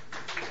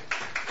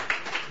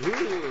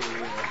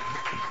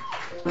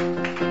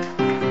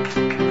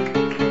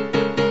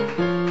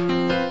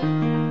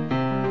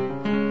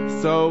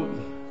 So,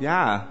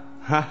 yeah.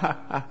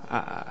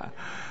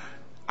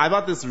 I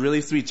bought this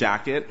really sweet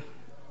jacket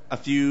a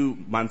few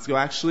months ago,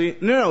 actually.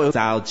 No, it was a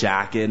style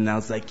jacket, and I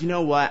was like, you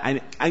know what?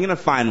 I'm going to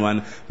find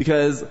one,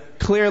 because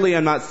clearly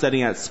I'm not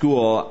studying at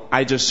school.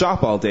 I just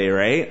shop all day,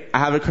 right? I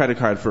have a credit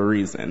card for a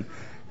reason.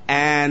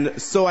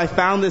 And so I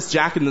found this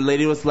jacket, and the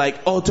lady was like,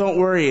 oh, don't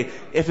worry.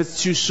 If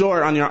it's too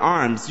short on your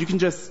arms, you can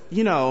just,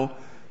 you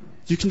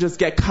can just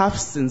get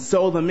cuffs and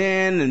sew them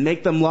in and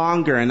make them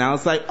longer. And I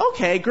was like,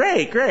 okay,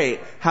 great.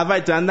 Have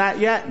I done that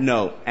yet?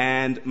 No.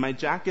 And my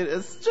jacket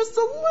is just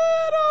a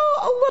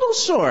little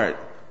short.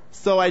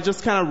 So I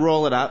just kind of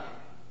roll it up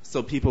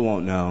so people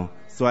won't know.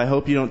 So I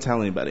hope you don't tell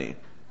anybody.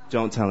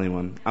 Don't tell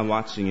anyone. I'm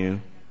watching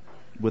you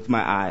with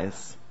my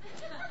eyes.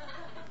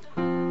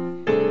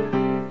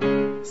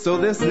 So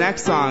this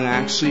next song,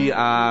 actually,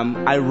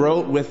 I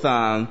wrote with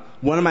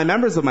one of my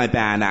members of my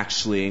band,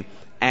 actually.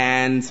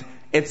 And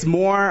it's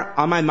more,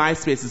 on my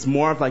MySpace, it's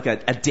more of like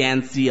a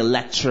dancey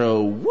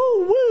electro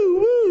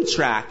woo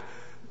track.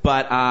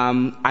 But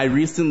I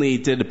recently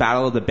did a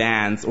Battle of the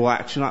Bands, well,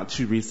 actually not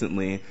too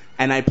recently,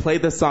 and I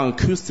played this song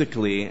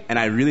acoustically, and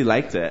I really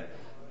liked it.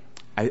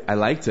 I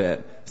liked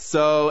it.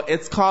 So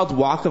it's called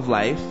Walk of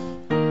Life,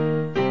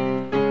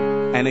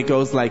 and it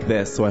goes like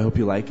this, so I hope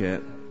you like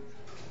it.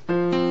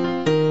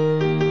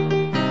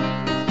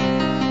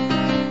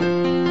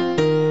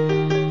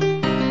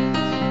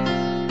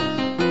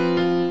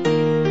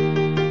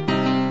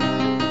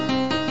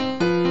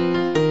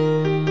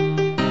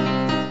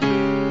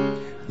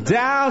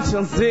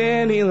 Downtown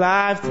city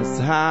life, that's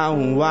how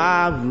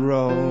I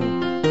roll.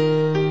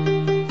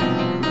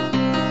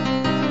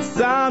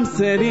 Some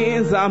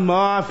cities are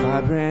more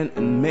vibrant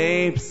and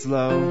maybe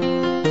slow.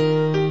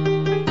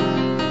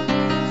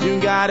 You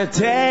gotta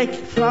take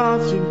your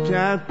clothes, you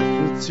gotta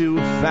go to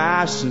a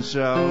fashion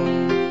show.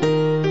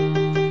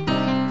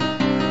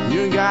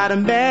 You gotta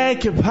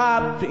make it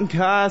pop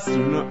because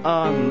sooner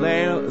or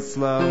later it's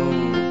slow.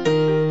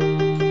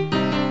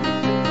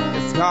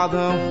 It's called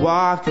the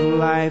walk of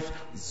life.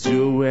 Let's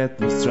do it,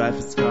 no strife.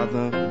 It's called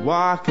the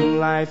walk of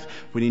life.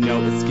 When you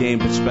know this game,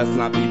 but you best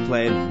not be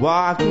played.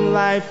 Walk of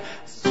life.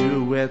 Let's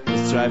do it, no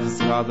strife. It's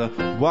called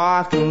the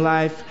walk of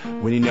life.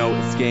 When you know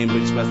this game, but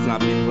you best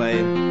not be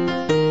played.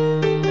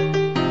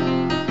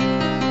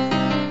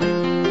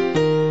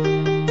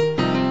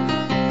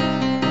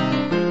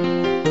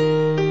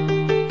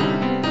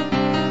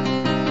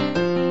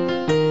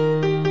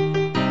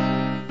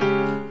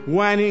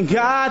 When you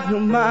got no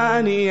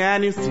money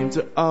and you seem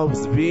to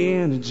always be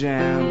in a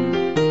jam,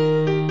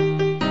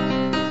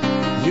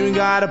 you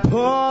gotta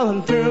pull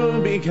them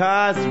through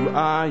because you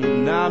are your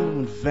number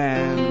one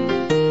fan.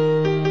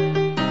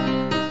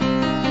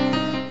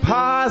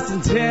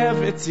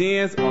 Positivity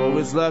is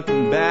always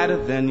looking better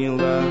than you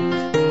look.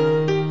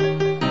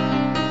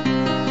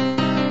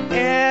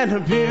 Inner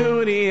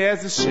beauty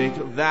is a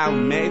shaker that will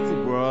make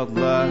the world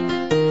look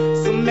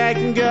so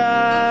making good.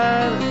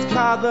 It's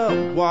called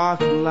the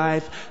walk of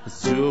life.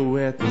 Let's do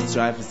it with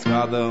strife. It's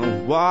called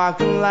the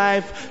walk of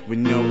life. We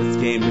know this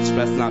game which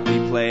best not be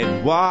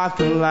played. Walk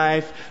of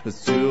life.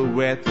 Let's do it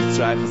with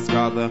strife. It's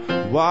called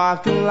the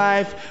walk of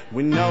life.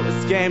 We know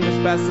this game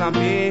which best not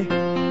be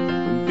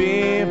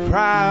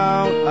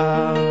proud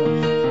of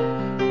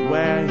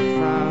where you're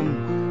from.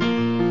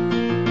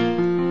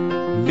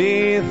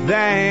 Be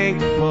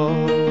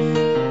thankful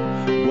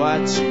for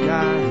what you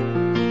got.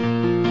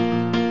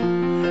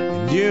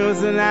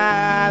 Use it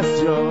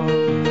as your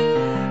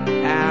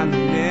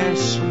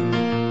ammunition.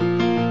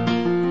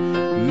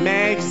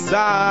 Make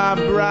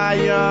Sabra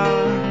your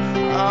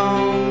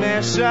own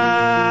mission.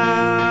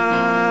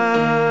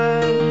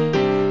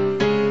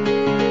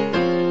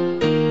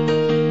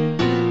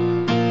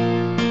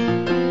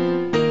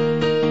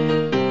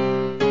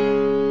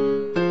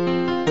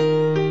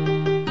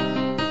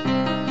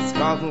 It's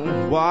called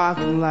the walk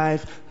of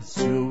life. Let's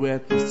do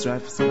it with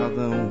strife. It's called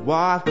the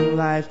walk of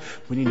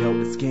life. When you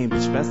know this game,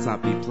 which best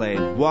not be played.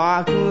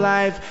 Walk of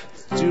life.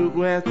 Let's do it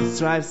with the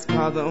strife. It's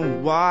called the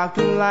walk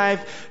of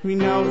life. We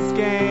know this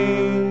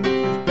game,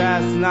 which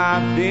best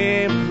not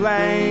be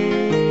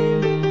played.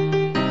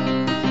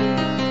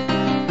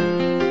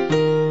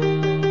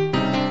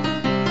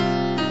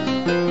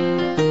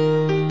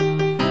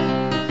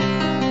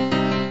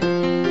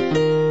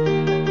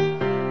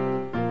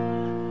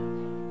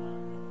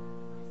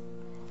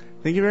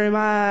 Thank you very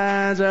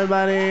much,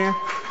 everybody.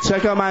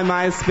 Check out my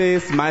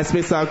MySpace,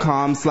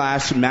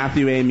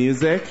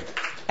 myspace.com/MatthewAMusic.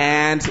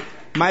 And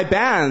my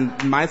band,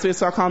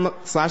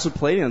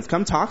 myspace.com/ThePalladians.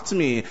 Come talk to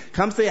me.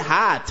 Come say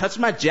hi. Touch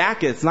my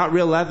jacket. It's not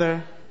real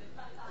leather.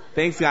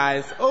 Thanks,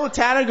 guys. Oh,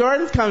 Tanner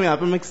Gordon's coming up.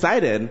 I'm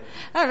excited.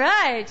 All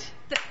right.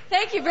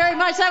 Thank you very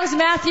much. That was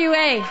Matthew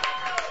A. Yeah,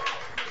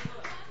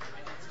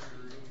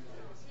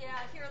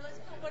 here, let's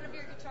put one of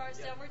your guitars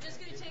down. We're just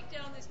going to take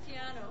down this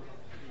piano.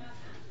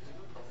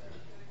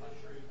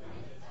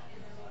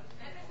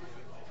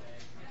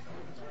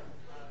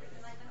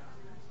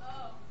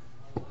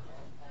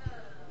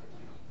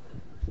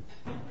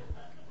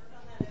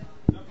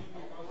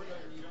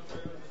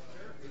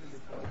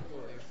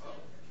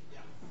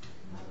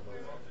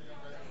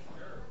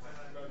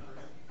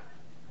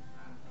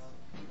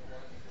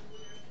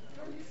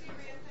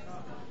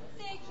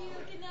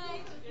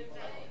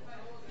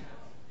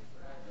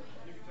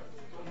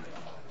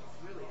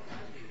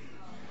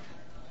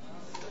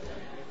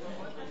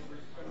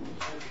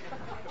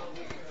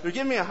 You're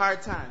giving me a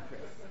hard time,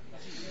 Chris.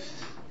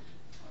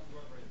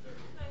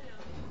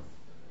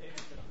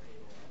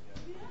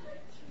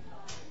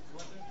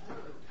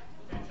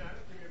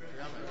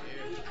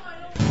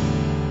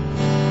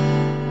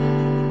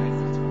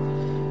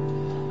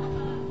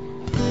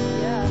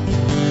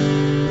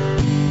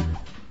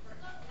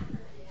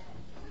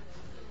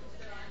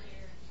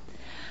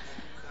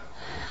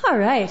 All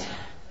right.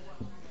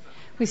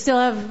 We still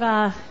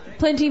have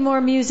plenty more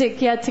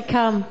music yet to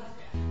come.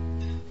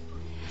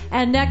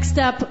 And next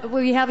up,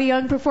 we have a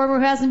young performer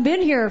who hasn't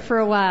been here for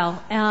a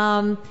while.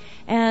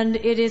 And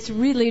it is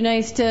really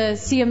nice to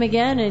see him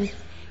again and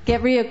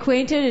get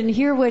reacquainted and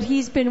hear what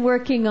he's been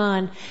working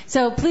on.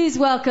 So please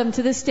welcome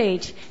to the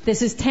stage.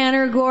 This is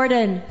Tanner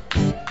Gordon.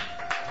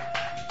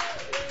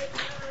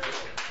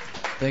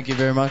 Thank you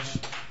very much.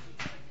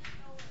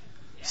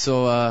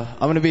 So I'm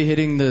going to be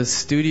hitting the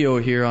studio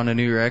here on a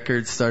new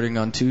record starting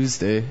on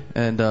Tuesday.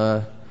 And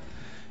yeah,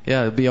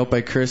 it'll be out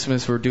by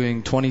Christmas. We're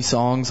doing 20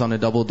 songs on a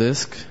double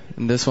disc.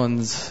 And this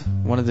one's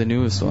one of the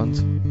newest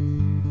ones.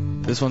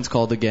 This one's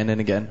called Again and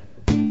Again.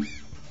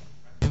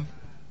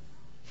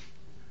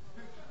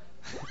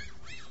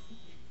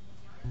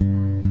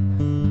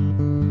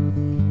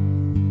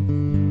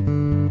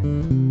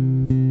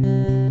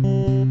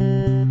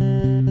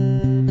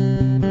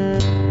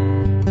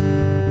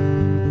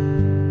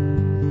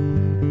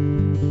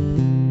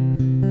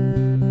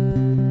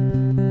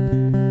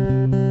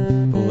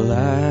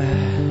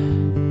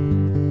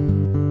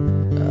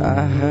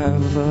 I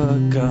have a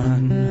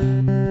gun,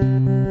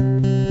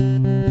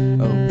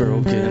 a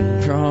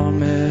broken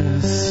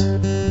promise,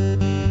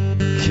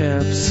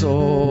 kept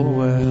so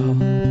well,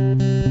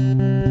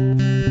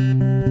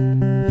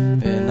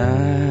 and I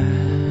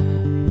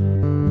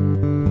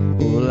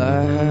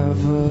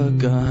have a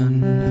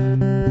gun,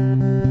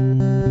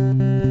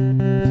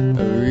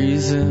 a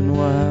reason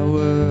why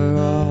we're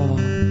all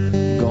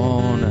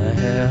going to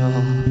hell.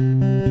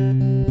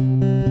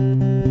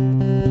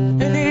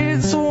 And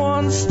it's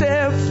one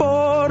step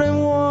forward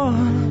and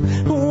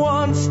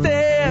one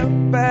step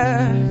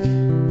back.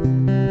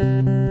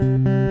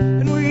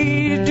 And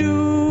we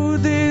do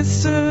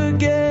this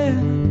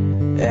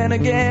again and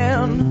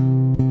again.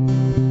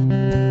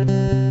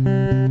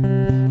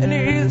 And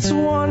it's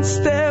one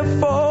step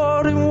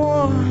forward and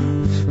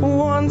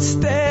one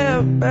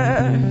step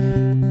back.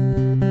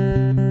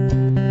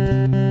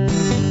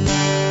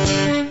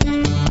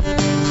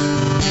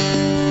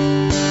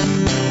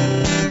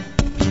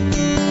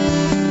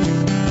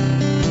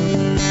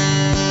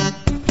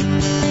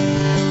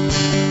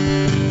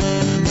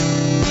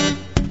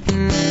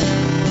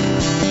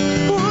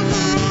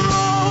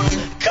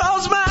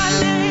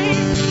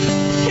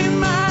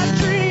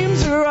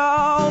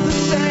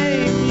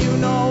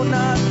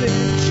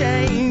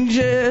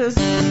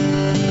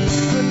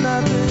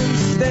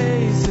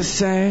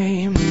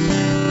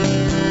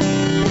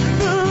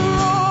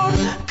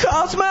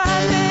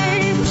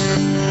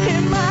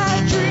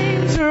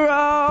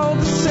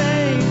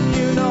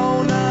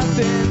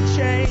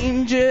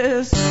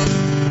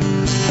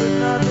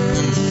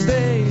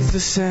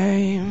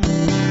 same.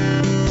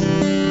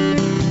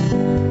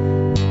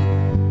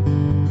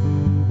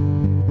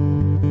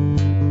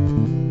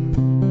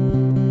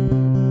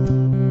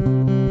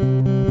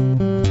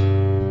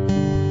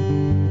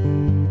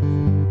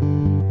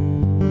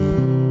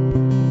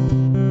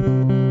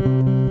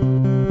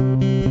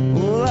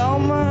 Well, all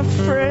my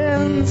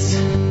friends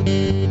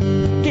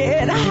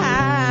get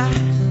high,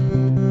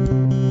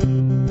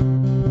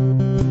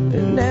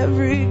 and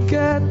every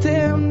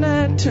goddamn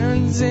night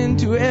turns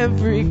into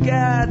every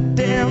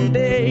goddamn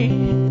day.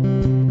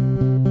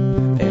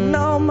 And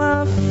all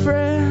my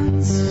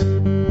friends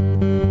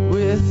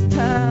with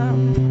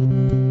time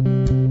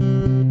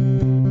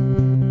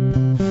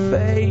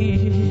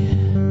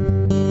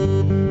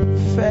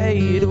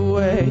fade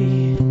away.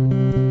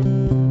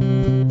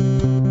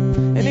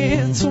 And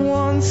it's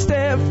one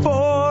step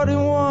forward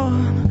and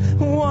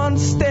one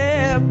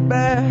step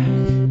back.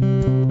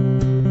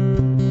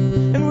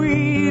 And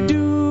we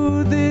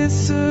do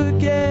this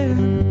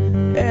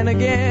again and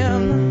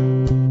again.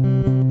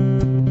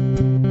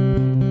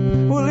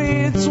 Well,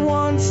 it's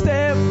one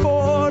step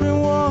forward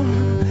and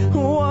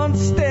one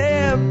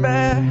step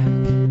back.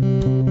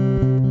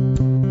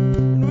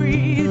 And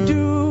we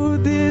do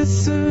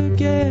this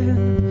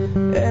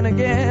again and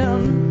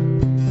again.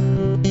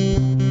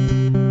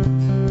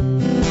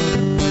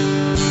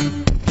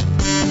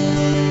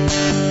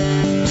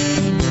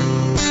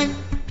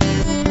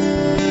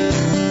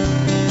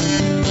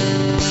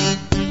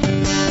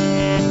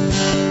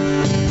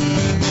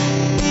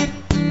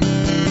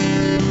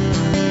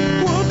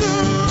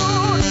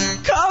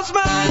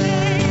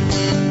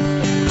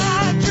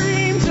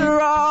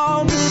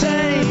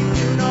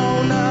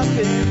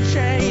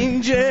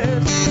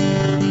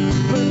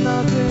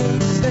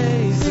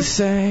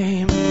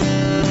 Same.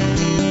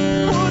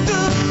 Oh,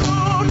 the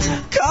moon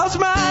calls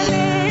my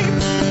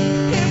name,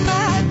 and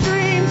my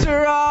dreams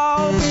are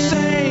all the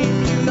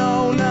same. You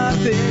know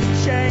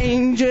nothing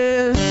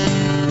changes,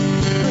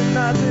 but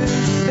nothing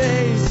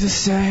stays the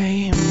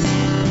same.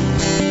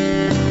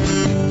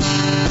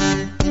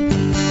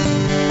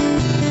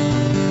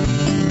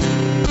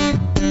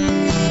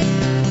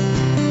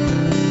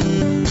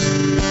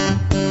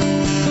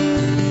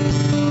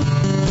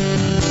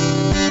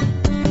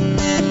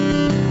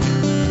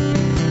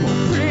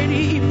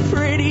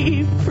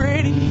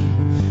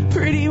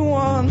 Pretty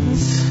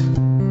ones,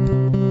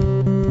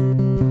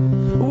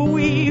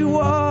 we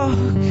walk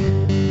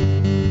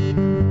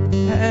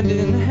hand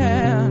in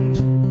hand.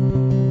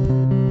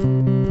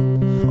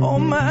 Oh,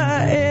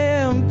 my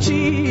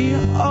empty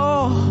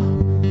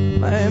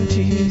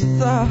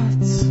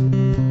thoughts.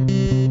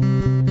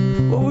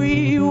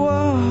 We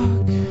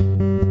walk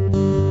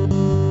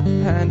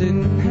hand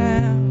in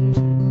hand,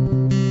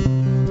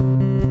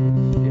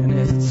 and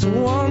it's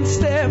one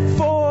step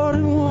forward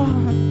and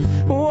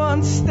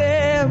one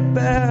step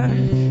back.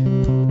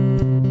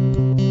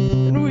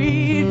 And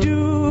we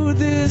do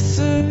this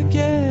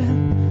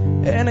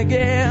again and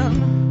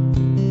again.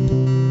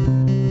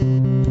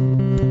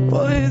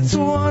 Well, it's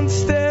one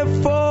step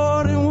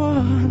forward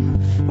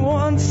and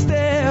one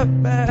step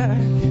back.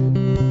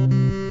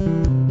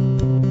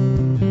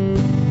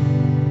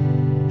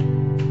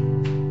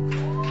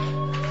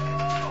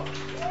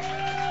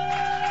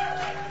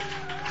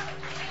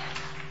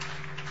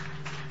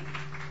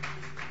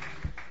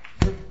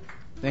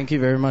 Thank you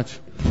very much.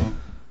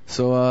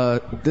 So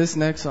this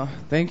next song,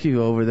 thank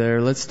you over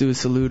there. Let's do a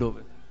salute over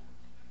there.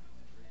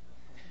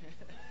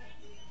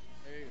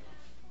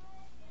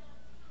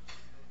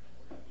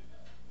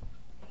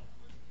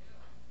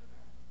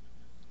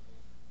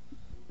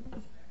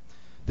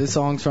 This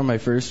song's from my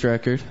first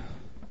record.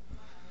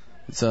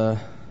 It's I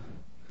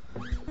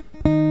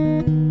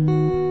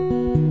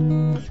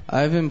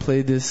haven't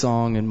played this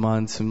song in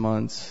months and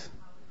months.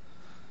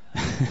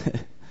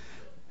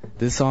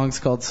 This song's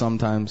called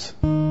Sometimes.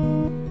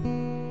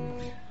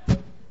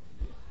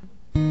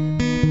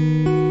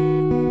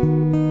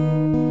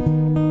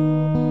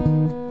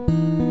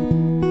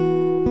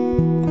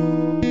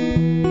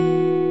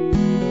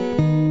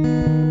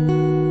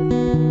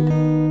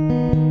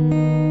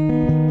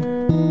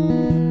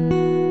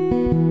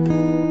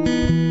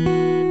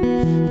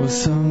 Well,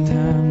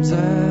 sometimes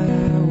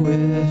I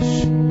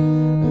wish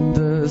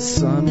the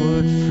sun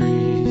would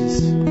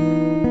freeze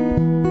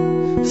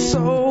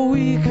so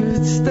we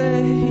could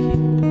stay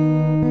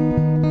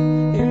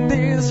in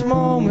this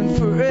moment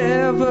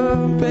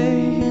forever,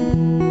 babe.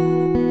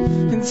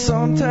 And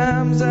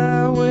sometimes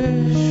I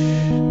wish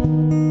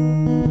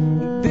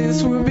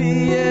this would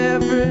be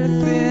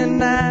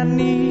everything I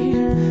need.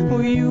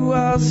 Well, you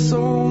are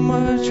so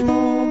much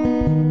more.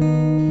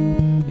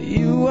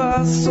 You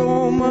are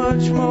so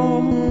much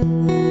more.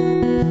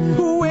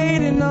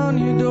 Waiting on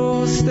your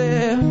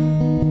doorstep,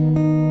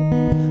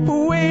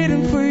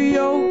 waiting for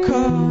your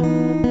call.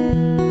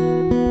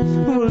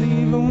 Well,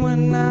 even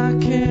when I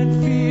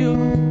can't feel,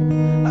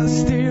 I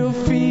still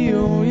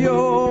feel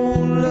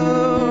your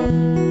love.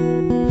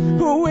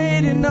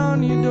 Waiting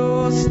on your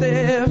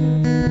doorstep,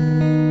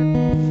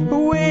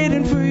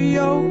 waiting for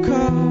your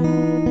call.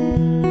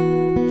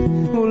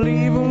 Well,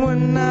 even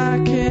when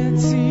I can't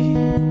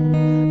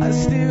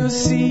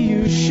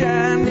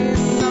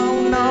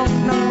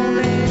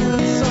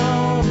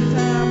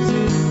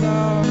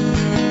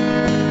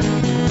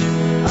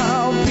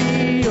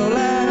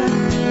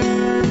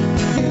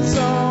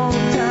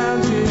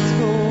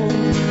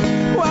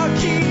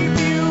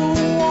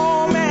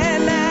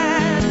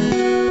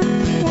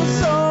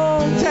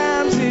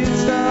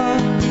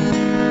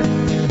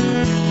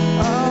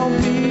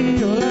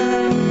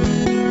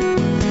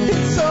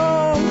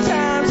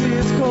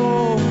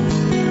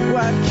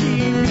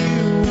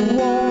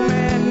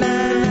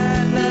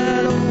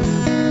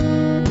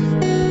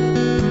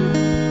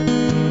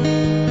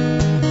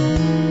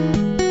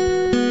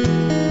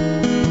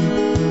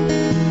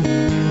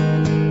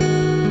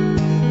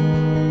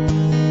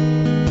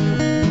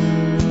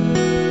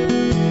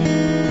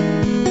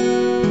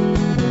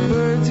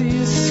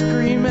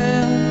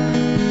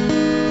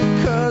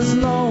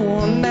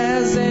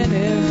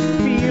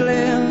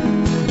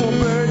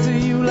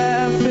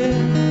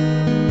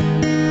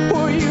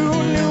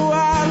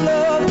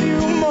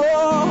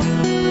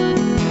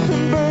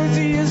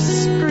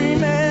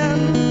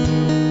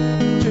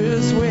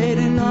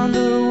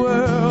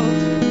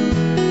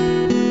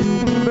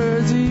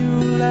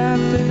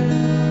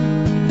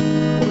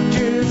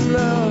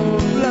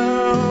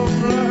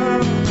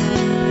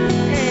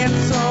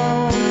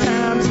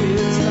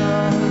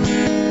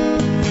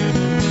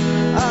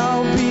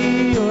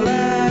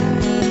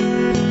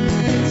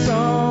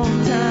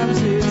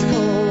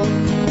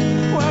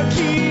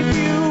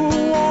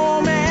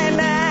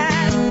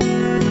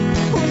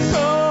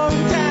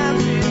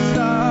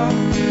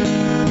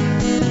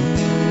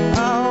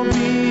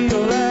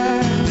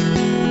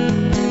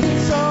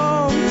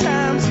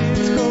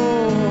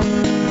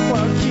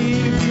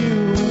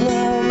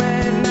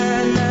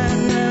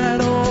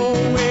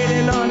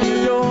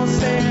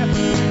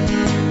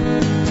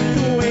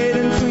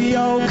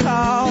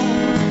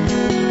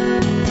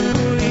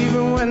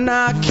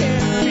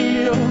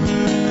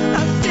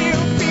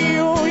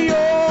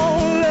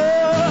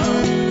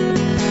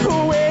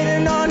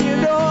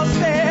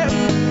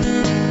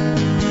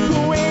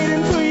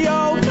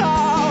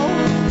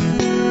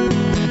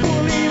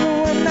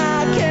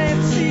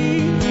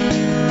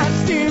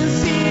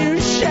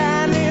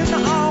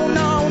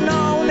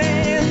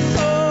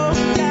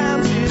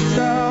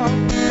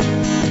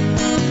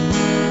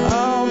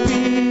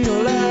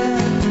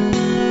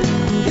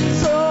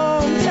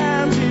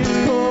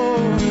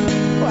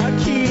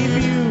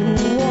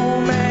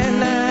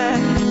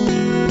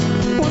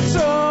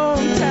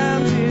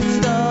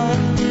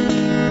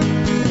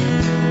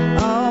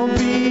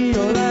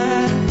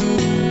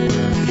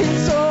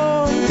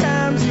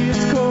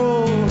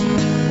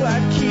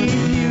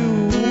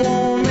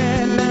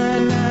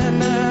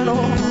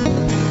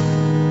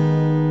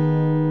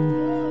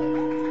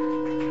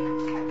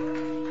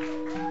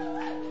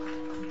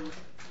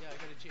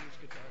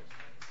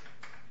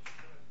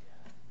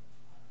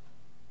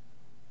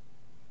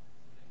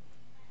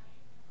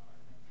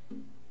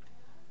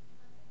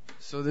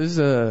So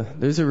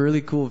there's a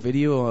really cool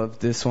video of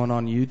this one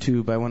on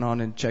YouTube. I went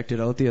on and checked it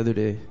out the other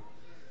day.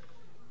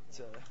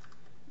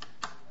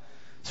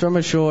 It's from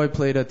a show I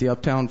played at the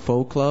Uptown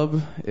Folk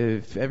Club.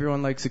 If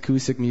everyone likes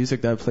acoustic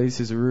music, that place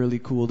is really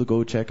cool to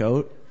go check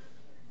out.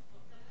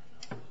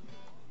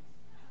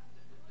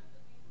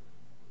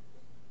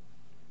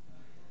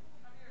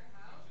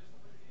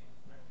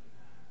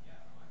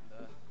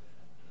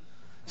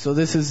 So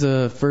this is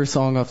the first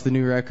song off the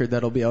new record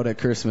that'll be out at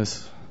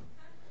Christmas.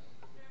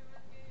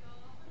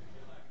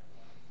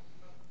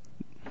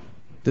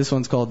 This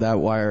one's called That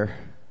Wire.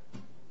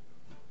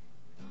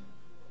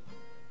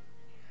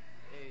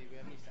 Hey, we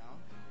have any sound?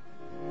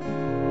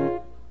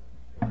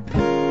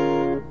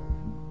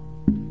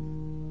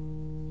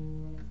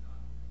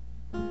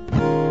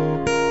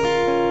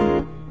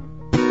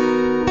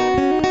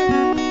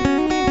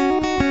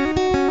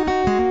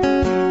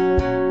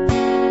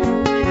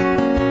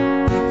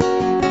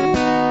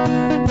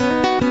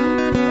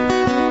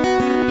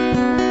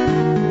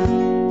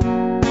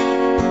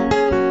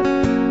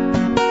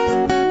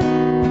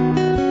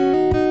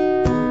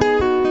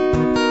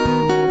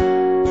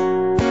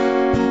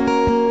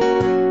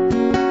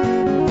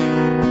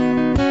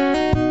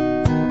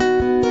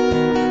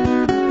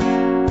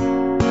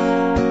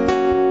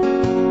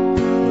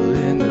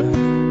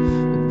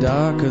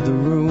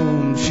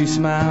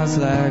 Smiles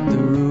like the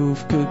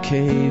roof could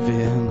cave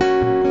in,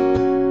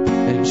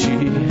 and she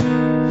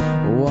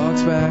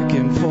walks back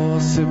and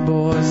forth, said,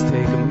 boys,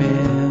 take 'em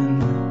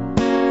in.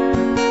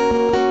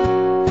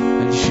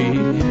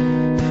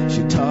 And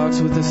she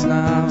talks with a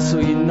smile, so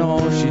you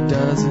know she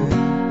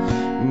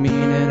doesn't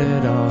mean it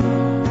at all.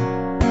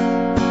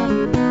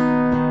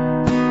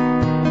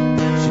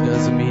 She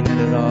doesn't mean it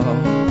at all.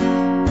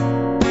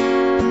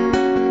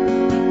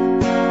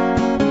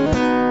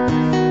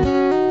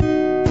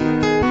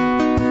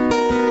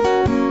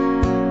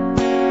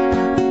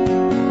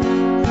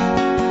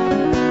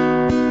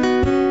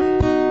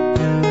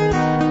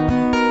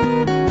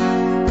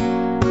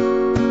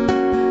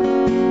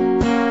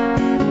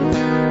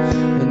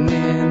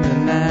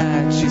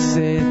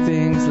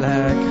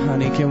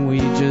 Can we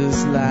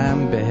just laugh?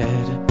 dime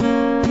bed.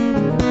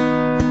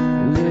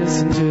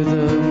 Listen to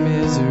the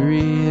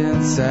misery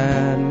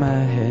inside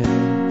my head.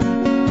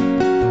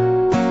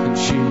 And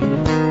she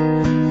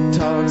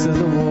talks of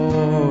the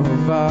war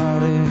of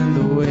art and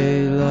the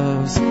way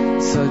love's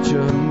such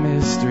a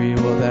mystery.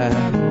 Well,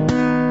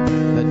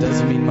 that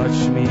doesn't mean much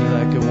to me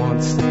like it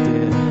once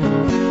did.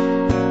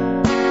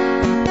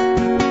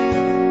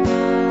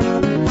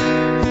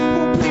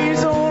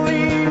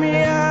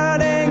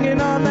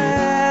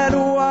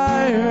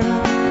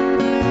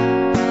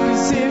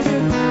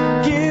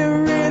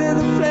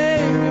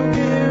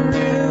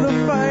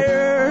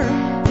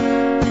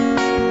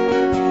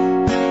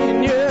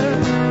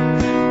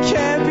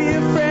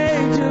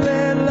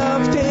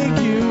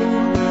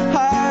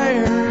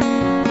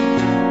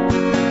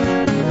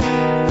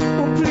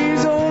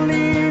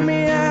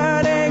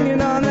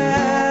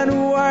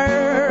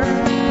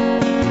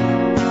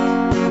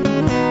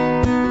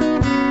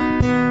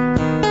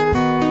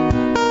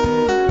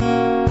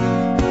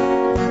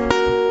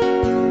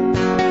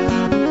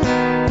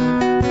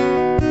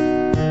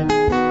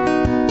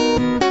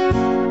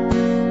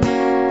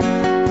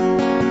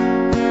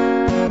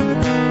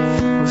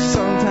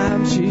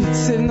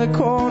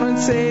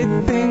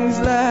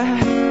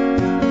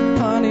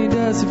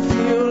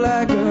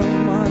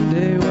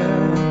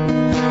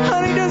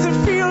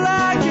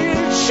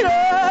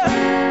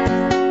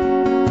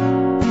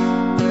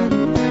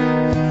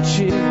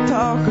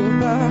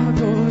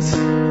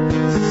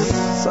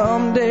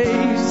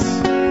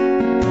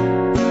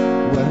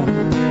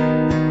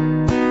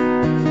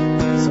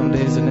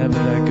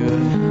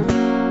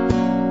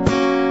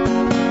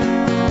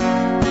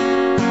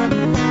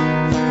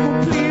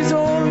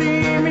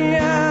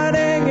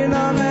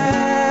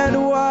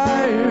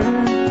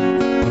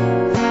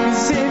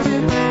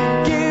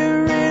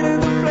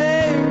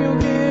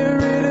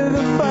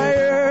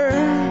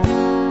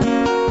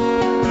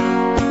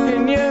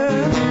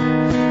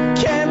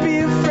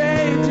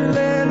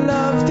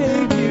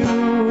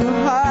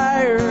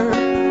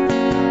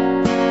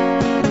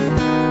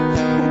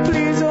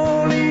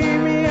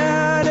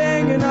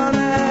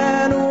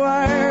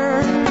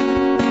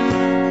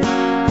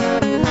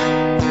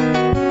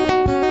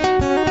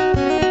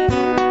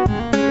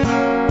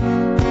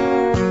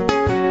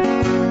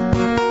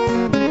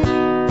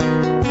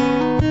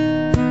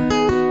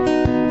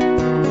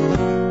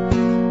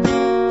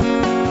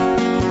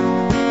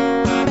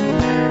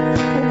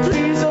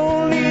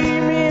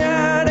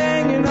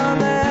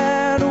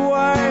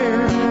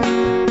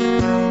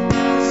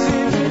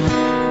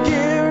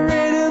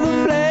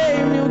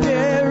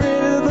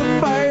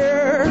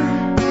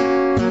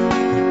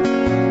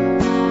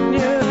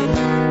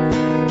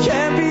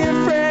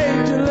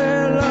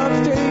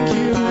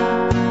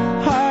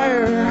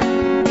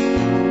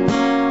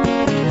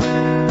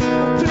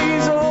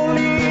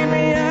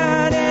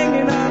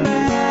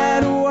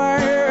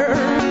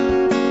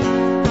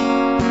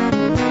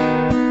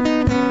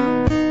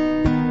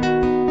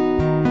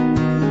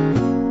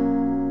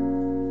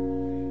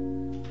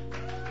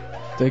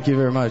 Thank you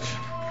very much.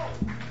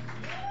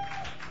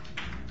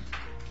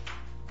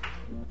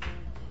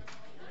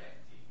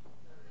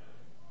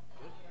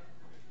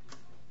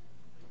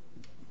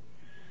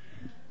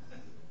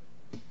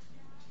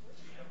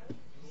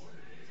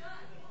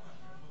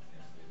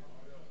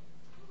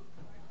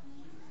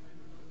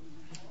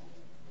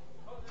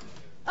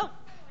 Oh,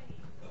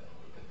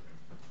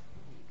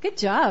 good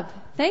job.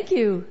 Thank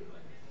you.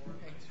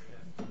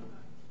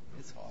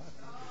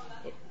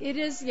 It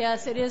is,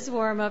 yes, it is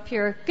warm up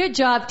here. Good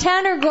job.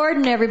 Tanner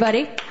Gordon,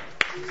 everybody.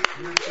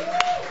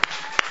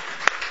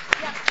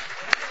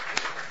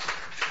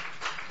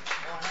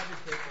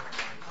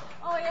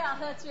 Oh, yeah,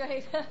 that's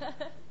right.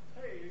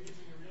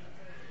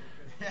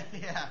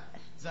 Yeah.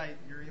 Is that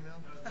your email?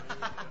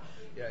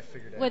 Yeah, I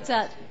figured out. What's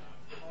that?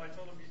 Oh, I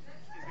told him he's got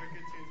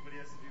good tunes, but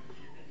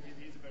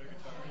he needs a better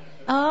guitar.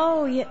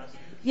 Oh, yeah.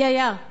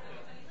 Yeah.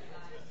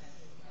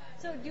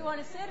 So do you want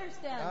to sit or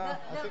stand? I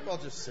think I'll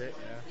just sit,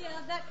 yeah.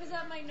 Yeah, because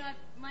that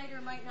might or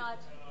might not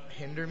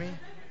hinder me.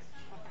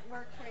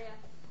 Work for you.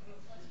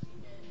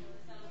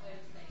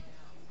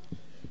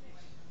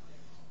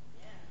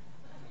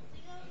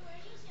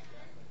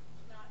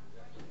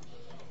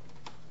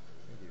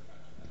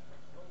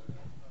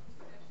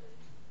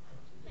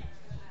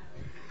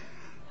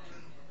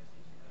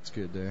 It's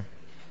good there.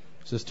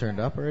 Is this turned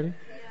up already? Yeah,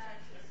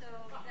 so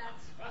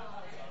that's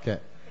okay.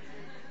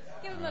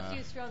 Give him a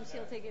few strums,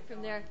 he'll take it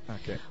from there.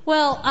 Okay.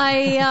 Well,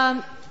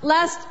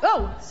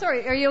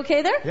 sorry, are you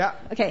okay there? Yeah.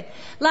 Okay.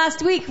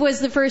 Last week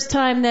was the first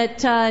time that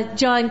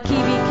John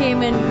Keevy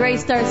came and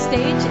graced our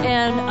stage,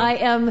 and I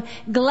am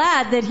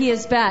glad that he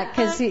is back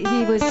because he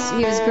was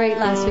great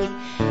last week.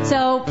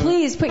 So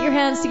please put your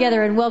hands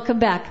together and welcome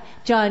back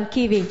John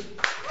Keevy.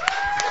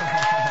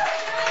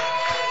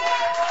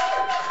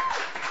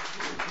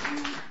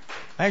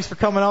 Thanks for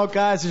coming out,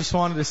 guys. I just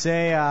wanted to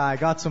say I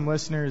got some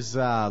listeners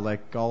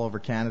like all over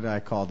Canada. I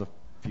called a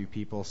few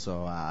people,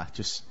 so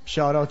just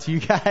shout out to you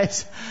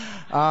guys.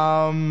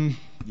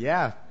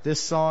 Yeah,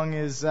 this song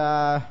is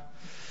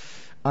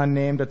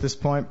unnamed at this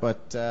point,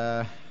 but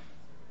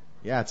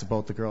yeah, it's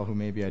about the girl who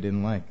maybe I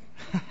didn't like.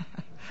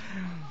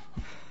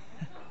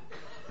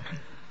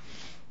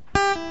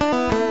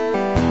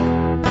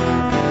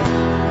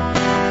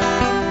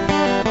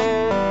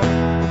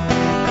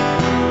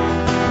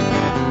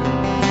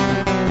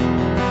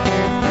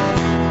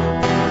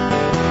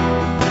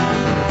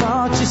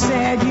 Thought you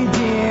said you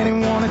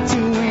didn't want it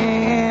to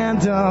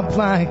end up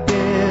like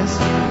this.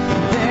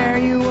 There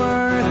you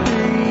were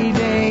 3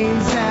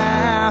 days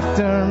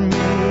after me.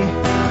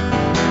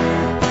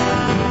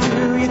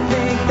 Do you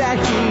think that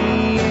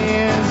he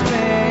is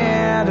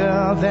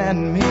better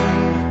than me?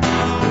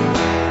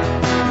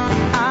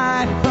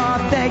 I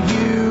thought that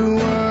you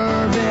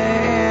were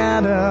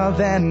better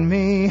than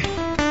me.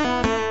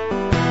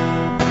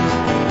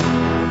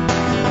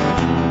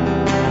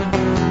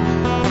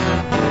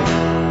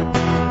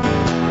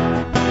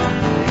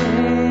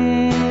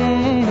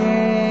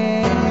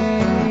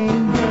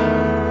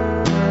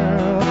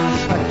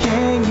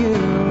 Can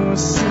you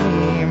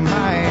see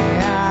my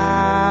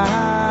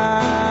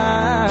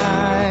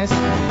eyes?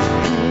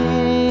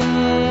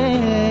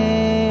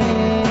 Hey,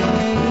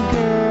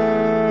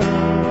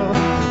 girl,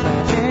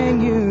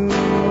 can you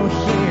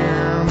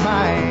hear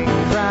my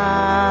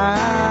cries?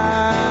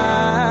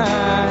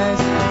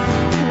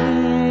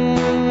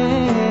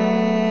 Hey,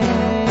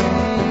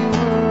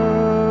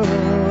 world,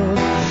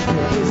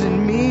 is it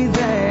me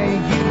that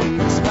you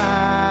despise?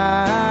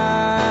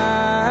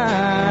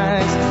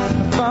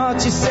 I thought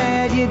you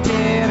said you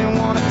didn't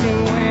want it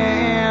to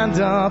end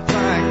up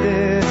like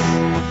this.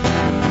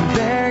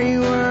 There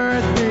you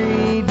were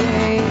 3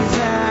 days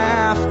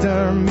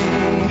after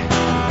me.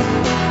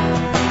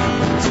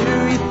 Do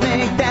you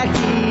think that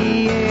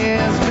he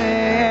is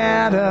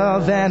better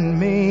than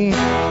me?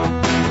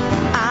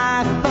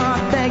 I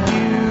thought that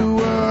you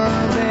were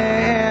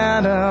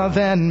better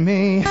than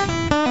me.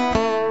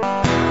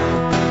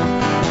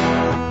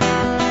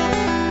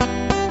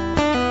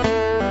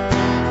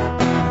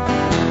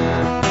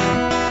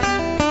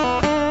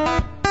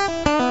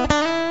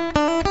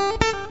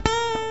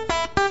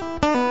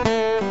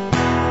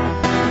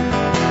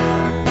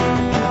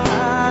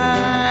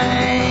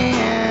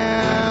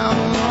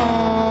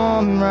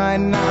 Right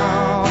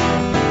now,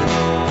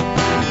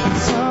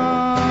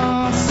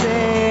 some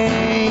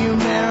say you're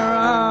better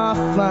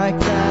off like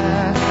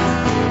that.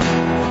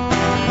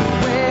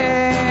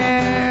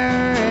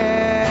 Where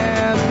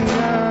is the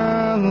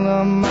girl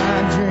of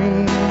my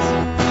dreams?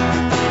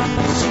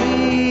 She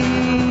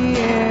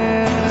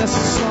is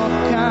so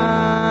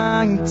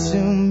kind to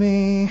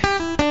me.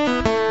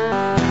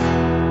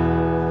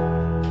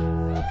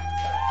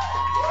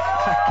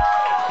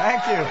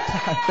 Thank you.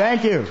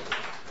 Thank you.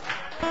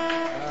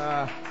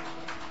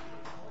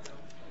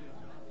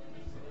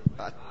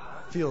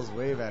 Feels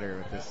way better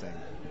with this thing.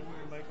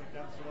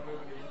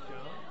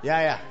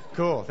 Yeah.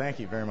 Cool. Thank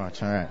you very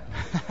much. All right.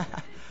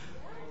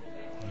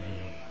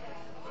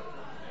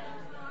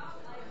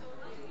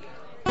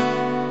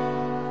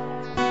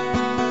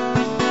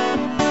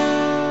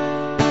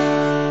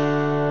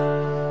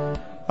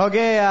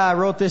 Okay, I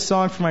wrote this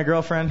song for my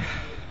girlfriend.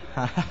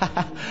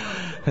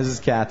 This is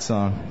Kat's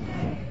song.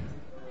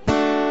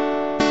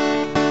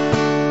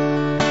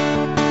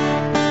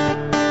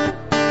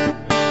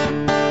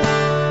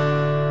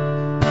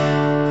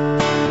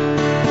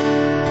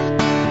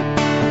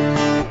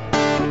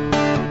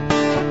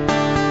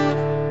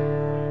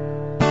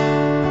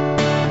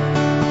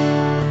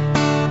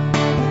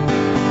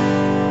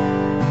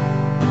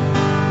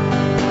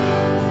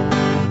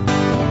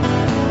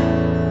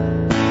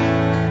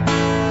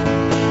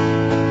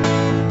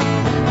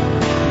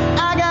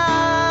 I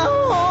got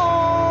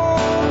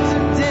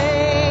home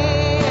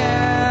today.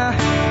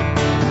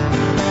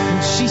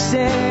 She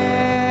said,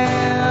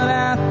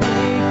 I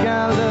think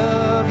I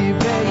love you,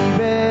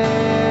 baby.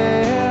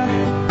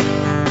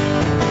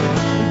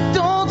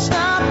 Don't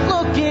stop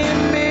looking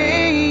at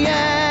me.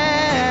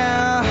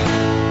 Yeah.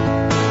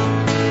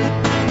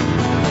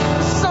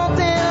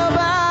 Something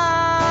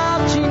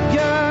about you,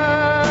 girl.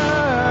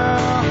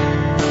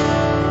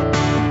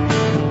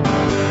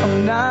 I'm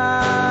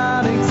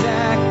not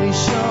exactly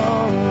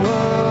sure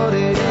what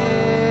it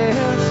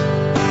is.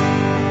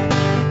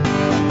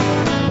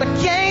 I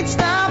can't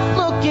stop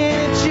looking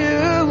at you.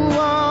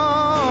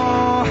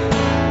 Oh.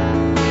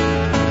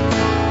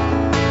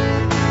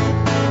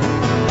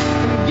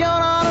 You're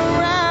not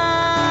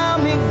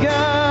around me,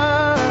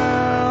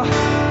 girl.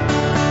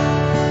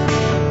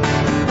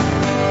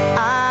 I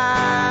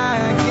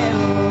get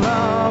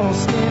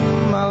lost in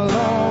my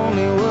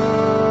lonely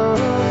world.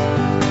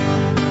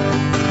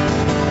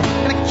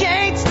 And I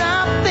can't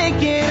stop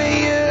thinking of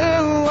you.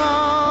 Oh.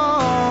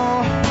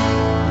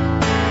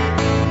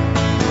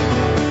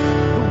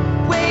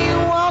 The way you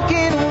walk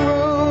in a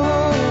room,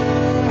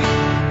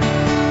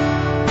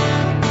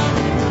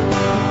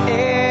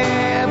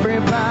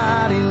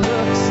 everybody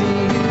looks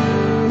at you.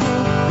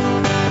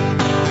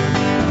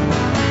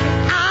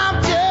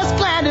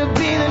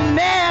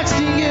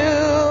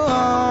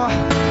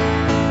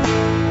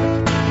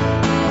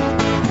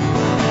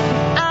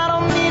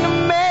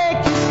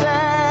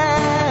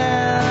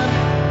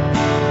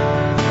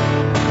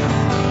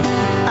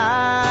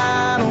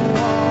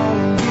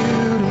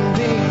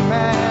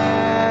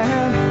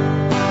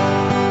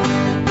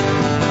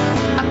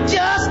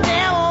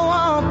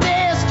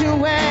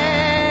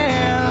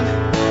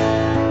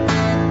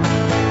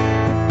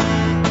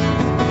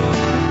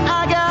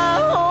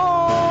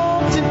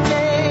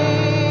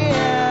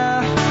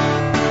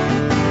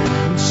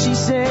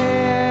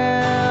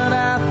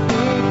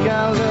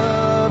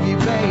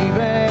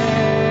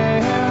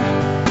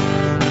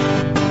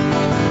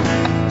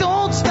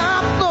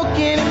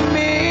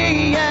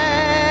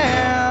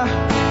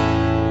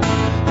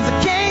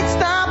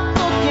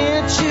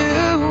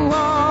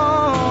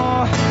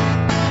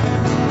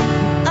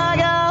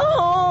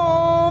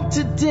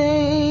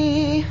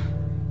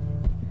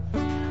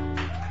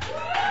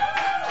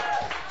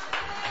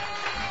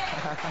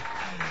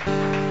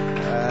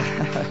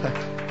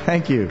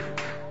 Thank you.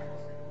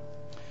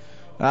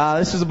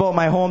 This is about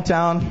my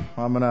hometown.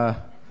 I'm going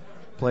to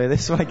play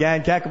this one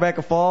again,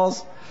 Kakabeka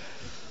Falls.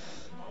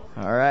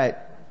 All right.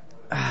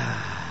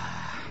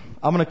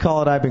 I'm going to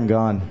call it I've Been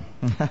Gone.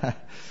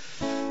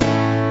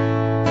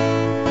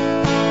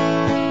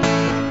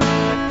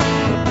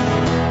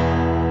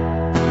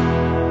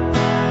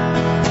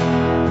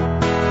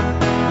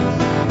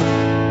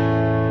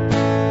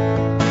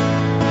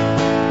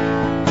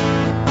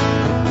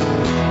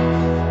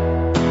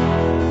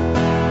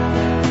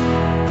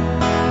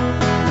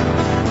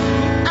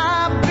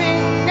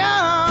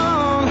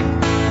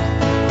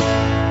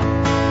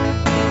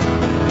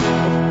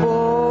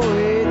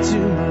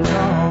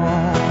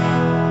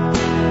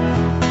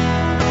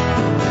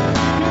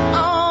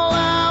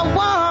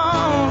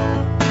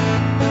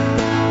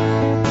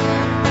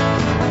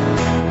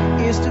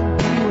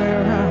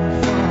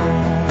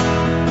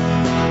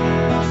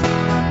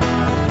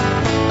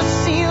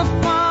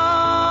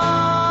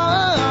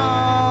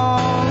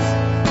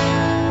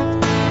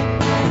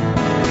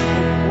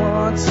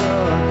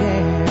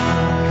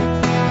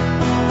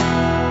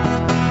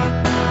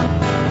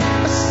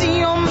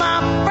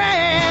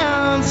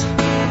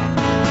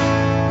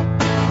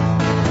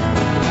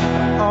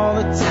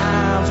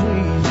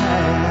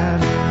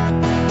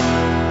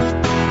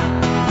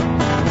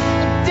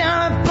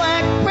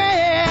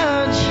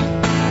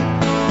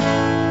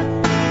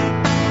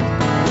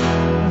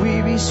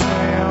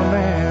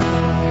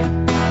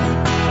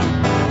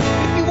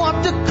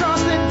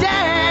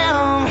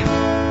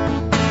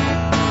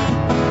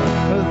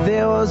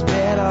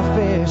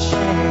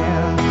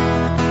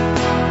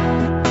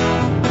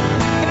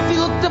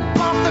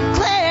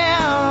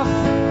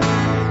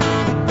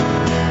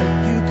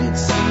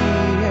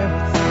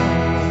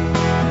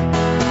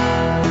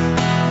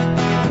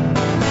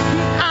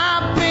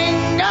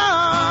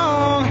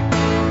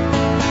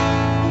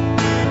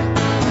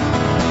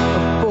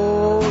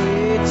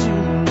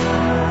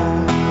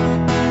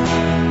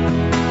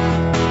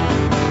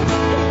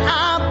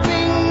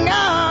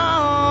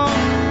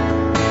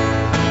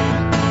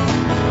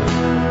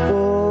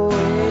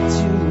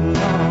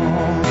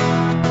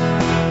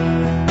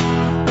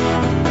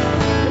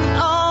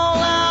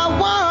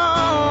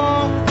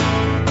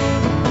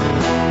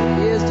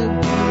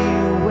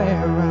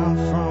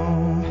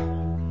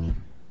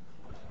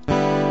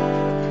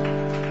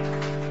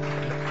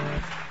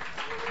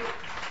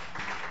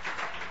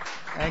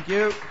 Thank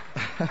you.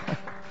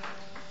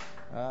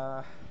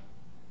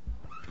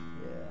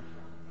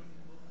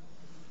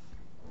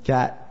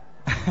 Kat,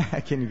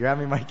 can you grab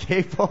me my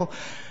capo,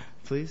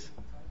 please,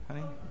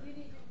 honey?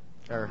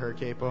 Or her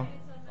capo?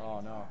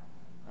 Oh, no. All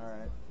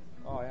right.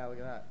 Oh, yeah, look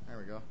at that. There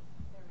we go.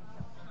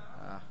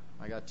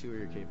 I got 2 of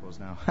your capos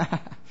now.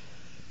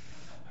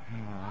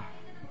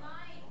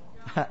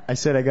 I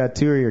said I got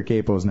 2 of your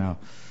capos now.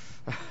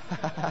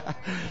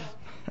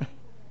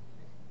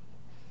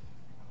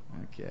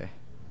 Okay.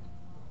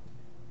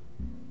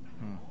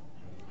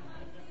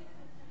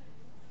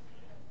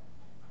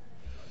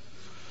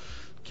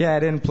 Okay, I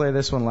didn't play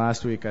this one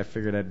last week. I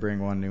figured I'd bring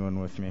one new one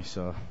with me,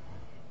 so.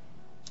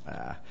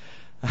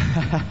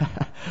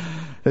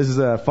 This is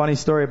a funny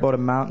story about a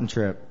mountain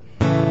trip.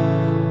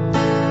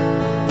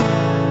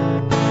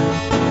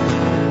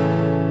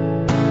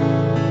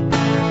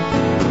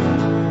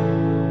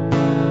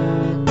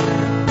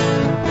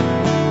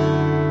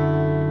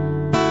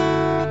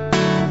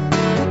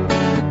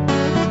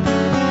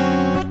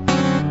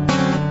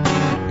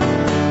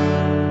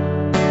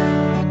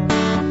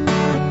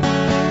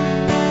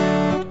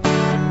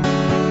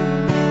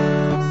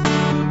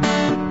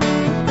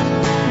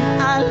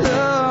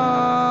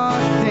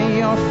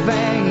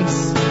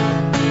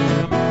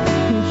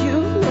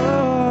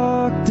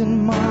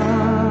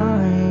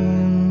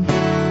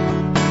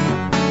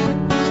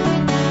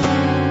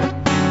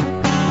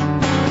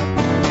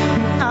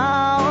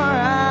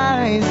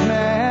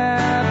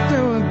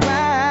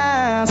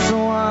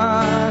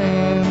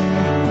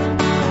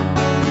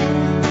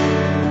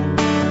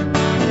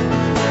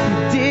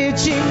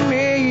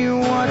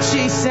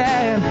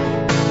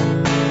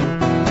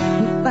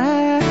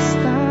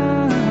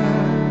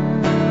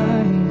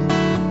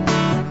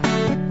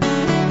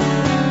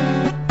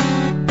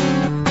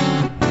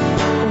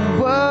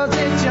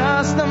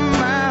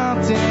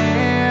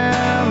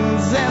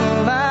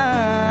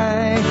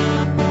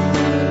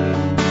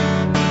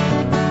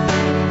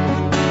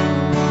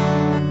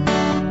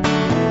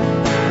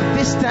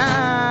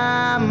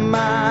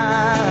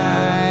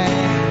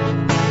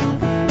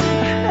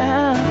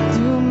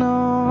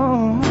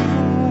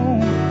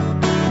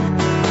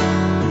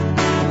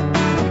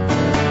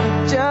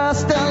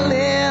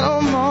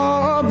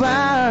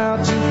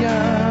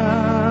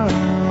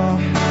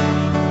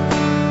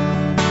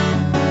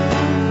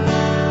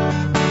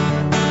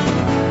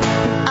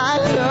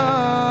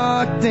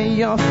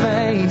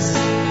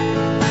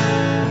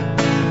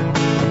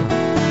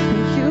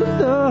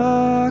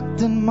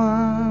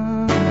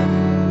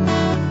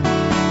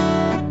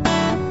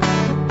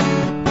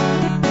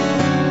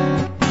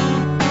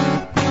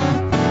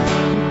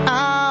 Our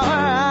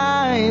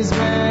eyes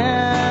met.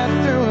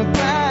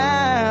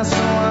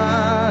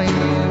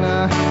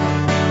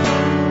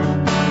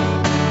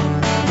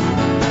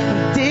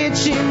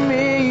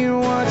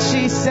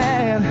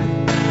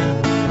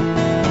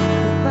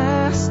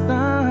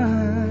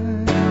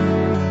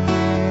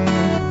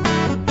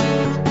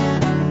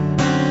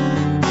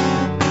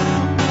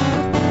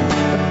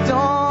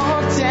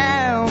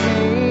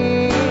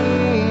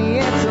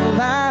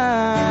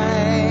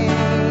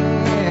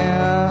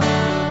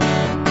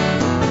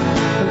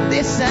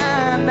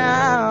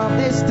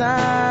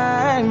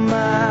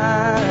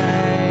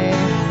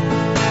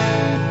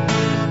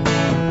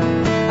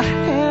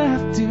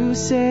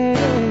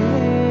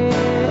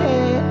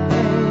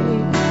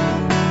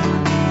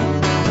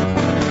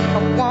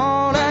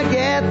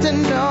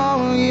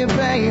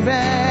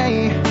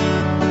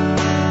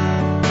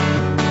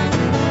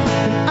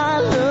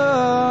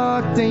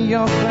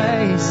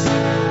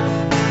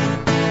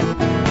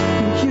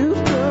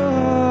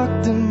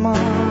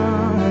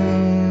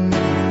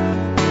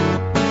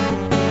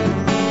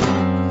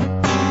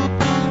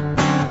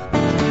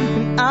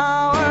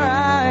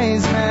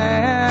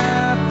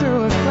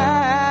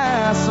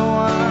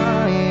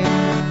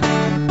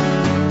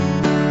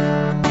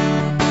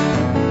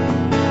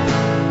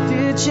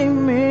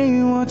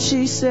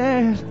 she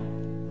said.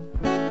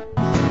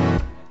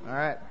 All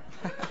right.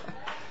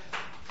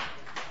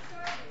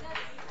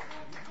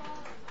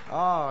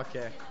 Oh,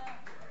 okay.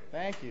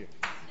 Thank you.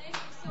 Thank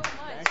you so much.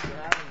 Thanks for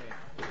having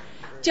me.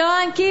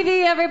 John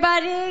Keevy,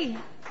 everybody.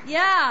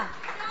 Yeah.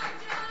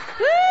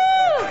 Woo!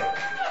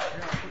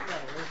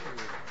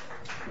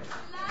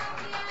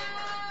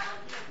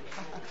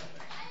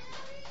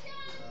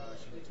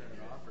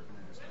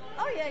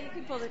 Oh yeah, you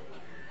can pull it.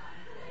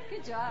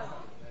 Good job.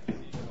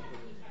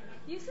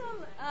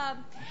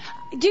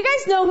 Do you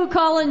guys know who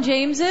Colin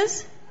James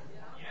is?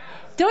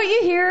 Don't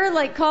you hear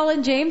like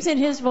Colin James in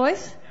his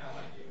voice?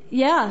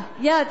 Yeah,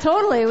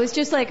 totally. It was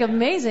just like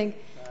amazing.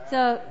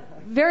 So,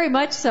 very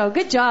much so.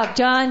 Good job,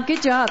 John.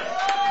 Good job.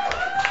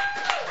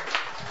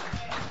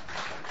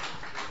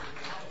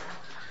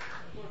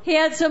 He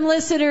had some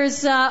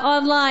listeners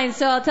online,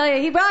 so I'll tell you,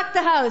 he rocked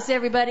the house,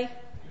 everybody.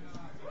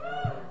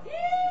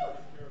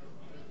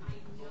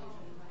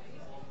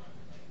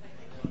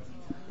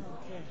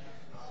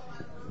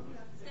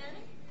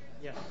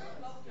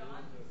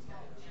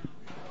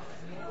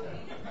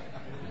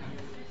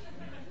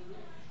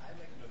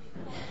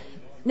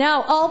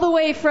 Now, all the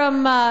way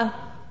from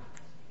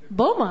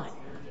Beaumont.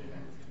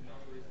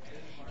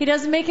 He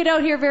doesn't make it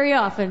out here very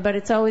often, but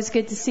it's always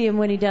good to see him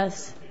when he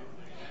does.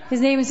 His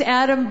name is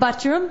Adam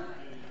Buttram.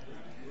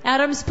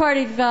 Adam's part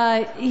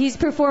of, he's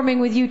performing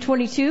with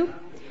U22,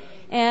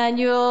 and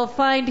you'll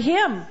find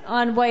him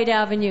on White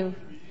Avenue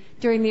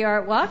during the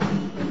Art Walk.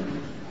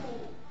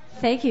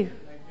 Thank you.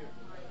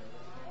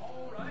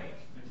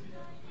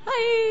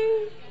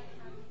 Hi.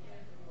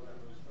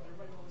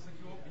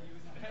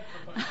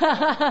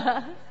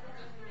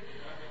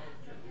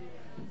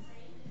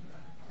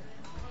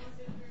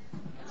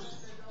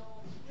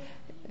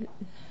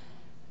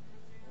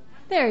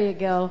 There you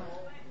go.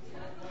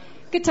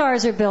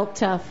 Guitars are built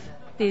tough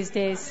these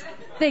days.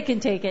 They can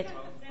take it.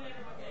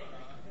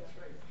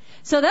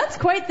 So that's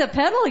quite the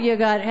pedal you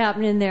got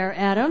happening there,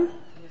 Adam.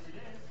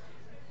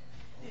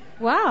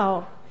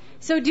 Wow.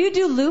 So do you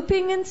do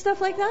looping and stuff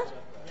like that?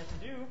 Yes,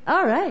 I do.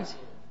 All right.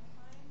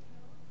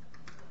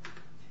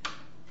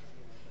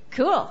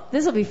 Cool.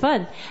 This will be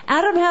fun.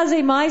 Adam has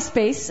a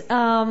MySpace,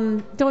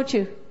 don't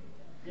you?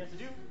 Yes,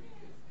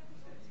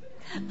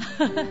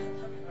 I do.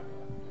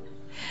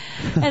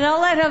 And I'll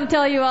let him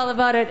tell you all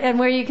about it and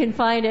where you can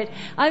find it.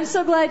 I'm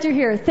so glad you're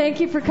here. Thank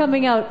you for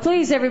coming out.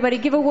 Please, everybody,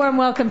 give a warm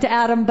welcome to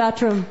Adam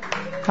Buttram.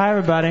 Hi,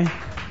 everybody.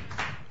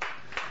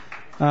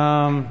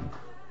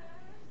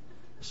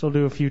 Still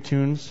do a few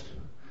tunes.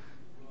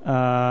 If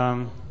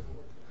I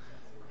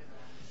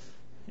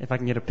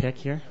can get a pick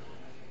here.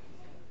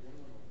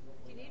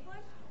 Do you need one?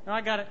 No,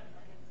 I got it.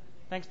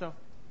 Thanks, though.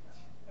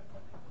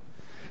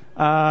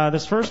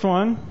 This first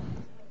one,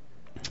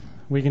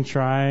 we can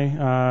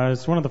try.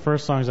 It's one of the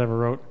first songs I ever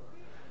wrote.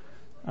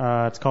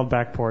 It's called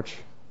Back Porch.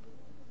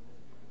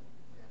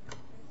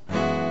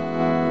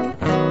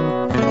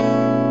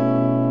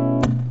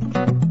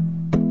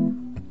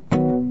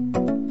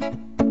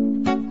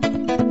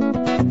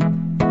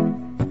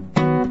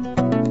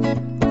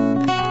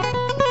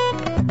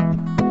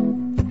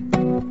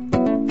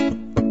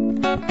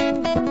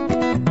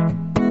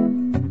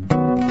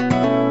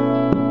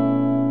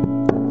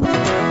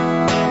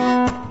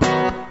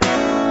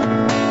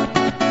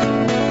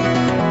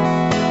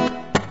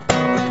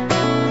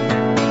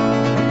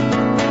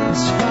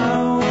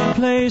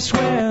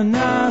 Where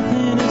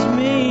nothing is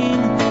mean,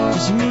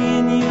 just me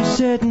and you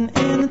sitting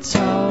in the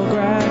tall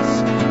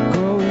grass,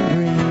 growing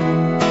green.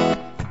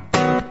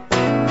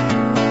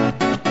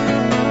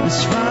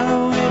 This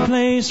faraway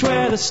place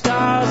where the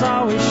stars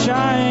always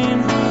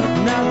shine,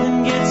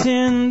 nothing gets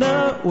in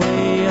the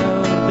way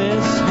of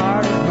this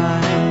heart of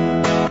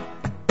mine.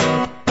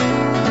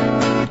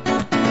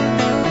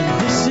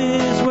 And this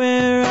is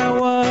where I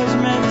was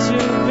meant to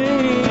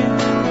be,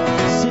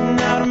 sitting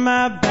out on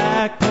my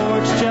back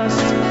porch, just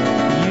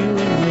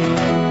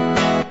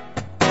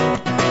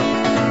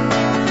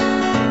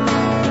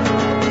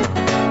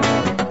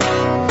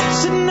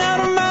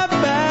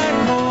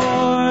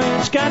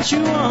got you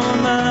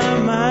on my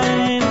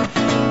mind,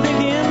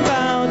 thinking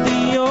about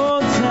the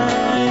old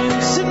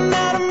times, sitting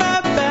out on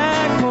my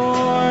back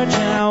porch,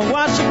 and I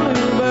watch a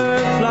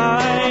bluebird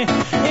fly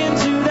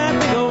into that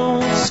big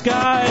old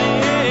sky.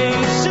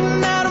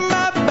 Sitting out on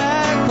my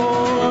back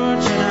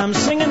porch, and I'm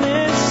singing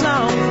this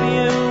song for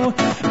you.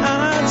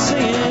 I'd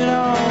sing it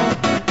all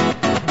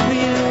for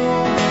you.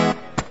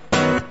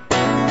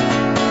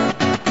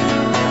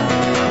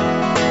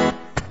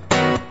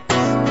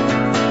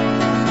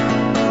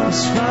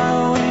 This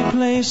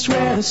place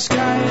where the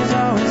sky is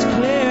always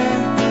clear,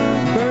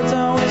 birds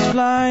always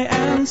fly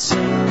and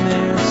sing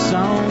their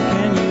song.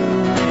 Can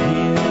you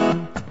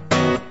hear?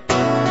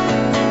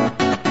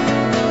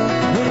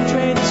 Wouldn't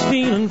trade this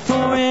feeling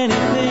for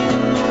anything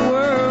in the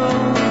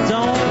world.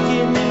 Don't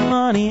give me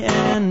money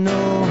and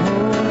no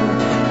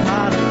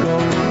pot of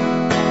gold.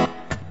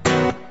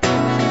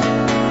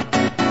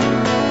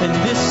 And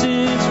this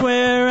is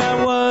where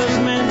I was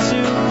meant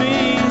to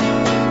be,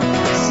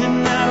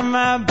 sitting out on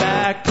my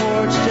back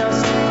porch,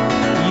 just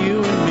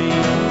you and me.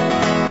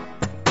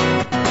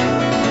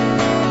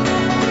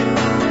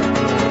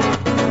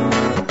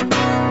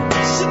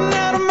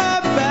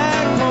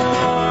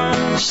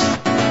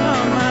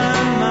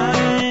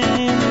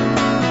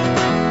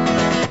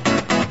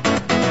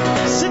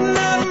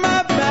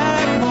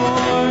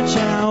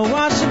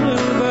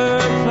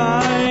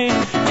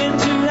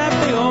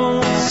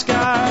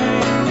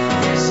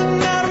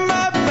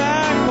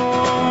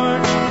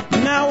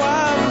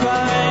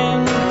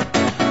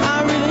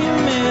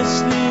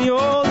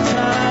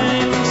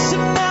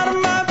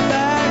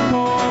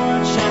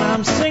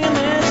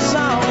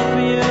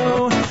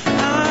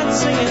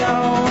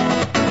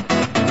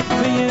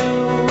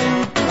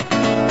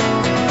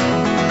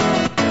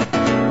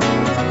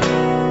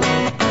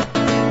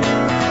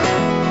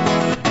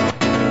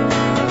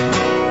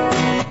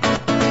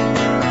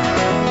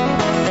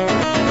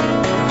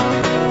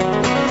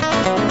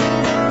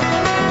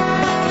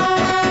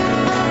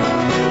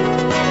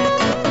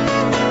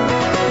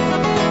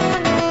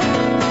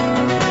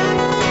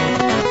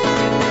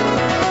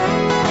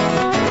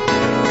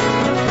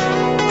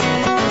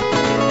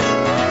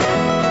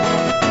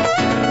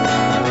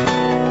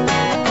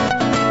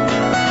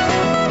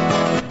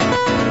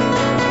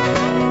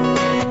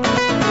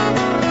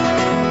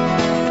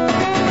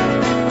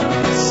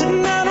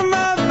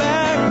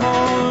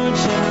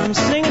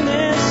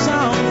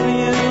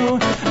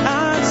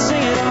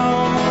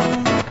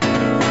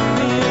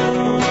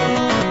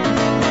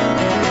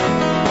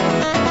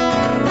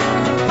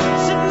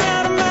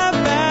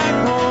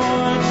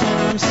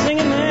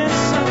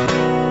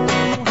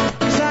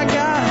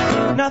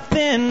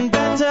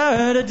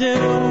 to do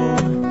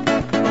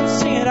and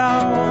sing it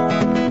all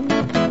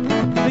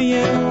for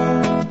you.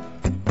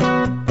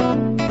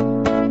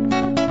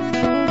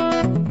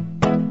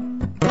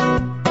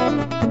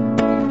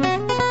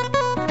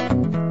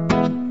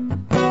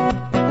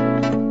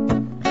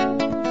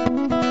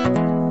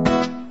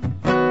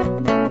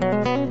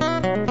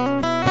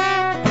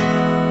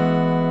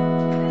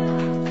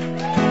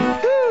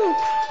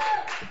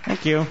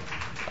 Thank you.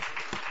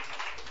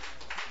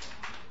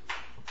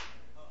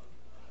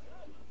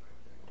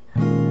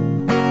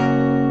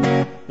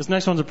 This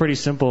next one's a pretty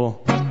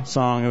simple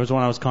song. It was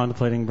one I was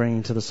contemplating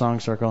bringing to the Song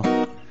Circle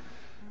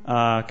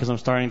because I'm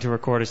starting to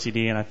record a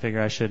CD and I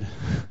figure I should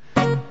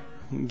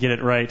get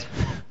it right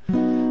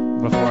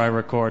before I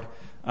record.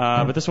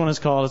 But this one is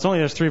called,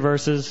 there's 3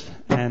 verses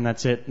and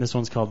that's it. This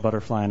one's called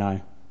Butterfly and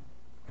I.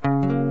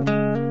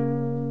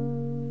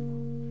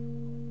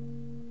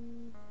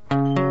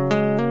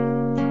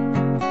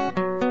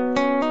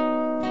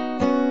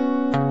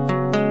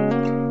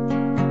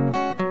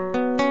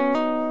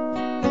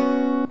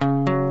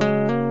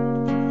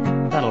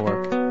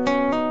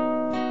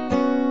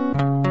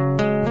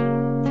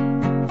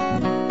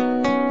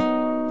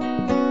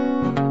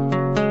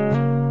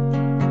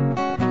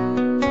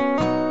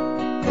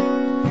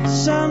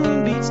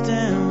 Sun beats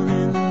down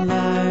and the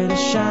light is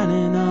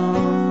shining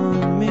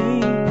on me,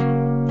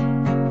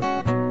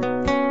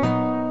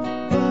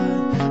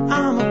 but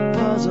I'm a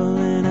puzzle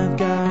and I've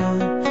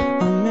got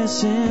a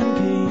missing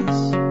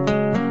piece.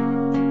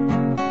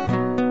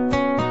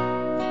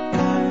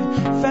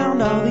 I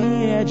found all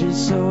the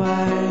edges so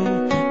I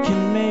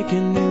can make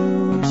a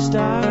new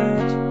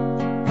start,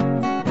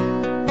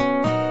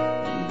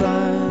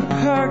 but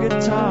her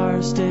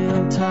guitar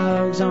still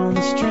tugs on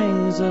the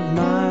strings of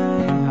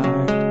my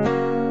heart.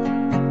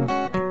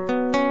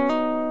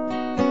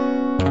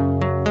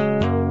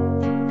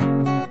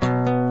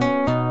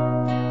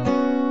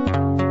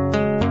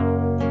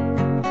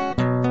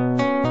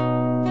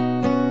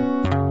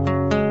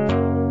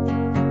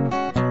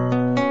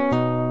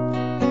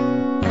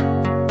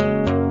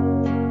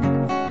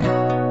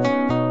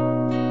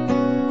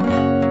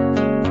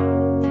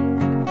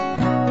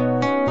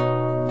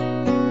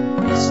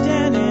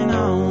 Standing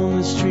on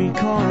the street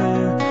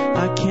corner,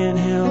 I can't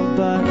help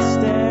but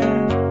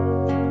stare.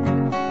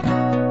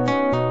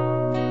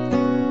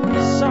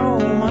 So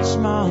much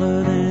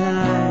smaller than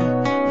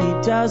I, he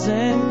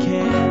doesn't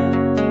care.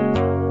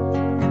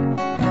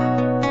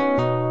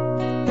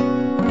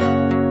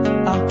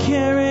 I'll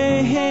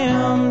carry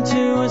him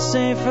to a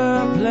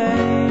safer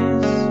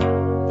place.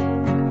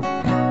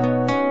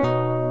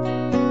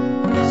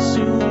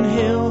 Soon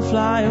he'll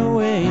fly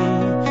away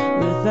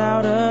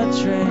without a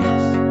trace.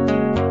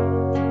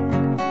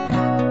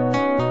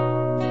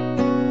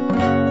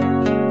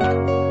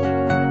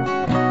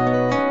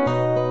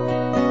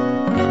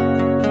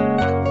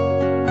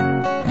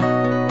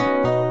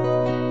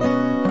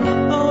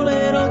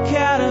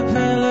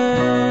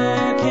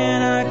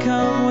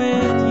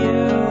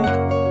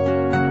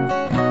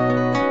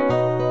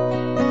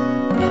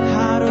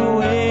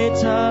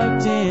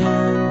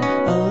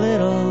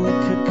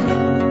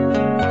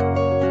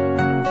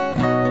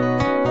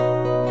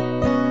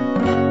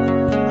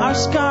 Our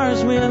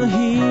scars will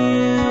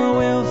heal,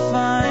 we'll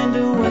find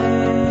a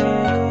way.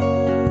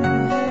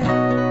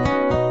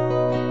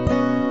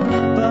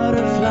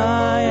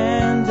 Butterfly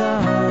and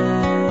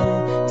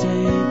I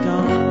take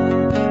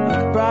on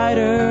a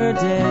brighter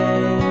day.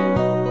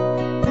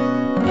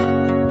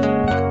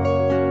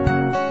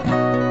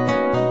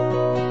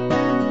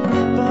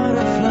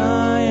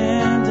 Butterfly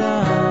and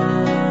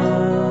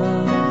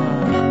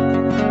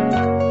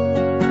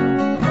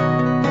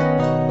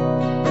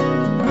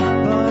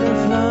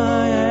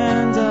butterfly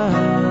and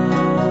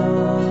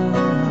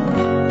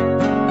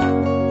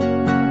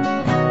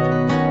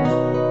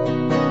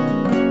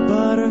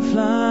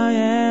butterfly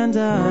and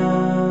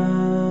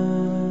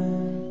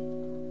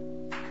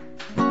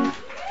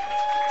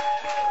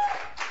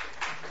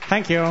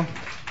Thank you.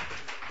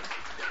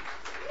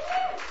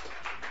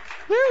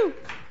 Woo!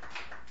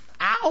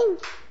 Ow!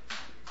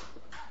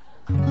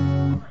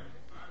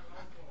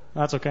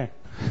 That's okay.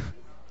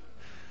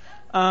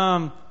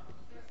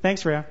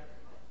 Thanks, Rhea.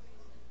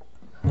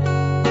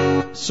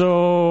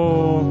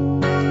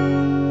 So,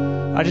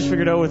 I just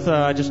figured out with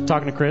just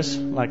talking to Chris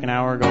like an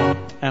hour ago,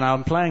 and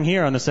I'm playing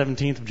here on the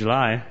 17th of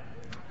July.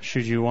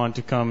 Should you want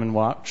to come and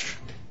watch?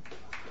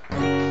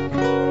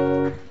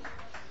 I'm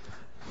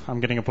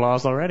getting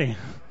applause already.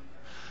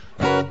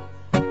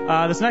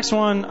 This next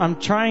one, I'm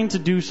trying to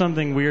do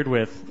something weird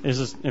with.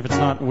 If it's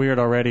not weird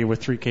already,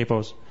 with 3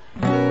 capos.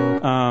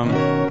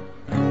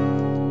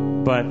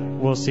 But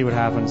we'll see what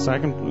happens. So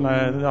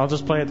I'll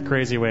just play it the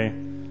crazy way.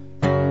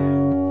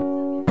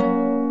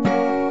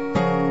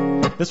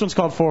 This one's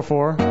called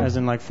 4/4, as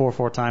in like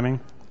 4/4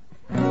 timing,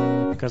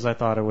 because I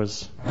thought it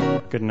was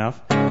good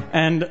enough.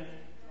 And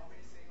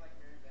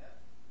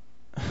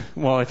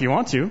well, if you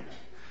want to.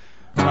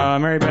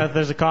 Mary Beth,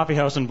 there's a coffee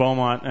house in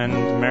Beaumont, and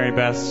Mary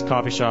Beth's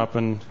coffee shop,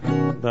 and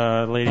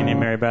the lady named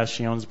Mary Beth,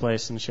 she owns the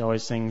place, and she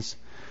always sings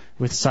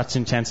with such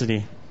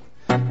intensity.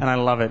 and I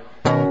love it.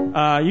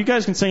 You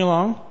guys can sing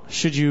along,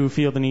 should you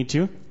feel the need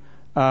to,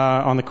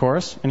 on the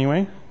chorus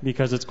anyway,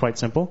 because it's quite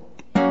simple.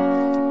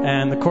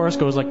 And the chorus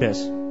goes like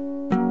this.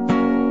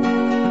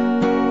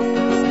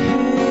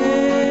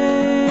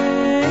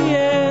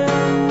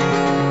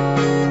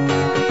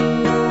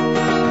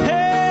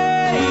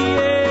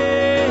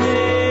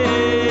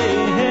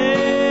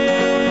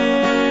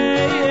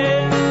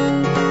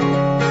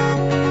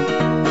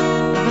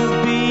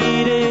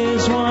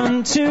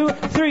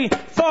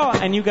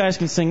 And you guys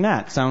can sing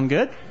that. Sound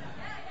good?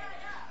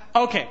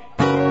 Okay.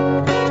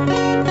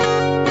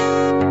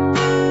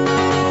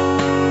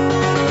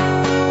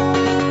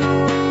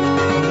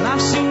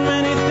 I've seen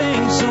many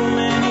things, so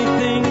many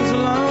things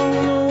along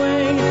the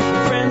way.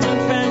 Friends and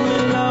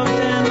family loved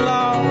and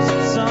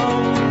lost,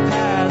 some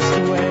passed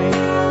away.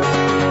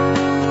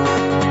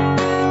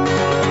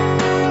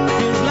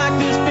 Feels like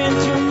there's been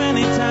too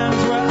many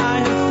times where I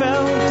have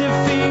felt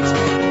defeat,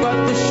 but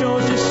the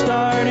show's just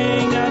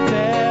starting. I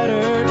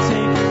better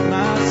take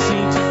my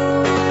seat.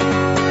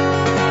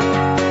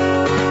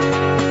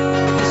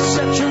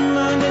 Set your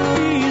mind at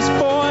ease,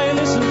 boy,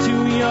 listen to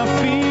your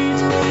feet.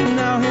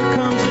 Now here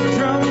comes the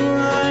drum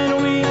line,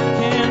 we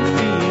can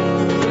feel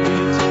the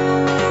beat.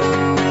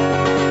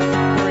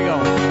 Here we go.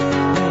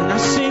 And I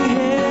sing,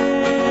 hey,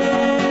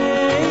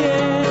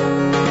 yeah.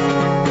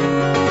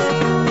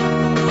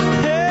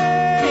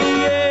 Hey,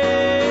 yeah,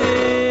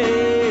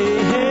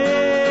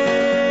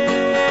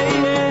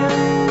 yeah.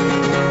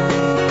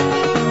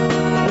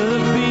 The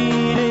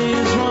beat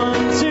is 1,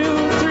 2,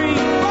 3,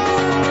 4.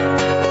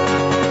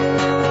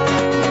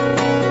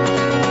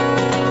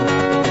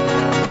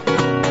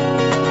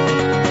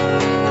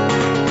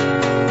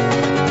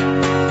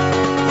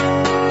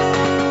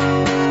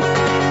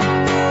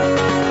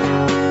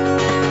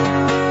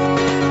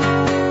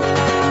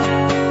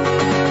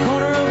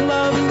 Corner of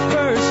Love and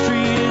First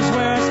Street is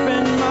where I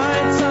spend my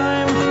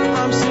time.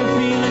 I'm still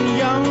feeling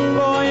young,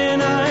 boy,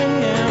 and I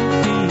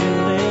am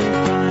feeling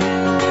fine.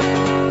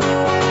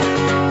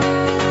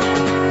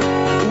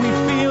 We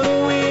feel the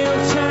wheel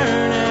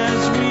turn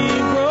as we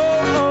grow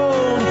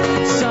old.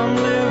 Some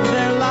live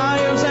their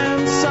lives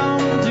and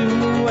some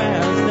do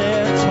as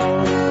they're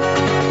told.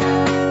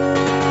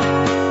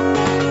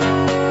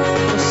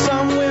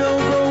 Some will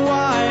grow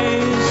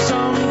wise,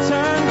 some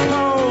turn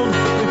cold.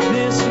 If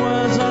this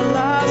was our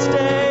last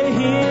day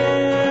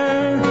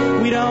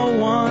here, we don't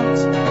want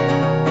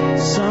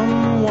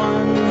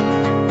someone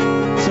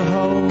to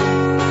hold.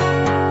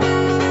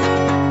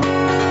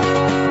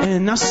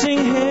 And I sing,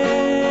 hey,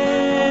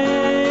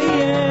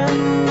 yeah.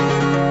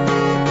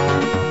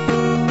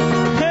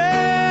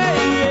 Hey,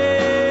 yeah,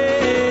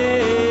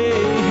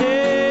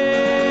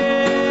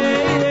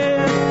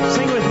 yeah.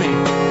 Sing with me.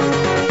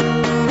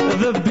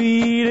 The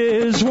beat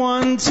is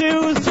 1,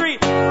 2, 3.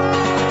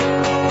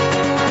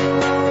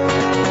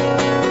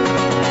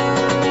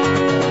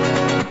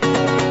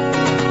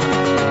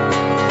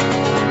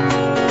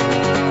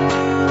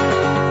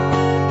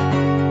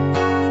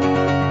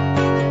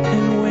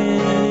 And when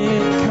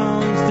it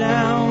comes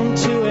down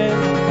to it,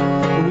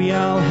 we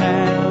all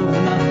have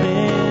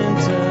nothing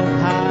to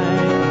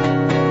hide.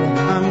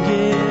 I'm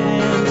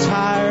getting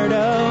tired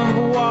of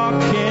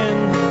walking.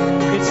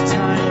 It's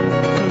time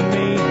for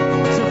me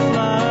to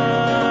fly.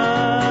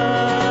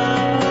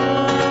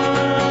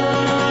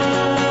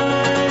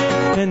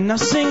 And I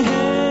sing, hey,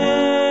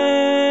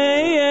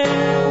 yeah.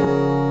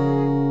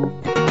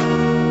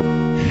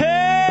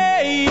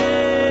 Hey,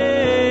 yeah,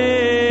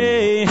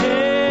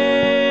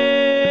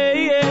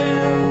 hey, yeah.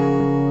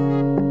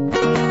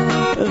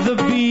 The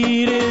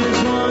beat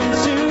is 1,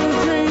 2,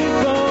 3,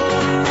 4.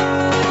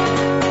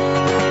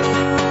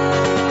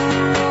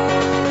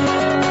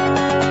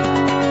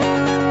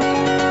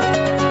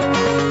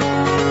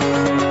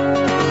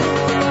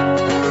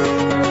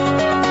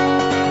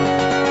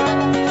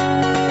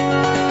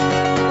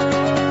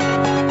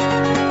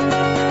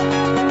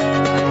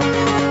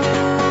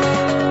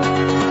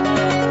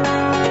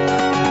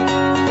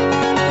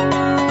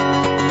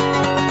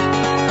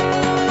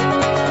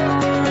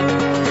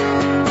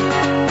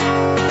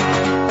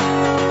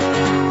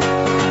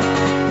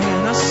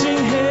 And I sing,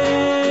 hey,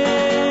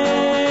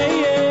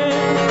 yeah.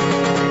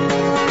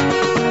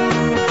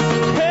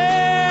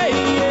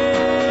 Hey,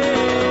 yeah.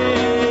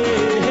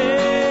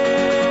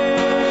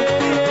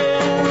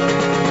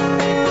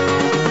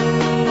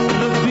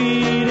 The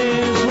beat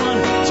is 1,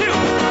 2,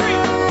 3,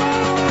 4.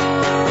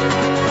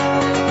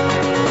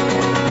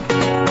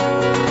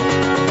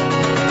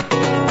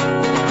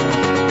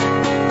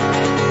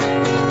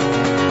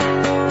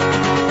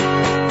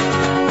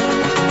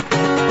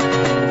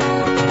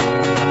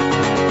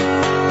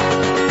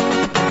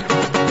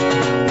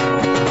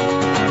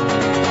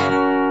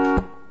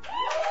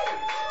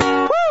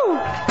 Woo!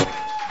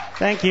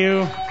 Thank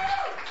you.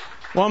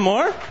 One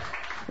more?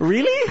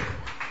 Really?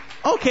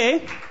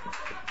 Okay.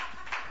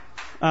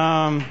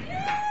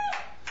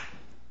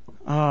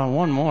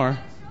 One more.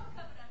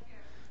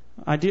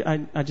 I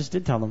just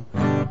did tell them.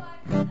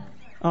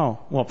 Oh,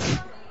 well,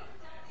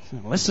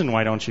 listen,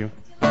 why don't you?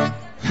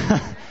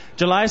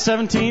 July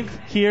 17th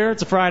here.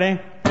 It's a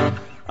Friday.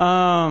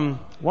 One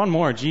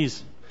more,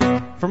 geez.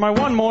 For my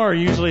one more,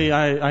 usually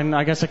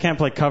I guess I can't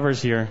play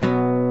covers here.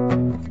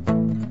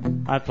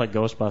 I play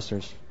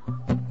Ghostbusters.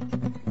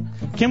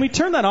 Can we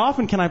turn that off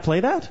and can I play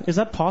that? Is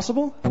that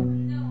possible?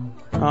 No.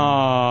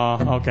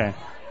 Oh, okay.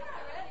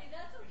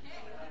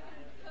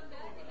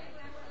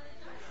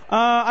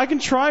 I can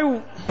try.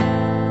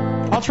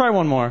 I'll try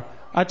one more.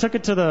 I took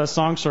it to the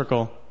song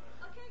circle.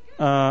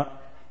 I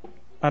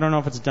don't know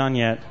if it's done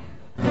yet.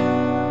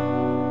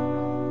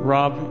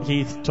 Rob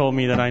Heath told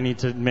me that I need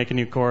to make a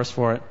new chorus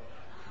for it.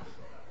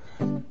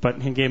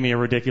 But he gave me a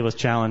ridiculous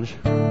challenge.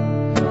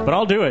 But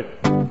I'll do it.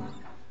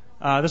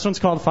 This one's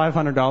called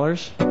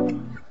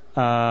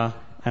 $500.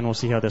 And we'll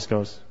see how this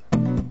goes.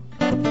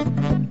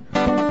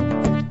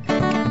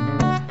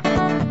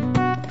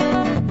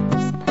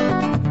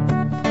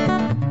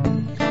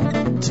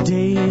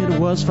 Today it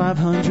was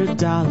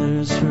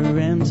 $500 for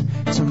rent.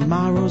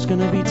 Tomorrow's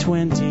gonna be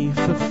 20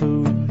 for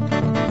food.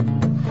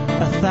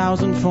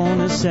 1,000 for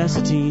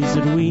necessities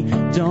that we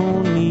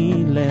don't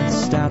need.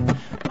 Let's stop.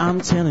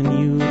 I'm telling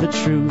you the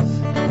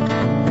truth.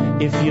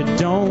 If you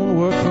don't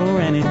work for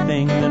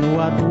anything, then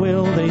what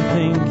will they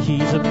think?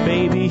 He's a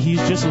baby,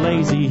 he's just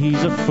lazy,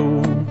 he's a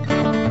fool.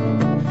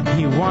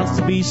 He wants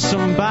to be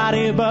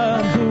somebody,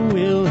 but who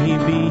will he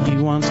be? He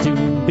wants to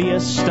be a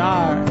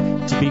star,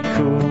 to be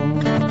cool.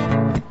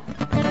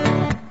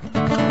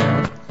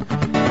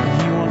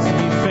 He wants to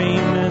be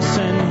famous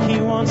and he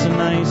wants a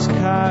nice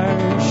car.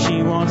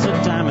 She wants a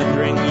diamond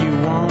ring,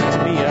 you want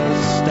to be a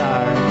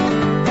star.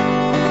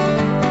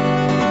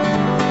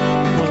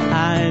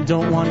 I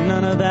don't want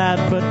none of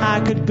that, but I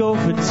could go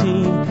for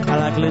tea. I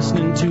like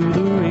listening to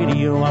the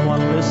radio, I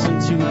want to listen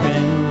to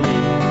Ben Lee.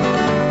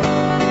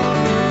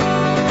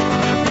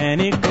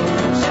 And it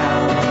goes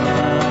out.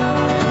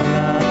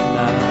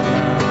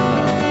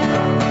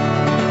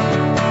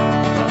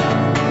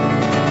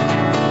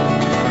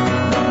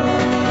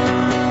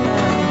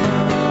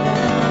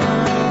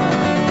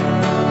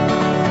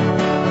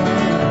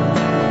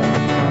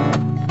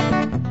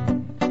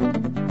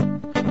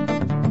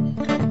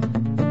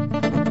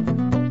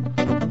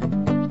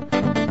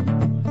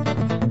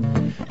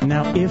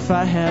 Now if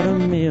I had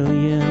 $1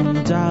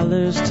 million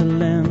to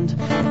lend,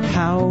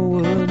 how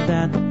would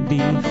that be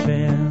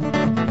fair?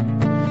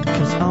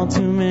 'Cause all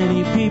too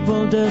many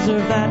people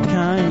deserve that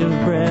kind of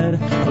bread.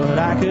 But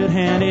I could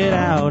hand it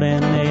out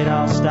and they'd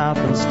all stop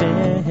and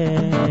stare.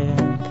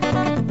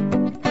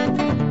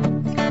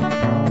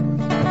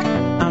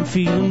 I'm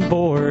feeling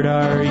bored,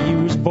 are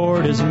you as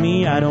bored as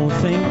me? I don't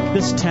think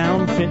this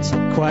town fits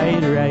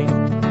quite right.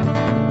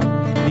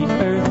 The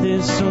earth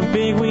is so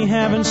big we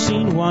haven't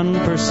seen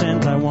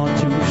 1%. I want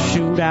to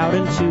shoot out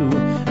into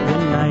the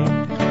night. I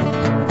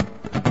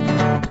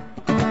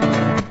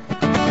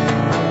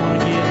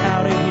want to get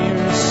out of here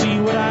and see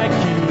what I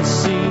can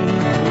see.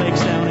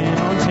 Lakes down in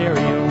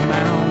Ontario,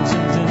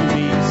 mountains in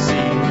BC.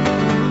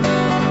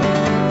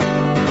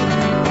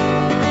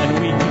 And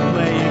we could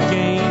play a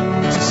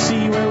game to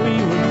see where we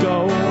would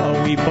go.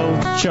 Oh, we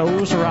both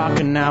chose rock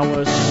and now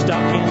we're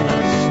stuck in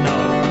the snow.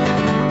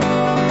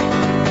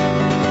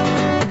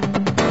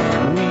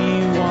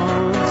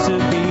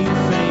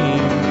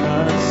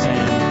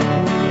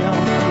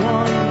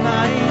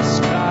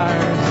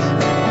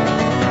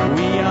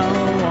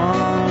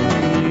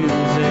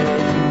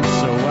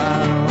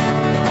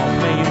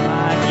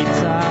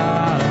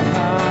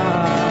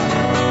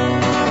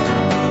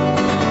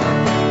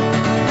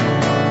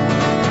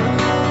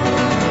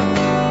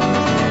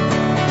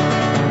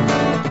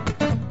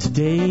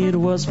 Today it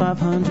was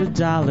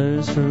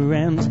 $500 for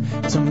rent.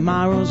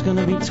 Tomorrow's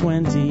gonna be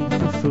 20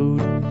 for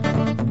food.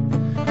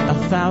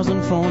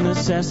 1,000 for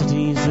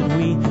necessities that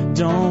we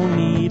don't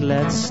need.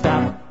 Let's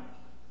stop.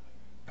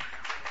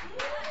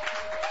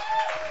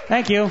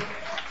 Thank you.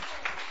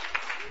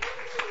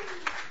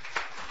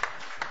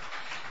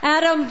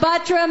 Adam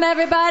Buttram,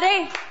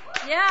 everybody.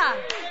 Yeah.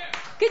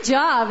 Good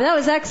job. That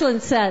was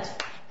excellent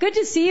set. Good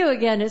to see you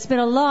again. It's been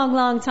a long,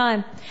 long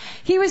time.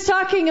 He was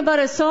talking about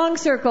a song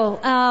circle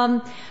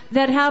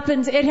that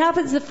happens. It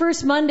happens the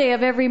first Monday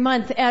of every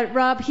month at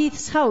Rob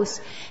Heath's house.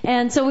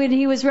 And so when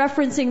he was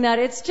referencing that,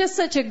 it's just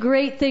such a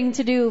great thing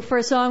to do for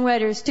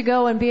songwriters to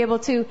go and be able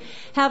to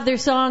have their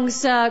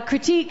songs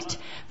critiqued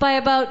by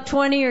about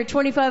 20 or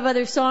 25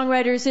 other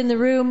songwriters in the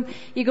room.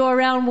 You go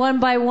around one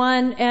by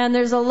one, and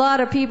there's a lot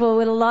of people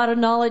with a lot of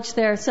knowledge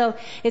there. So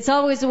it's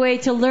always a way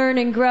to learn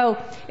and grow.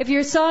 If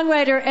you're a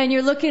songwriter and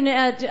you're looking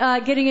at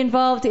getting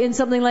involved in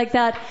something like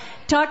that,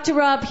 talk to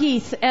Rob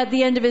Heath at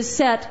the end of his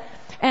set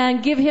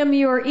and give him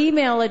your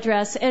email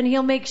address, and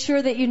he'll make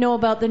sure that you know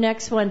about the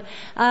next one.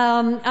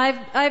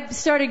 I've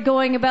started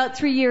going about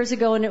 3 years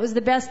ago, and it was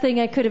the best thing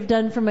I could have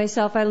done for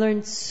myself. I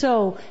learned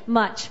so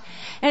much.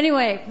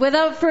 Anyway,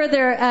 without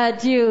further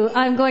ado,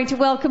 I'm going to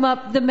welcome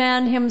up the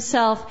man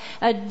himself,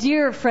 a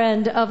dear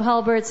friend of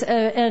Halbert's,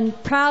 and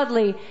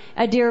proudly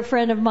a dear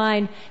friend of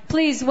mine.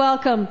 Please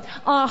welcome,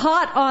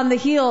 hot on the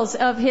heels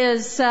of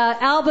his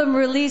album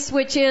release,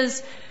 which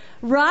is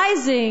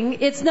Rising,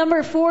 it's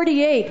number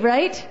 48,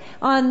 right?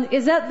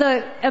 Is that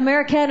the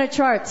Americana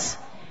charts?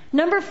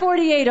 Number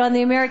 48 on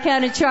the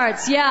Americana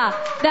charts. Yeah,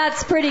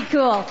 that's pretty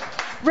cool.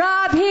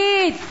 Rob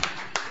Heath.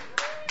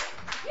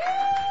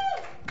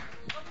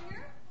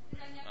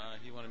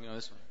 He wanted me on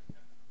this one.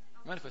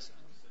 Mind if I sit?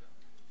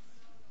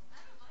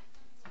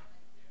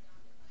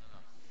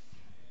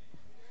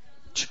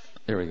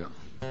 There we go.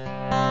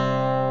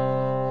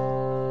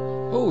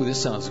 Oh,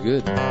 this sounds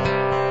good.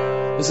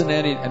 This is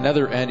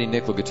another Andy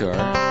Nickel guitar.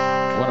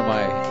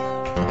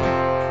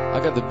 I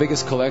got the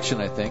biggest collection,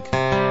 I think.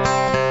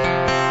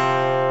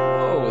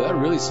 Oh, that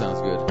really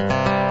sounds good.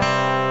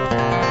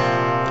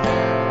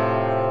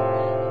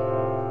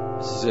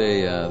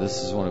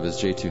 This is one of his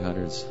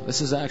J200s. This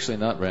is actually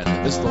not brand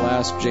new. This is the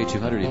last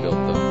J200 he built,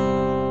 though.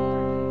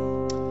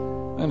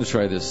 I'm going to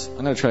try this.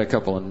 I'm going to try a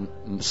couple of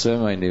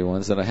semi-new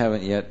ones that I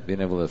haven't yet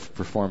been able to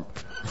perform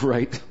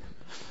right,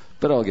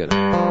 but I'll get it.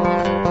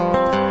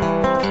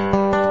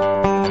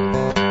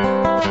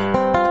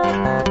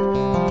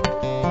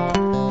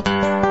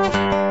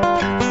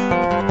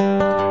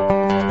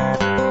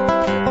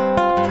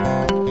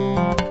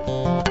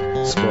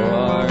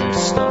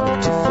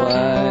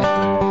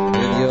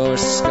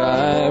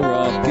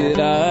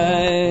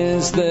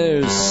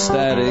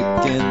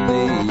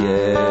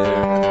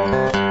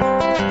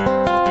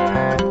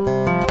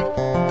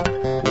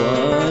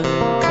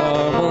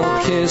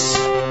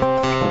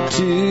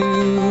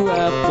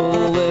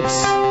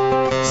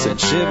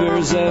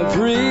 Shivers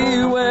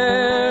everywhere.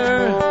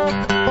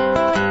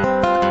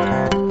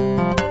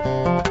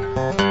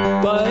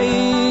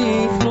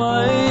 Bite,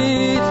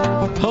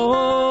 flight,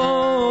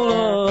 hold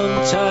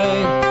on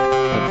tight.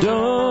 I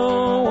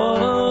don't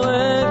wanna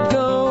let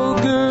go,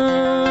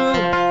 girl.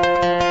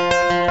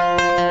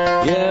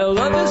 Yeah,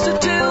 love is a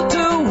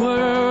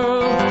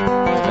tilt-a-whirl,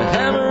 a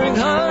hammering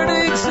heart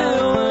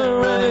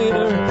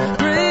exhilarator,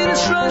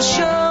 greatest rush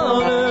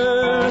on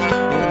earth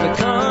in the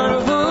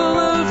carnival.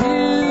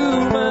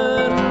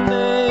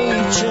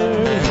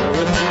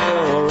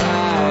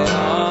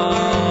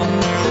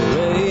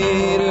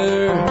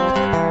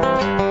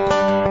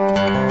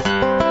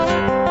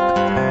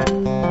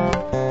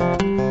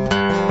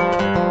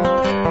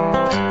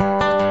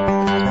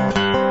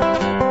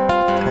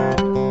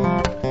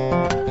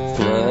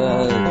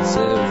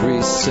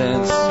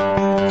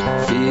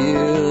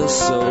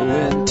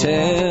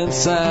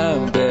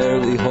 I'm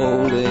barely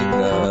holding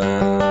up.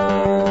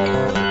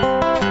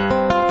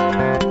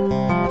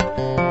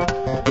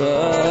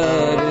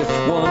 But if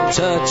one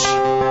touch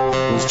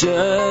was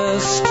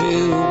just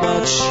too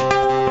much,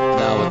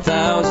 now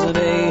 1,000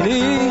 ain't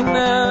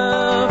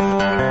enough.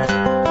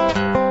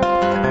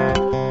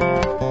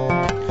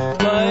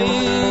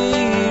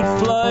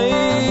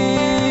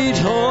 Flight,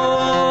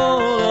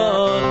 hold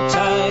on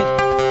tight.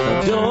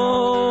 I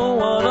don't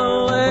wanna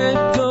let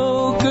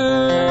go, girl.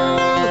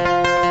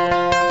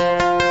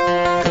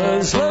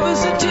 Love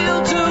is a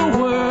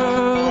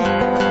tilt-a-whirl,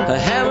 a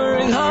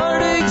hammering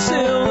heart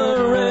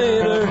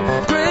exhilarator,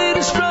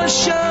 greatest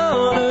rush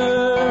on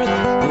earth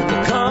in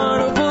the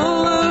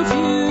carnival of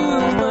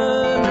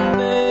human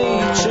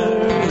nature.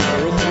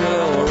 You're a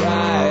thrill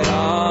ride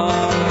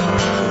on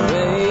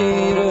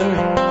later.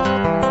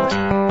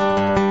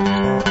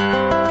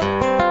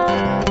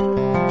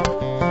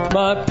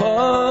 My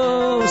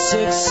pulse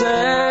accelerates.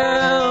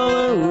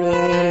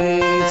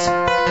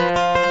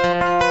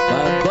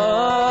 My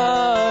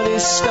body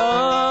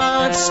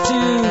starts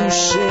to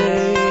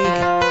shake.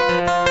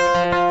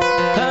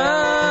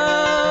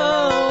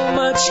 How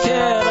much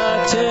can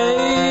I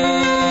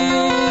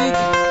take?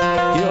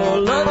 Your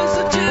love is a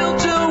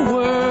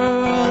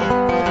tilt-a-whirl,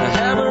 a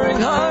hammering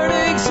heart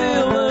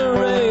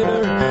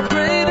exhilarator,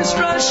 greatest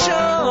rush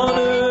on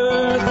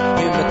earth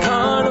in the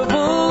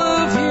carnival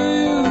of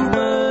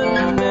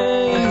human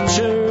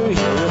nature.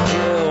 You're a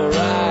thrill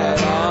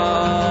ride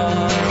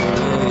on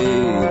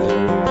later.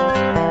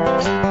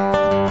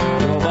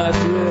 My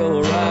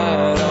thrill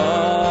ride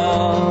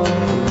on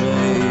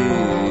later.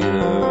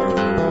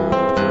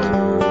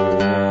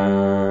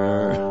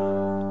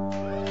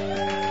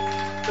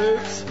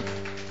 Oops.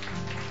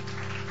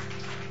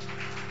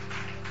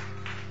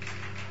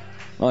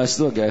 Well, I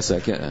still can't say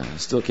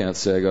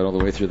I got all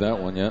the way through that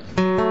one yet.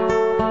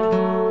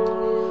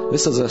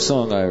 This is a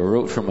song I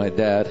wrote for my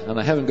dad, and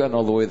I haven't gotten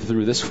all the way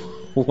through this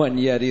one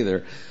yet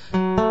either. My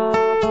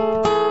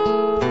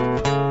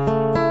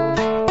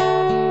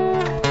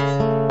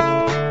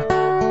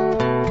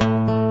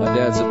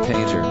dad's a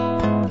painter.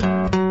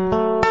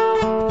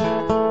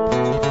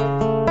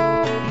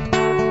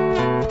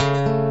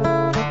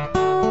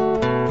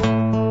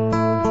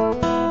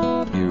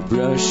 Your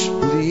brush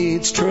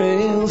bleeds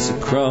trails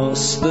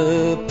across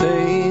the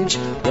page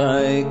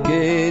like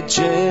a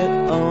jet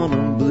on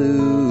a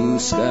blue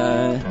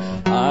sky.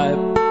 I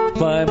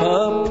climb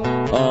up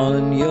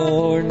on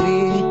your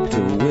knee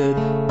to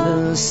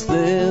witness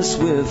this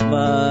with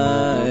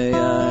my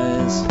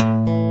eyes.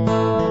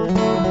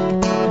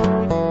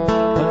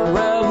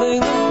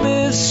 Unraveling the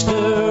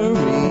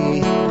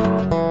mystery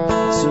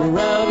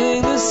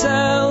surrounding this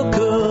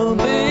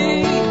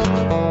alchemy.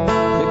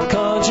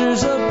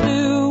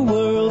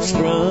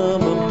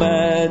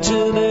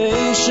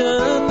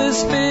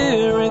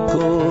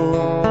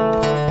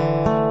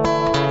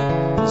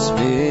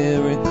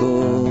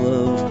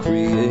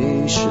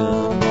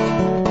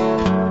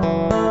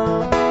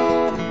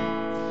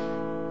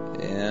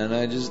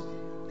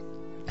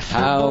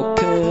 How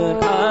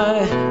can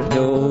I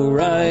know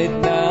right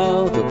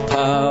now the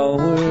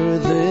power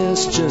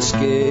this just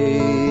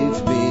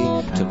gave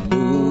me to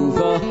move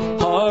a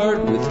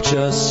heart with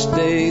just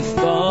a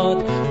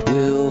thought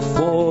will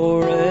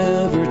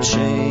forever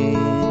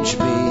change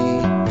me.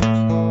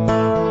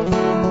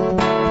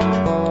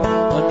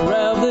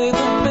 Unraveling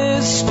the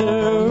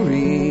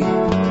mystery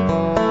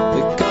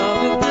that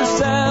comes with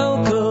this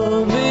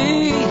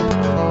alchemy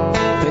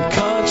that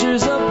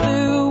conjures up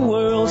new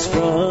worlds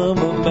from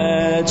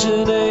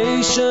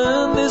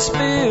imagination. This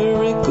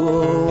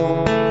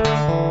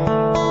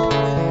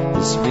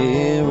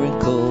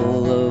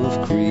miracle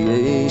of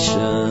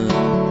creation.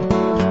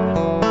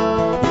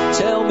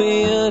 Tell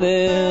me an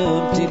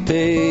empty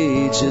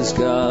page has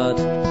got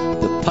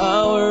the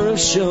power of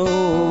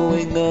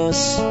showing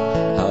us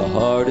how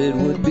hard it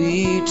would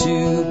be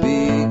to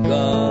be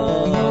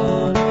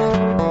God.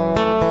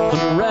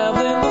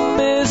 Unraveling the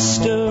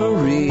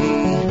mystery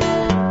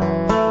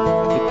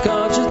that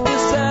conjures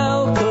this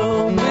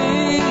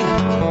alchemy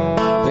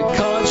that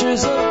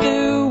conjures up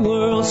new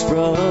worlds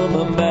from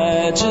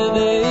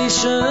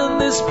imagination.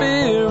 This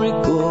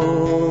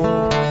miracle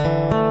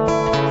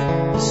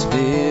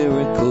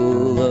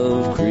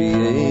of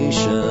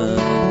creation.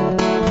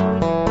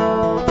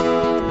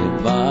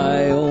 In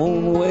my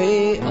own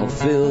way, I'll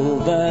fill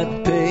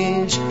that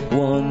page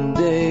one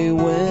day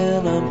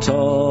when I'm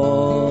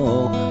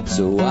tall.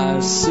 So I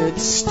sit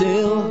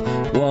still,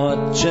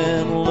 watch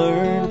and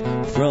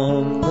learn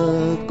from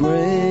the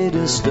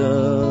greatest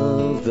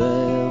of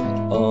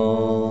them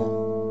all.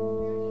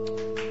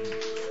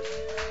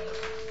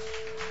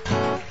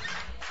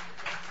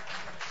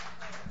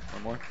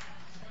 One more.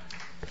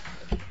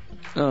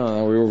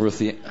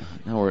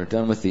 Now we're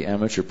done with the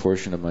amateur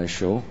portion of my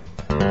show.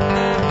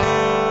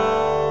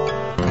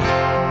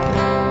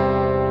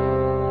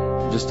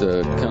 Just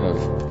kind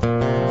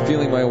of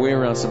feeling my way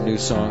around some new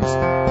songs.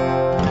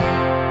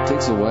 It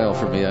takes a while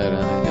for me. I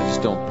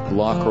just don't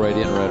lock right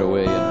in right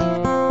away.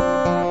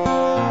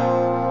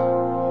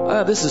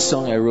 This is a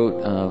song I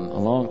wrote a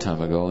long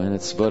time ago, and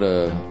it's about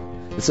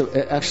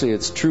actually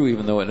it's true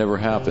even though it never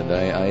happened.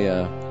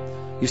 I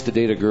used to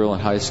date a girl in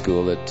high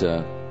school that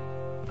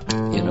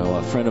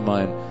a friend of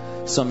mine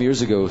some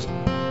years ago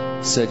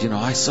said,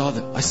 I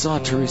saw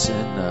Teresa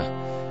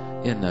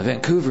in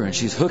Vancouver, and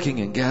she's hooking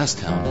in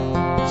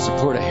Gastown to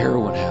support a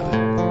heroin habit.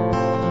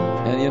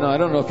 And I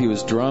don't know if he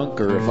was drunk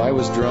or if I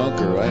was drunk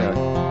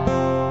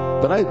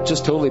but I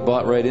just totally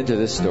bought right into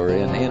this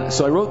story, and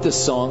so I wrote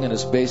this song, and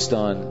it's based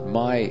on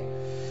my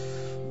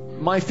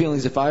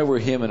feelings if I were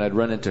him and I'd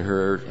run into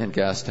her in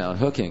Gastown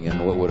hooking,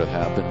 and what would have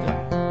happened.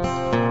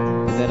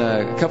 And then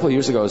a couple of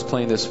years ago, I was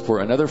playing this for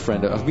another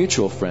friend, a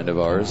mutual friend of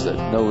ours that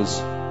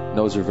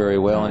knows her very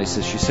well, and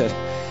she said,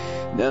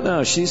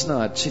 no, she's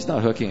not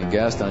hooking in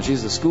Gastown.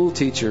 She's a school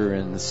teacher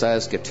in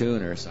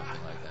Saskatoon or something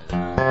like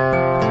that.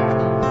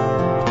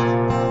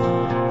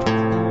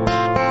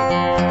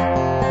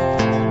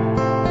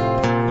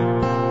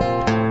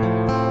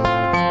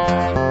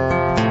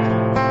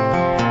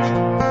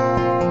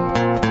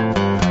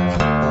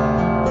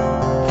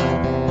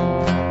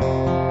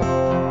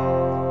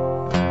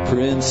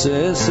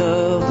 Princess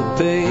of the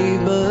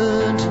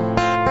pavement,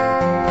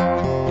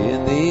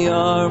 in the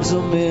arms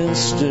of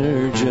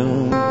Mr.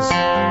 Jones,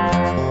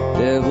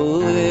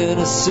 devil in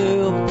a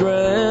silk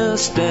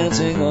dress,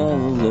 dancing all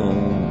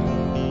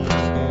alone.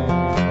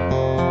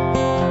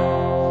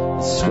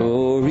 The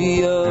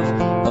story of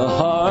a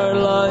hard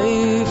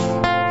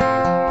life,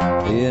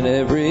 in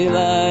every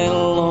line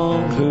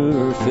along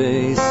her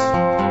face.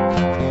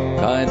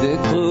 Kind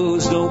that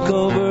clothes don't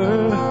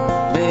cover,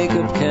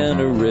 makeup can't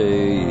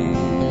erase.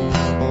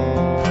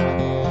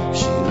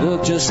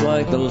 Just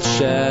like the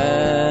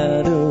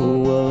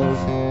shadow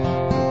of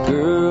a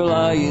girl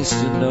I used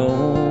to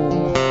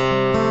know.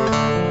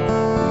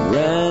 We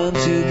ran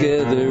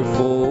together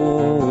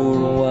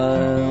for a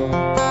while,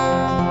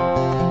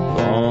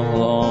 long,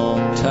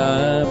 long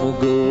time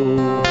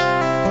ago.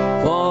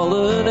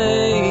 Fallen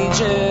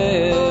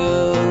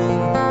angel,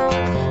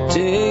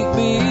 take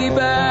me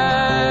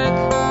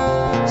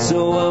back,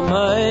 so I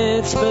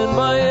might spend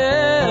my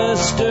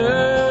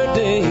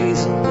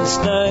yesterdays in this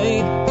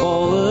night.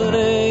 Fallen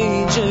angel.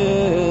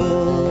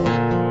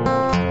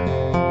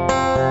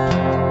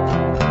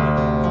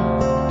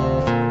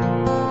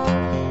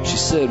 She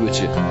said, "What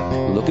you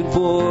looking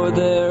for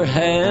there,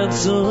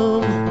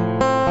 handsome?"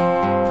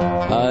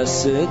 I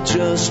said,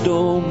 "Just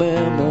old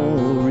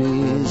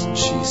memories." And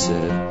she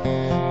said,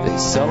 "They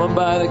sell them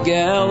by the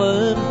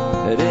gallon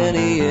at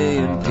any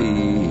A&P."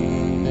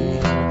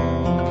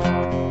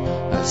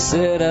 I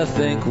said, "I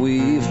think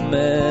we've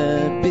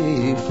met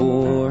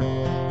before,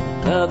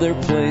 another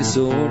place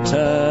or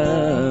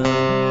time."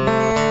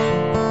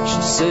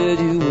 She said,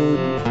 "You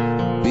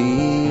wouldn't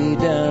be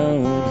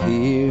down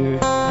here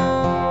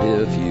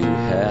if you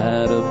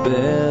had a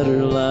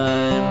better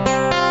line."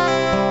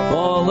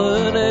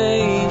 Fallen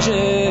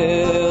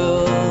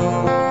angel,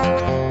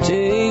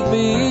 take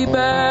me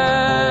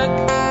back,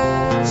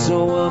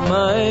 so I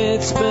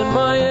might spend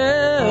my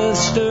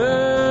yesterdays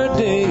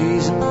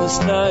in this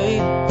this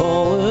night,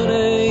 fallen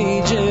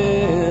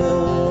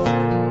angel.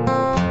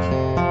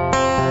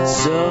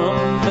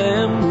 Some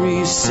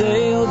memories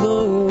sail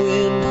the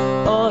wind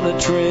on a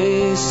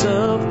trace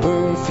of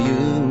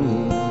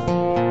perfume.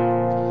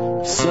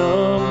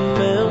 Some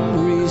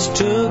memories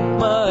took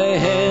my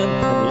hand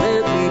and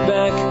led me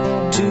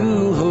back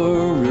to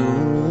her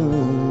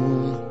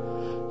room.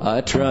 I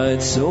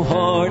tried so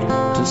hard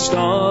to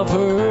stop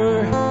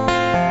her,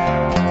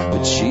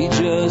 but she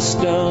just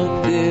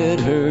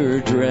undid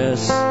her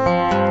dress.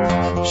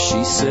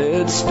 She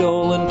said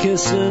stolen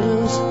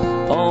kisses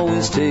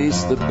always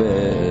taste the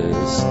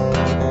best.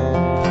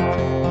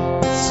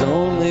 It's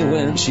only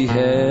when she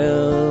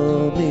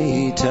held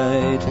me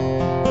tight,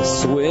 I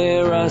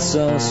swear I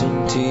saw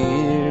some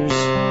tears,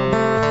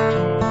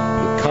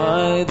 the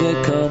kind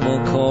that come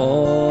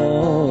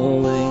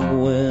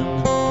a-calling when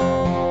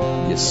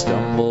you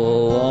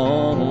stumble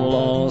on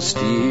lost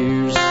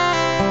years.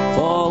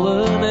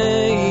 Fallen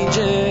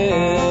angel,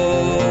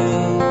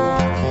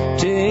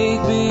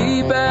 take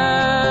me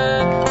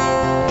back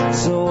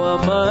so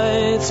I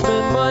might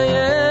spend my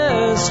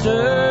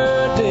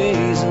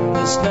yesterdays in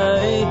this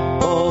night.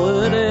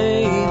 Fallen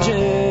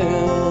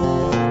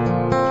angel.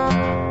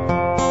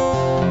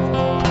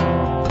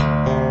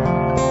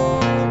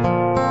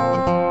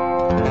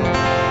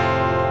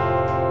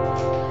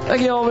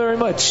 Thank you all very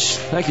much.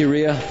 Thank you,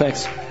 Rhea.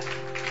 Thanks.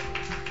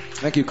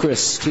 Thank you,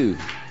 Chris, too.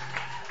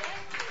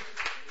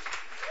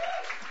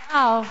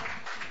 Wow,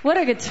 what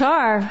a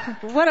guitar.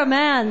 What a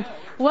man.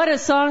 What a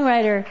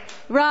songwriter.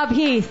 Rob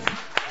Heath.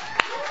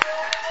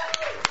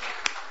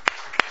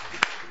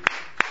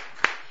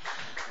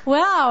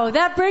 Wow,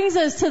 that brings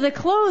us to the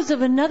close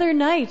of another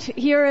night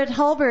here at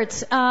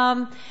Halbert's.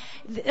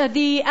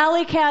 The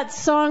Alley Cats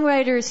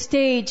Songwriter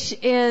stage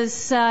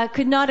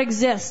could not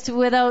exist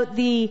without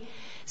the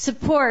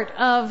support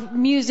of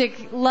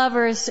music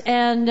lovers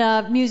and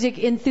music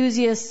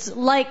enthusiasts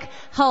like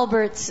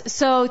Halbert's.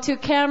 So to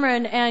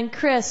Cameron and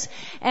Chris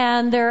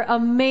and their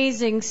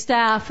amazing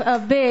staff, a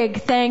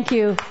big thank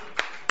you.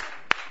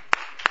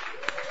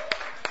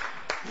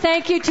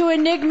 Thank you to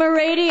Enigma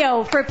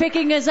Radio for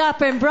picking us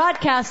up and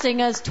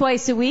broadcasting us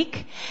twice a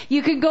week.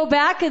 You can go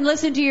back and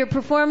listen to your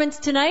performance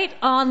tonight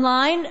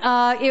online.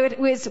 It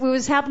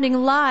was happening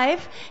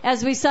live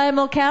as we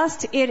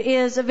simulcast. It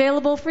is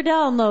available for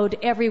download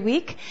every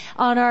week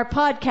on our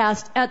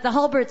podcast at the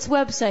Halbert's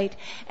website,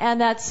 and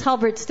that's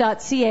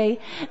halberts.ca,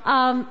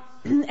 and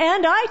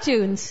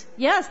iTunes.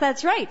 Yes,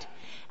 that's right.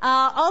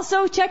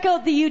 Also, check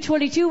out the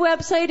U22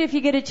 website if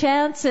you get a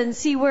chance and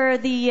see where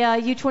the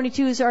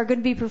U22s are going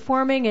to be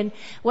performing and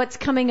what's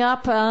coming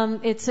up.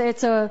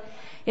 It's a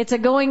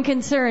going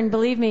concern,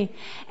 believe me.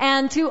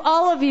 And to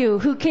all of you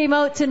who came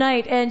out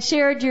tonight and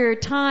shared your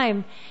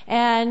time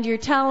and your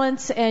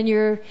talents and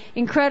your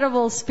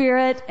incredible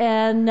spirit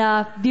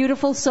and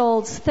beautiful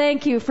souls,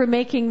 thank you for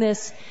making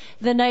this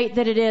the night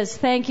that it is.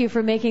 Thank you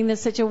for making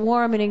this such a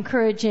warm and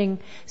encouraging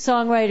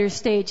songwriter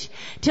stage.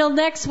 Till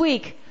next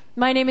week.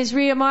 My name is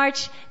Rhea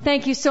March.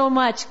 Thank you so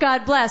much.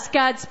 God bless.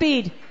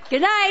 Godspeed.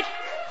 Good night.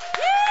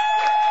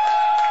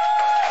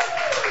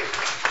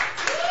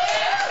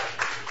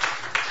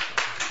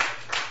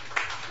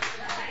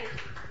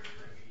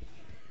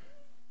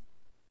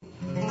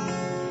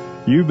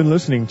 You've been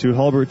listening to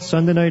Halbert's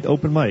Sunday Night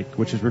Open Mic,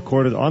 which is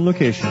recorded on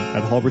location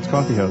at Halbert's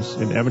Coffee House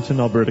in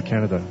Edmonton, Alberta,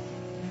 Canada.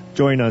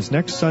 Join us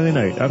next Sunday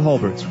night at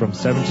Halbert's from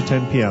 7 to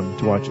 10 p.m.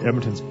 to watch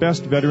Edmonton's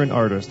best veteran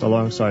artists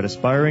alongside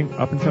aspiring,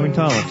 up-and-coming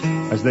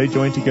talent as they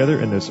join together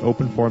in this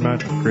open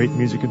format of great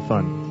music and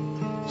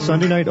fun.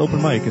 Sunday Night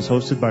Open Mic is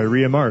hosted by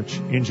Rhea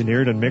March,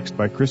 engineered and mixed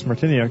by Chris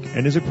Martiniak,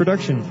 and is a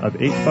production of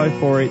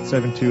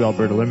 854-872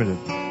 Alberta Limited.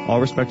 All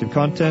respective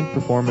content,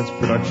 performance,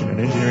 production, and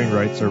engineering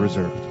rights are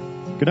reserved.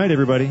 Good night,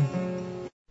 everybody.